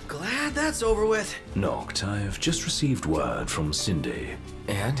 glad that's over with. Noct, I have just received word from Cindy.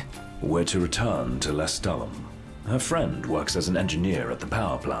 And? We're to return to Lestalum. Her friend works as an engineer at the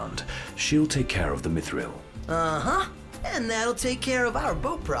power plant. She'll take care of the Mithril. Uh-huh. And that'll take care of our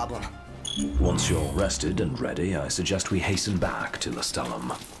boat problem. Once you're rested and ready, I suggest we hasten back to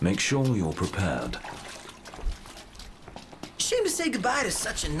Lestalum. Make sure you're prepared. Shame to say goodbye to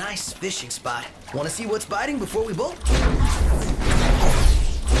such a nice fishing spot. Want to see what's biting before we bolt?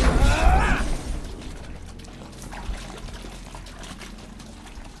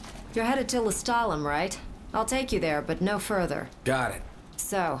 You're headed to Lestalum, right? I'll take you there, but no further. Got it.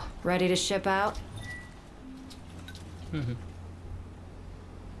 So, ready to ship out?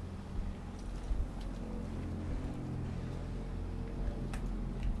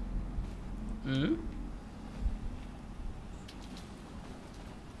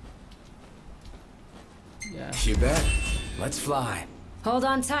 Yeah. You bet. Let's fly. Hold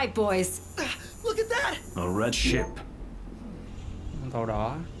on tight, boys. Look at that! A red ship. Tàu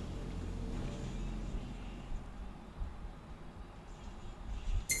đỏ.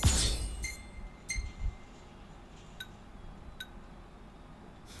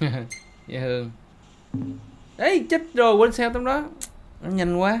 Dạ Hương. Ê chết rồi, quên sao tấm đó. Nó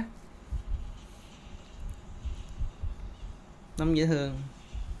nhanh quá. Nắm dễ thương.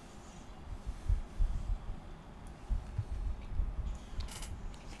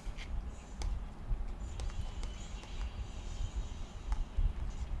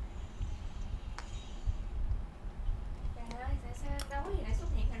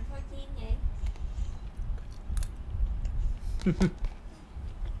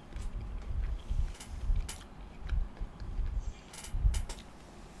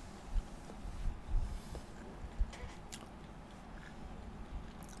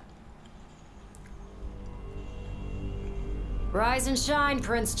 Rise and shine,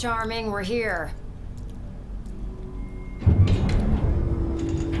 Prince Charming. We're here.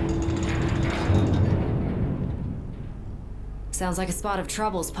 Sounds like a spot of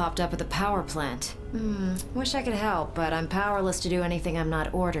trouble's popped up at the power plant. Wish I could help, but I'm powerless to do anything I'm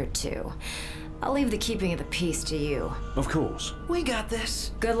not ordered to. I'll leave the keeping of the peace to you. Of course. We got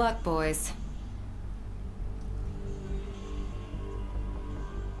this. Good luck, boys.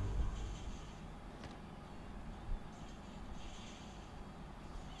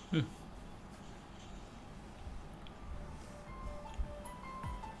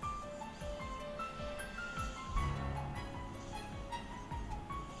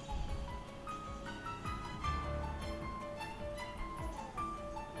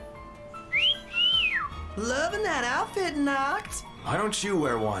 Loving that outfit, Noct. Why don't you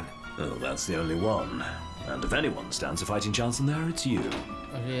wear one? Oh, that's the only one. And if anyone stands a fighting chance in there, it's you.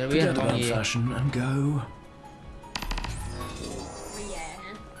 Forget Forget about fashion and go.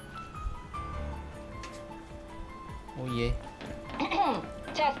 Ủa gì?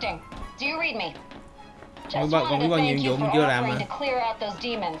 Testing. Do you read me? Còn Just có wanted to bao thank nhiêu you vụ for chưa làm offering mà. to clear out those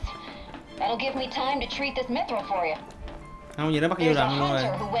demons. That'll give me time to treat this mithril for you. Không gì đó bắt vô There's a làm luôn rồi.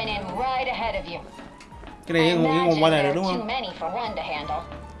 hunter who went in right ahead of you. Cái này I cái con imagine quay này there được đúng are too không? many for one to handle,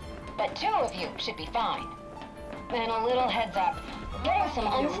 but two of you should be fine. And a little heads up, getting some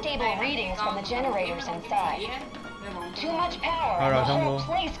unstable readings from the generators inside. Too much power and the whole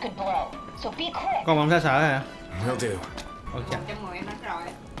place could blow, so be quick. Con không sợ hả? Will do. Ok. 110 em đánh rồi.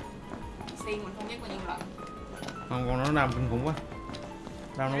 Xiên mình không biết bao nhiêu lần. Không, con nó đau kinh khủng quá.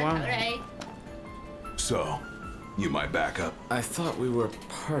 Đau nó quá. So, you my backup? I thought we were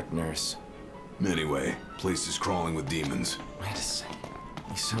partners. Anyway, place is crawling with demons. Wait a second.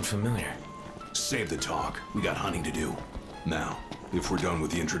 You sound familiar. Save the talk. We got hunting to do. Now, if we're done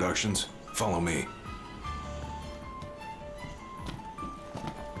with the introductions, follow me.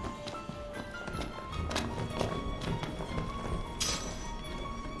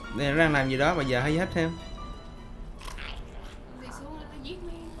 Đây nó đang làm gì đó mà giờ hay hết theo. Đi xuống nó giết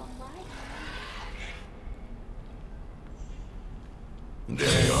mấy con quái.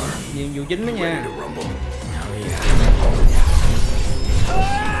 There they are. Nhiệm vụ chính đó nha. Ready to rumble.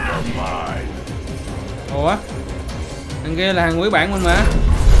 Ủa? Thằng kia là thằng quý bạn mình mà.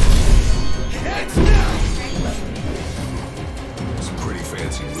 Some pretty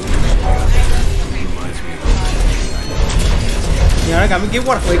fancy moves. Reminds me of Nhờ nó cầm cái kiếm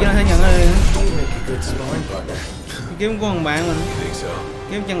quá đặc biệt cho nó thể nhận ra liền. You make a good sparring partner. Cái kiếm của thằng bạn mình. think so.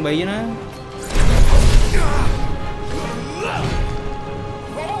 Kiếm trang bị cho nó.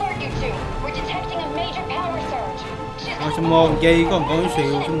 Red alert, you two. We're detecting a major power surge. She's Con got sumo làm chi, có một con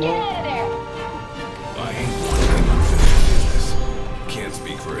xìu Get sumo. out of there. I ain't wanting unfinished business. Can't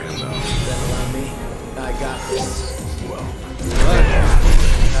speak for him though. Then allow me. I got this. Well,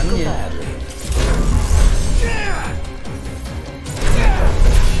 Đánh gì? Gladly.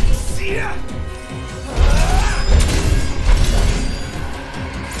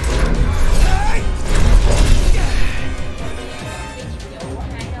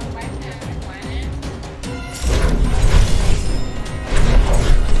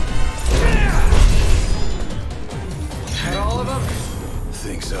 Had all of them?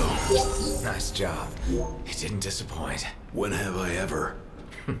 think so. Nice job. It didn't disappoint. When have I ever?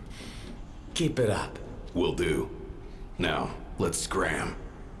 Keep it up. Will do. Now, let's scram.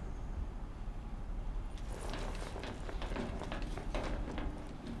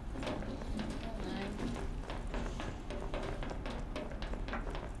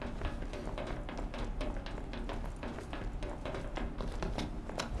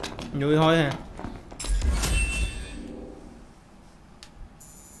 Vui thôi hả?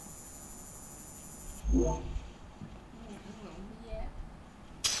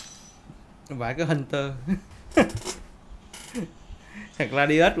 Vài cái Hunter. Thật là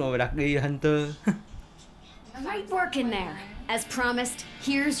đi ít mà đặt đi Hunter. Great work in there. As promised,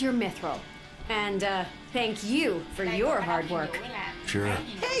 here's your mithril. And, thank you for your hard work. Sure.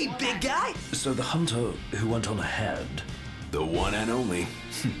 Hey, big guy! So the hunter who went on ahead. The one and only.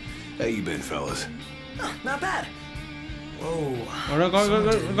 How you been, fellas? Not bad. Whoa. Ủa nó có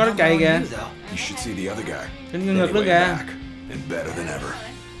nó chạy kìa. You should see the other guy. Trên cái ngực nó Anyway, kìa. back, and better than ever.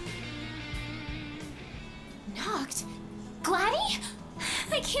 Knocked? Gladdy?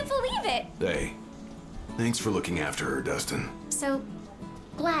 I can't believe it. Hey, thanks for looking after her, Dustin. So,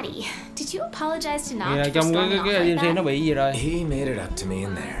 Gladdy, did you apologize to Noct Thì for trong storming off cái like DMC nó that? bị gì rồi? He made it up to me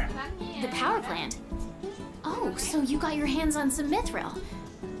in there. The power plant. Oh, so you got your hands on some mithril.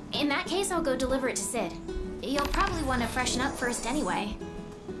 In that case, I'll go deliver it to Sid. You'll probably want to freshen up first anyway.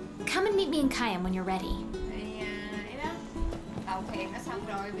 Come and meet me in Caem when you're ready. Thì ấy đó, tàu thuyền nó xong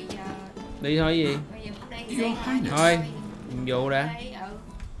rồi, bây giờ Đi thôi gì? bây giờ cũng đi Thôi, nhiệm vụ đã. đây,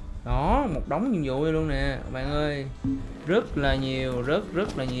 Đó, một đống nhiệm vụ luôn nè, bạn ơi. Rất là nhiều,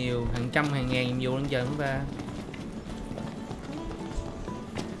 rất là nhiều, hàng trăm hàng ngàn nhiệm vụ đang chờ chúng ta.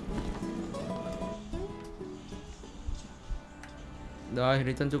 Rồi,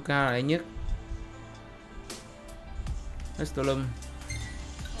 Return to Car là đệ nhất. Estolum.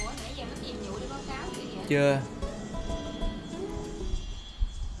 Ủa, nãy giờ mất nhiệm vụ để báo cáo gì vậy? Chưa.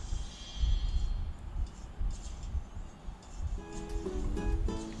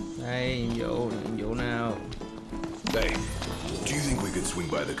 Đây, nhiệm vụ nào? Hey, do you think we could swing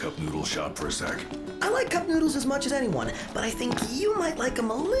by the cup noodle shop for a sec? I like cup noodles as much as anyone, but I think you might like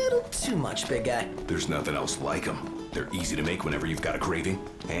them a little too much, big guy. There's nothing else like them. They're easy to make whenever you've got a craving,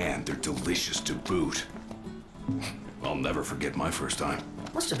 and they're delicious to boot. I'll never forget my first time.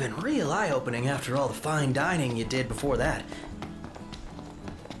 Must have been real eye-opening after all the fine dining you did before that.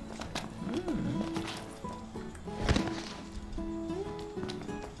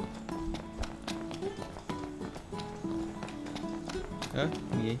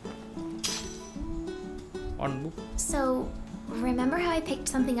 Gì? On book. So, remember how I picked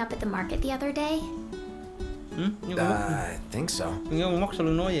something up at the market the other day? I think so. Tôi nhớ con móc sau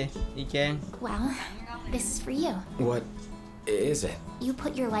lưng nói gì? Y chang. Well, this is for you. What is it? You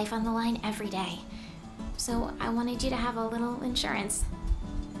put your life on the line every day. So, I wanted you to have a little insurance.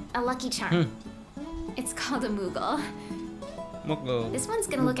 A lucky charm. It's called a Moogle. Moogle. This one's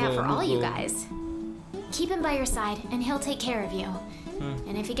gonna look out for all you guys. Keep him by your side, and he'll take care of you.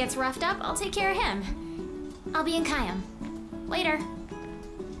 And if he gets roughed up, I'll take care of him. I'll be in Caem. Later.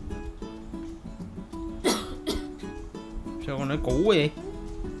 Sao con nói cũ vậy?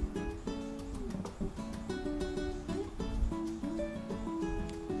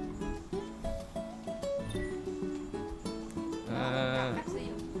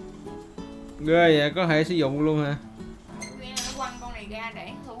 Ghê vậy, có thể sử dụng luôn hả? Nó quăng con này ra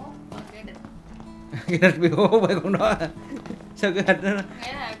để thu hút cái địch. Cái địch bị hút bởi con đó. Sao cái địch đó?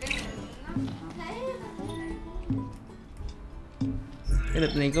 Nghĩa là cái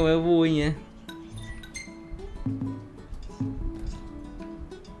địch này có vẻ vui nha.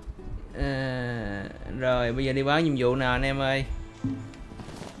 Rồi bây giờ đi báo nhiệm vụ nào anh em ơi.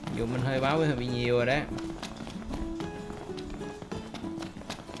 Nhiệm vụ mình hơi báo hơi bị nhiều rồi đó.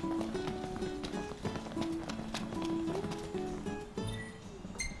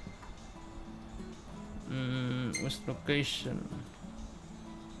 What's location?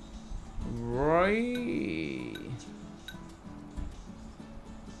 Right.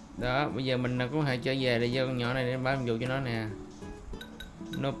 Đó, bây giờ mình có thể trở về để cho con nhỏ này để báo nhiệm vụ cho nó nè.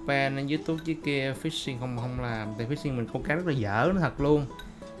 No pen ở YouTube chứ kia fishing không làm. Tại fishing mình câu cá rất là dở, nó thật luôn.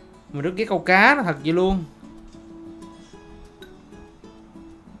 Mình rất ghét câu cá, nó thật vậy luôn.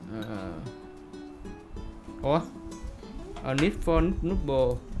 Ủa? Need for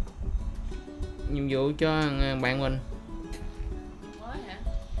noodle. Nhiệm vụ cho bạn mình. Mới hả?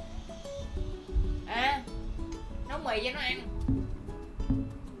 À, nấu mì cho nó ăn.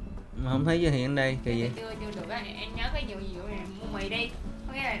 Mà không thấy hiện ở đây kỳ vậy? Chưa được á, em nhớ cái nhiệm vụ này mua mì đi.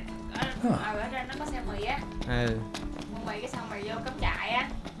 Có nghĩa là ở trên nó có xe mì á. Mua mì cái xong rồi vô cắm trại á.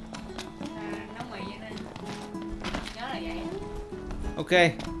 Nấu mì cho nên nhớ là vậy. Ok.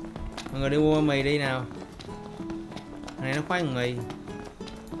 Mọi người đi mua mì đi nào. Này nó khoái mì.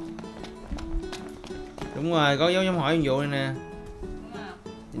 Đúng rồi, có dấu chấm hỏi nhiệm vụ này nè.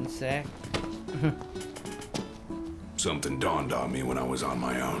 Chính xác. Something dawned on me when I was on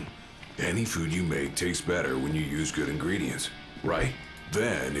my own. Any food you make tastes better when you use good ingredients, right?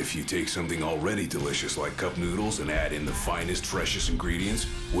 Then, if you take something already delicious like cup noodles and add in the finest, freshest ingredients,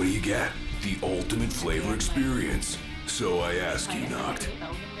 what do you get? The ultimate flavor experience. So I ask you, Noct,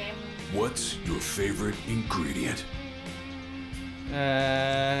 what's your favorite ingredient?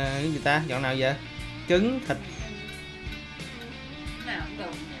 Cái gì ta? Chọn nào vậy? Trứng, thịt.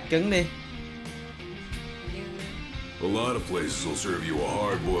 Trứng đi. A lot of places will serve you a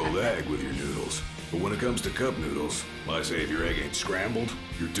hard-boiled egg with your noodles. But when it comes to cup noodles, I say if your egg ain't scrambled,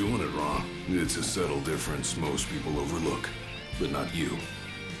 you're doing it wrong. It's a subtle difference most people overlook. But not you.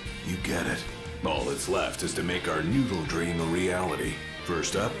 You get it. All that's left is to make our noodle dream a reality.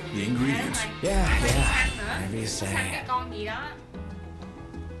 First up, the ingredients. Yeah. Whatever you say. Cái con gì đó.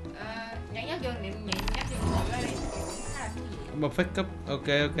 Nhắc vô niệm nhắc vô ngồi đó đi. buffet cup. Ok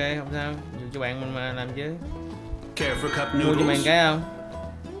không sao, dùng cho bạn mình mà làm chứ. Care for cup Mua cho bạn noodles? cái không?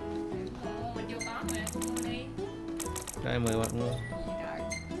 Mình chưa có mà, mua đi. Rồi 10 bạc mua.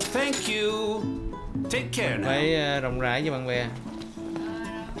 Thank you. Take care now. Phải rộng rãi cho bạn bè.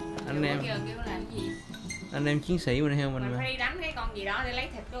 Anh em. Kêu làm gì? Anh em chiến sĩ mình heo mình Mình mà. phải đi đánh cái con gì đó để lấy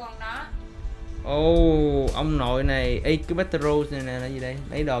thịt của con đó. Ông nội này, cái Petros này nè là gì đây?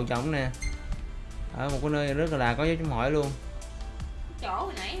 Lấy đồ cho ổng nè. Ở một cái nơi rất là có dấu chấm hỏi luôn. Chỗ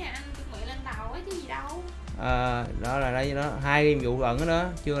hồi nãy nè anh chuẩn bị lên tàu ấy chứ gì đâu. Đó là đây đó, 2 nhiệm vụ ẩn đó,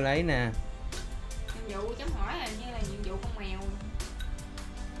 chưa lấy nè. Nhiệm vụ chấm hỏi là như là nhiệm vụ con mèo.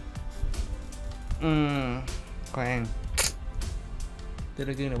 Khoan. Tôi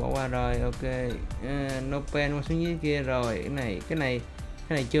đã này bỏ qua rồi, ok. No pen qua xuống dưới kia rồi. Cái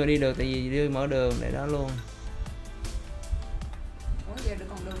này chưa đi được tại vì đưa mở đường để đó luôn. Ủa giờ được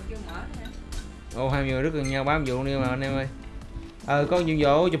còn đường chưa mở nữa. Hai người rất gần nhau bám vụ luôn mà anh em ơi. Có nhiệm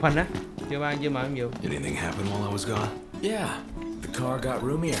vụ chụp hình á. Chưa mở nhiệm vụ. Anything happen while I was gone? Yeah, the car got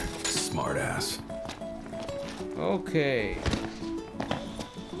roomier. Smart ass. Ok.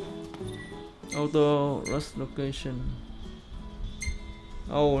 Auto rust location.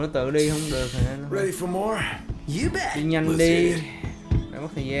 Nó tự đi không được hả? Ready for more? You bet. Đi nhanh đi. Đã mất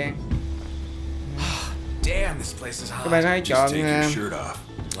thời gian. Damn, this place is hot. Các bạn hãy chọn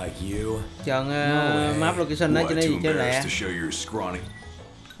chọn map location đó cho nó gì cho lẹ.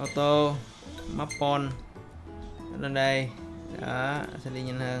 Auto map on lên đây đó sẽ đi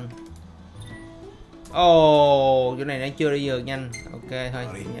nhanh hơn. Chỗ này nó chưa đi được nhanh. Ok thôi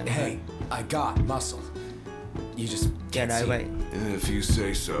nhanh Hey, thôi. I got muscle. You just Chờ đợi vậy. If you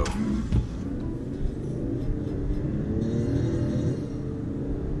say so.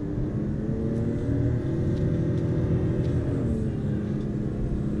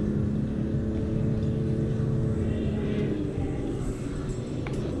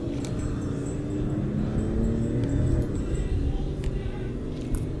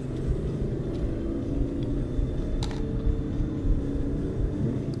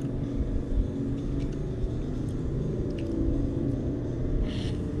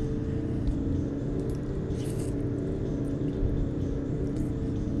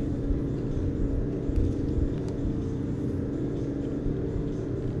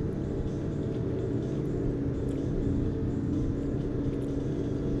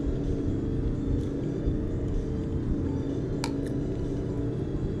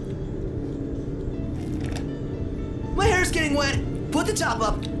 My hair's getting wet. Put the top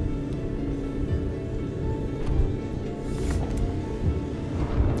up.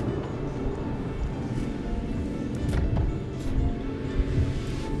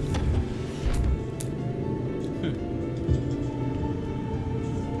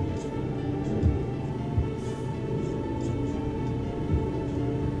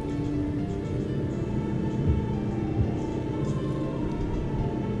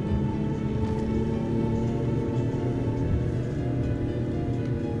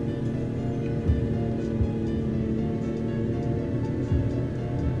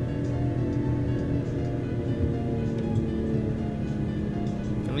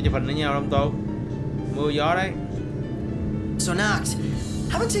 Chụp hình với nhau không Tô? Mưa gió đấy. So Nox,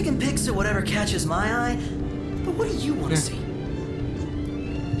 haven't taken pics of whatever catches my eye, but what do you want to see?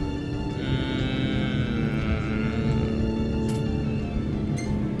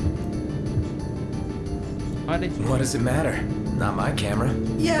 What does it matter? Not my camera.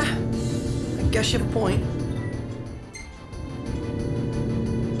 Yeah, I guess you have a point.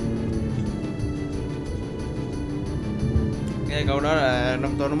 Cái câu đó là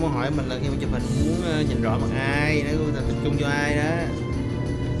Đông Tô nó muốn hỏi mình là khi mà chụp hình muốn nhìn rõ mặt ai, nó tập trung cho ai đó.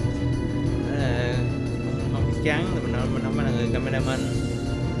 Đó là không chắc chắn thì mình không phải là người cameraman.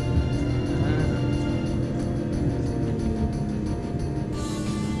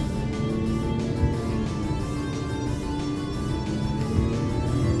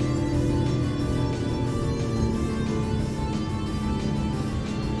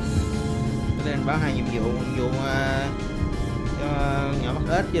 Có thể anh báo 2 nhiệm vụ cho nhỏ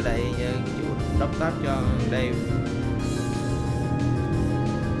mắt ếch với lại chú đốc táp cho Dave.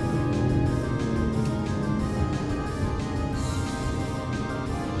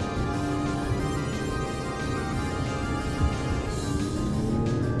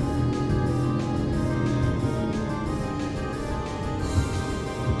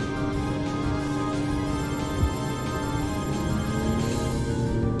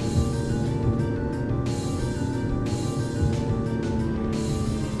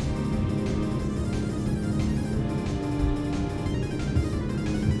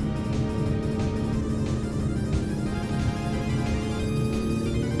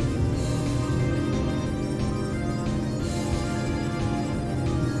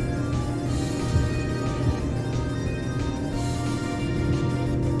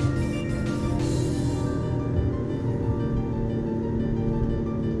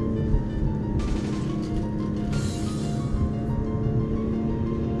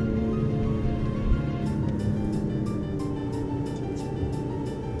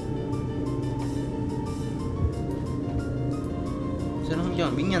 không cho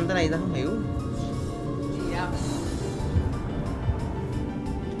mình biến nhanh tới đây, ta không hiểu. Gì đâu.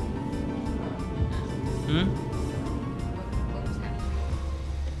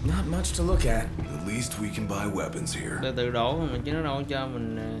 Not much to look at. At least we can buy weapons here. Từ từ đổ mà chứ nó đâu cho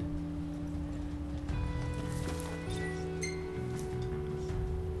mình.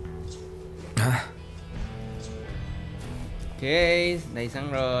 Ok, đầy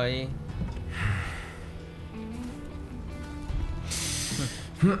xăng rồi.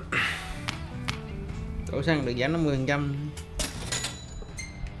 Đổ xăng được giảm 50%.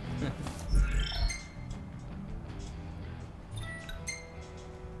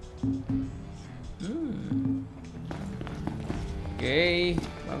 Ok,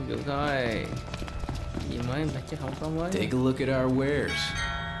 bao nhiêu thôi. Gì mới mà chắc không có mới. Take a look at our wares.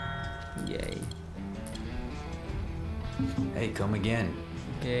 Vậy. Hey, come again.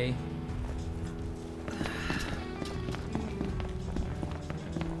 Ok.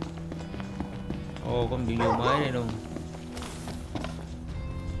 Ồ, có một dụng cụ mới đây luôn.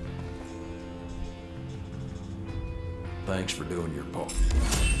 Thanks for doing your part.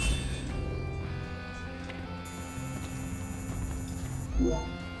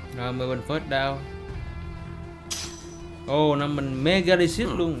 Rồi 10 bình first down. Ồ, 5 bình mega reset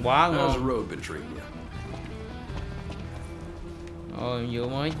luôn, quá ngon. Ồ, vụ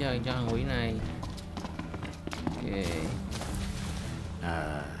mới cho thằng quỷ này. Ok.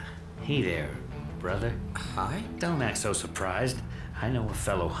 Hey there, brother. Hi. Don't act so surprised. I know a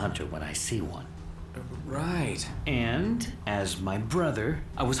fellow hunter when I see one. Right. And, as my brother,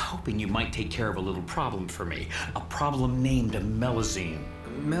 I was hoping you might take care of a little problem for me. A problem named Melusine.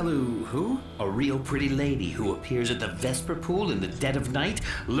 Melu who? A real pretty lady who appears at the Vesper Pool in the dead of night,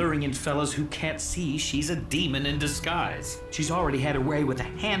 luring in fellas who can't see she's a demon in disguise. She's already had her way with a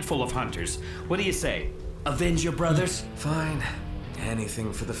handful of hunters. What do you say? Avenge your brothers? Fine.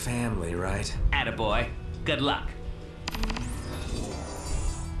 Anything for the family, right? Attaboy. Good luck.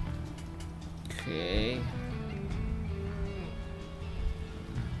 Okay.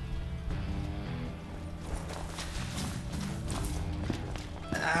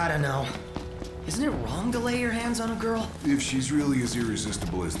 I don't know. Isn't it wrong to lay your hands on a girl? If she's really as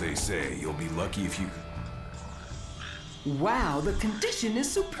irresistible as they say, you'll be lucky if you... Wow, the condition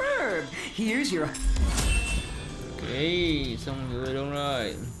is superb. Here's your... Ok, xong rồi luôn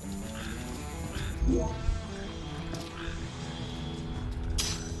rồi.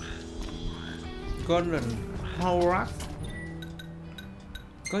 Golden Horror.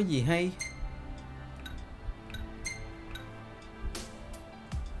 Có gì hay?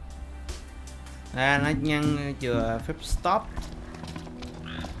 À, nó nhăn chừa phép stop.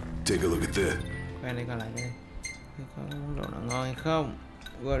 Take a look at this. Coi đây, coi lại đây. Có đồ nào ngon hay không?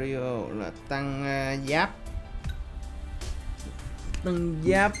 Wario là tăng giáp. Tăng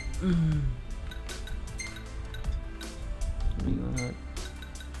giáp.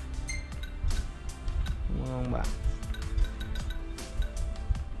 Ngon bạn.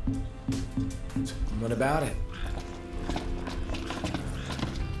 What about it?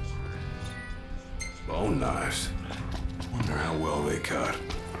 Bone knives. Wonder how well they cut.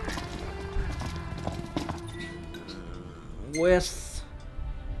 West.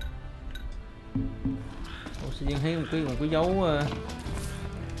 Ủa, sao thấy một cái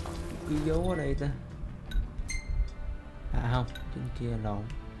dấu ở đây ta? À không, trên kia lộn.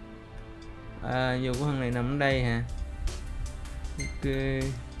 À, dù của thằng này nằm ở đây hả? Ok.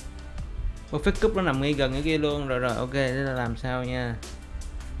 Perfect Cup nó nằm ngay gần cái kia luôn. Rồi rồi, ok, để là làm sao nha.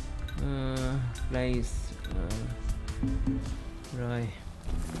 Place. Rồi.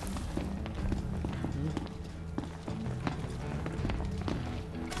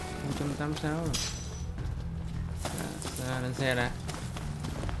 186 rồi. Ra lên xe đã.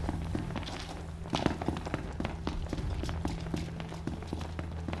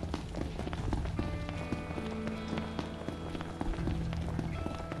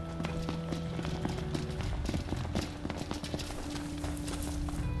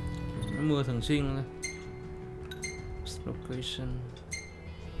 Nó mưa thường xuyên luôn. Location.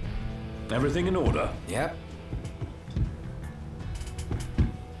 Everything in order? Yep.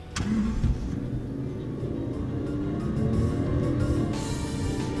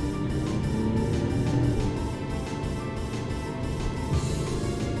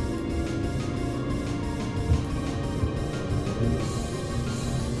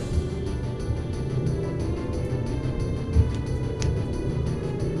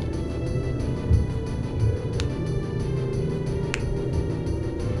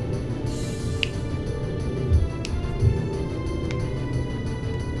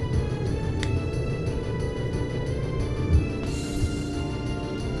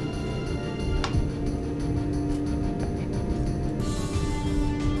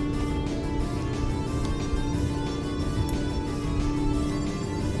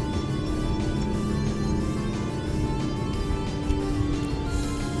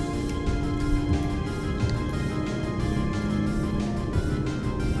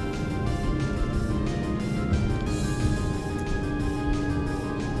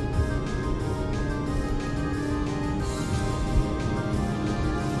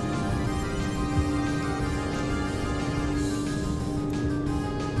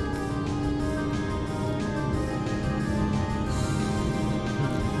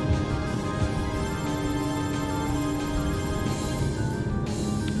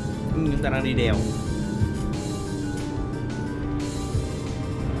 chúng ta đang đi đèo.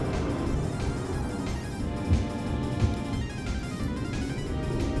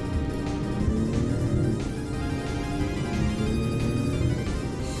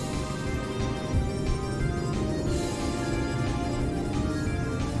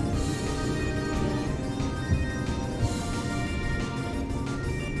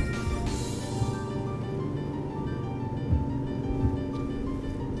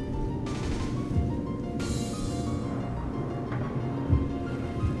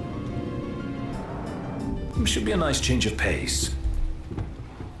 Should be a nice change of pace.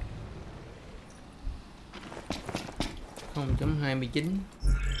 0.29.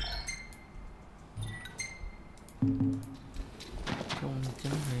 0.29.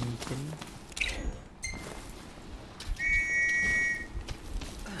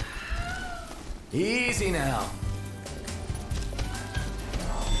 Easy now.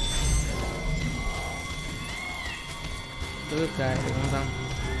 Cứ cài được không Tâm?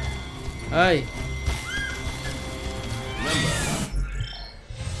 Ơi.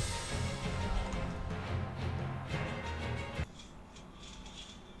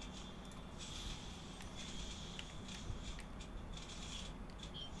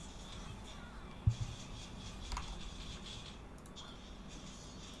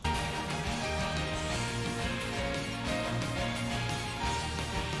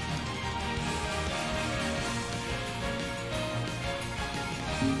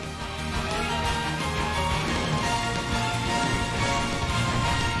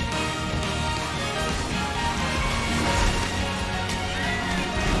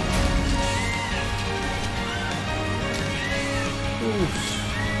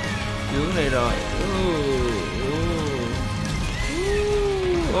 Hướng này rồi.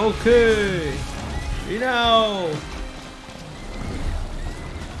 Ok. Đi nào.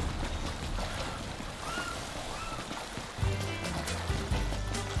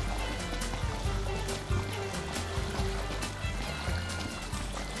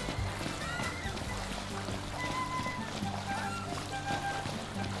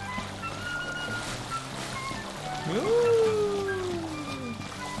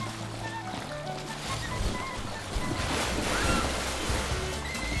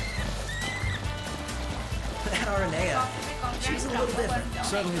 She's a little different.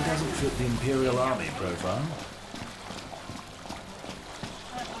 Certainly doesn't fit the Imperial Army profile.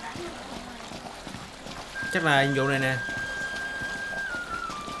 Chắc là nhiệm vụ này nè.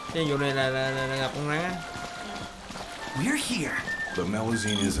 Cái nhiệm vụ này là gặp con rắn á. We're here. The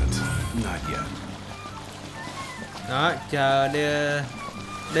Melusine isn't. Not yet. Đó, chờ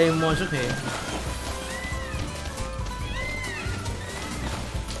Demon xuất hiện.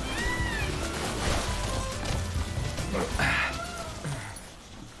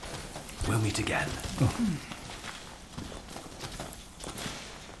 We'll meet again.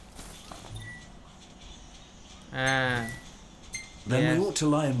 À. Then we ought to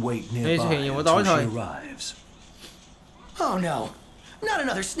lie in wait nearby until she arrives. Oh no. Not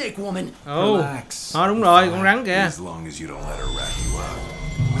another snake woman. Relax. Đúng rồi, con rắn kìa. As long as you don't let her wrap you up.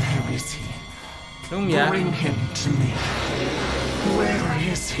 Where is he? Đúng vậy. Bring him to me.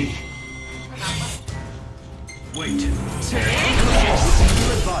 Where is he? Wait.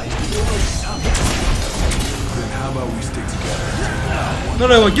 Then how about we stick together? Nó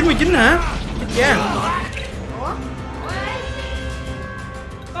rơi vào 99 hả? Chết cha.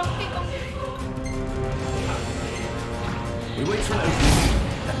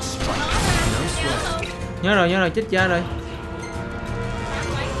 Nhớ rồi, chết cha rồi.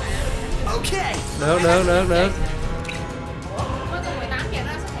 Được.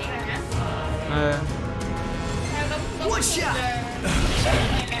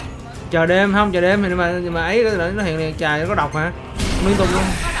 Chờ đêm thì mà ấy nó hiện liền chài, nó có độc hả? Liên tục luôn.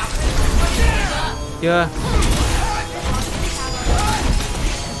 Chưa.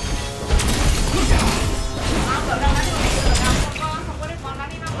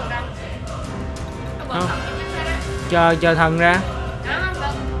 Không. Chờ thần ra.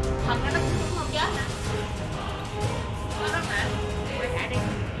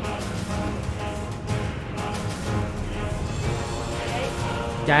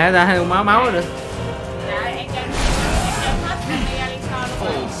 Chạy ra hay con máu rồi được.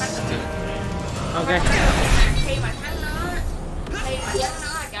 Ok. Khi mà giết nó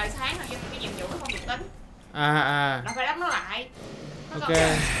trời sáng rồi cái nhiệm vụ nó không được tính. Nó phải đóng nó lại. Ok.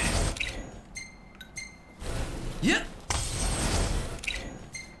 Yep.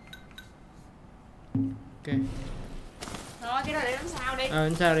 Ok. Thôi cái đó để đánh sao đi.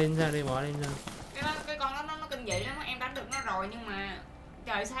 Đánh sao đi, bỏ đi sao. Cái con nó kinh dị lắm, em đánh được nó rồi nhưng mà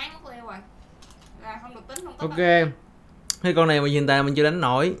trời sáng mất leo rồi. Là không được tính, không có. Ok. Cái con này mà hiện tại mình chưa đánh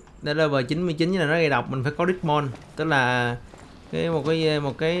nổi. Để level 99 là nó gây độc, mình phải có Richmond, tức là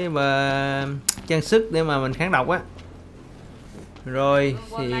một cái trang sức để mà mình kháng độc á. Rồi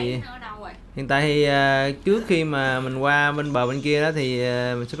thì hiện tại thì trước khi mà mình qua bên bờ bên kia đó thì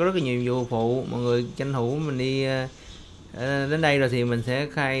mình sẽ có rất là nhiều nhiệm vụ phụ, mọi người tranh thủ mình đi đến đây rồi thì mình sẽ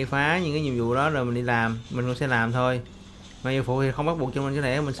khai phá những cái nhiệm vụ đó rồi mình đi làm, mình cũng sẽ làm thôi. Mà nhiệm vụ thì không bắt buộc cho mình, có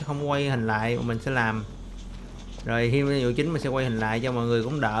thể mình sẽ không quay hình lại mà mình sẽ làm. Rồi khi nhiệm vụ chính mình sẽ quay hình lại cho mọi người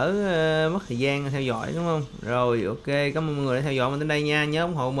cũng đỡ mất thời gian theo dõi, đúng không? Rồi ok, cảm ơn mọi người đã theo dõi mình đến đây nha, nhớ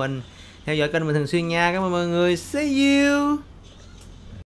ủng hộ mình, theo dõi kênh mình thường xuyên nha. Cảm ơn mọi người, see you.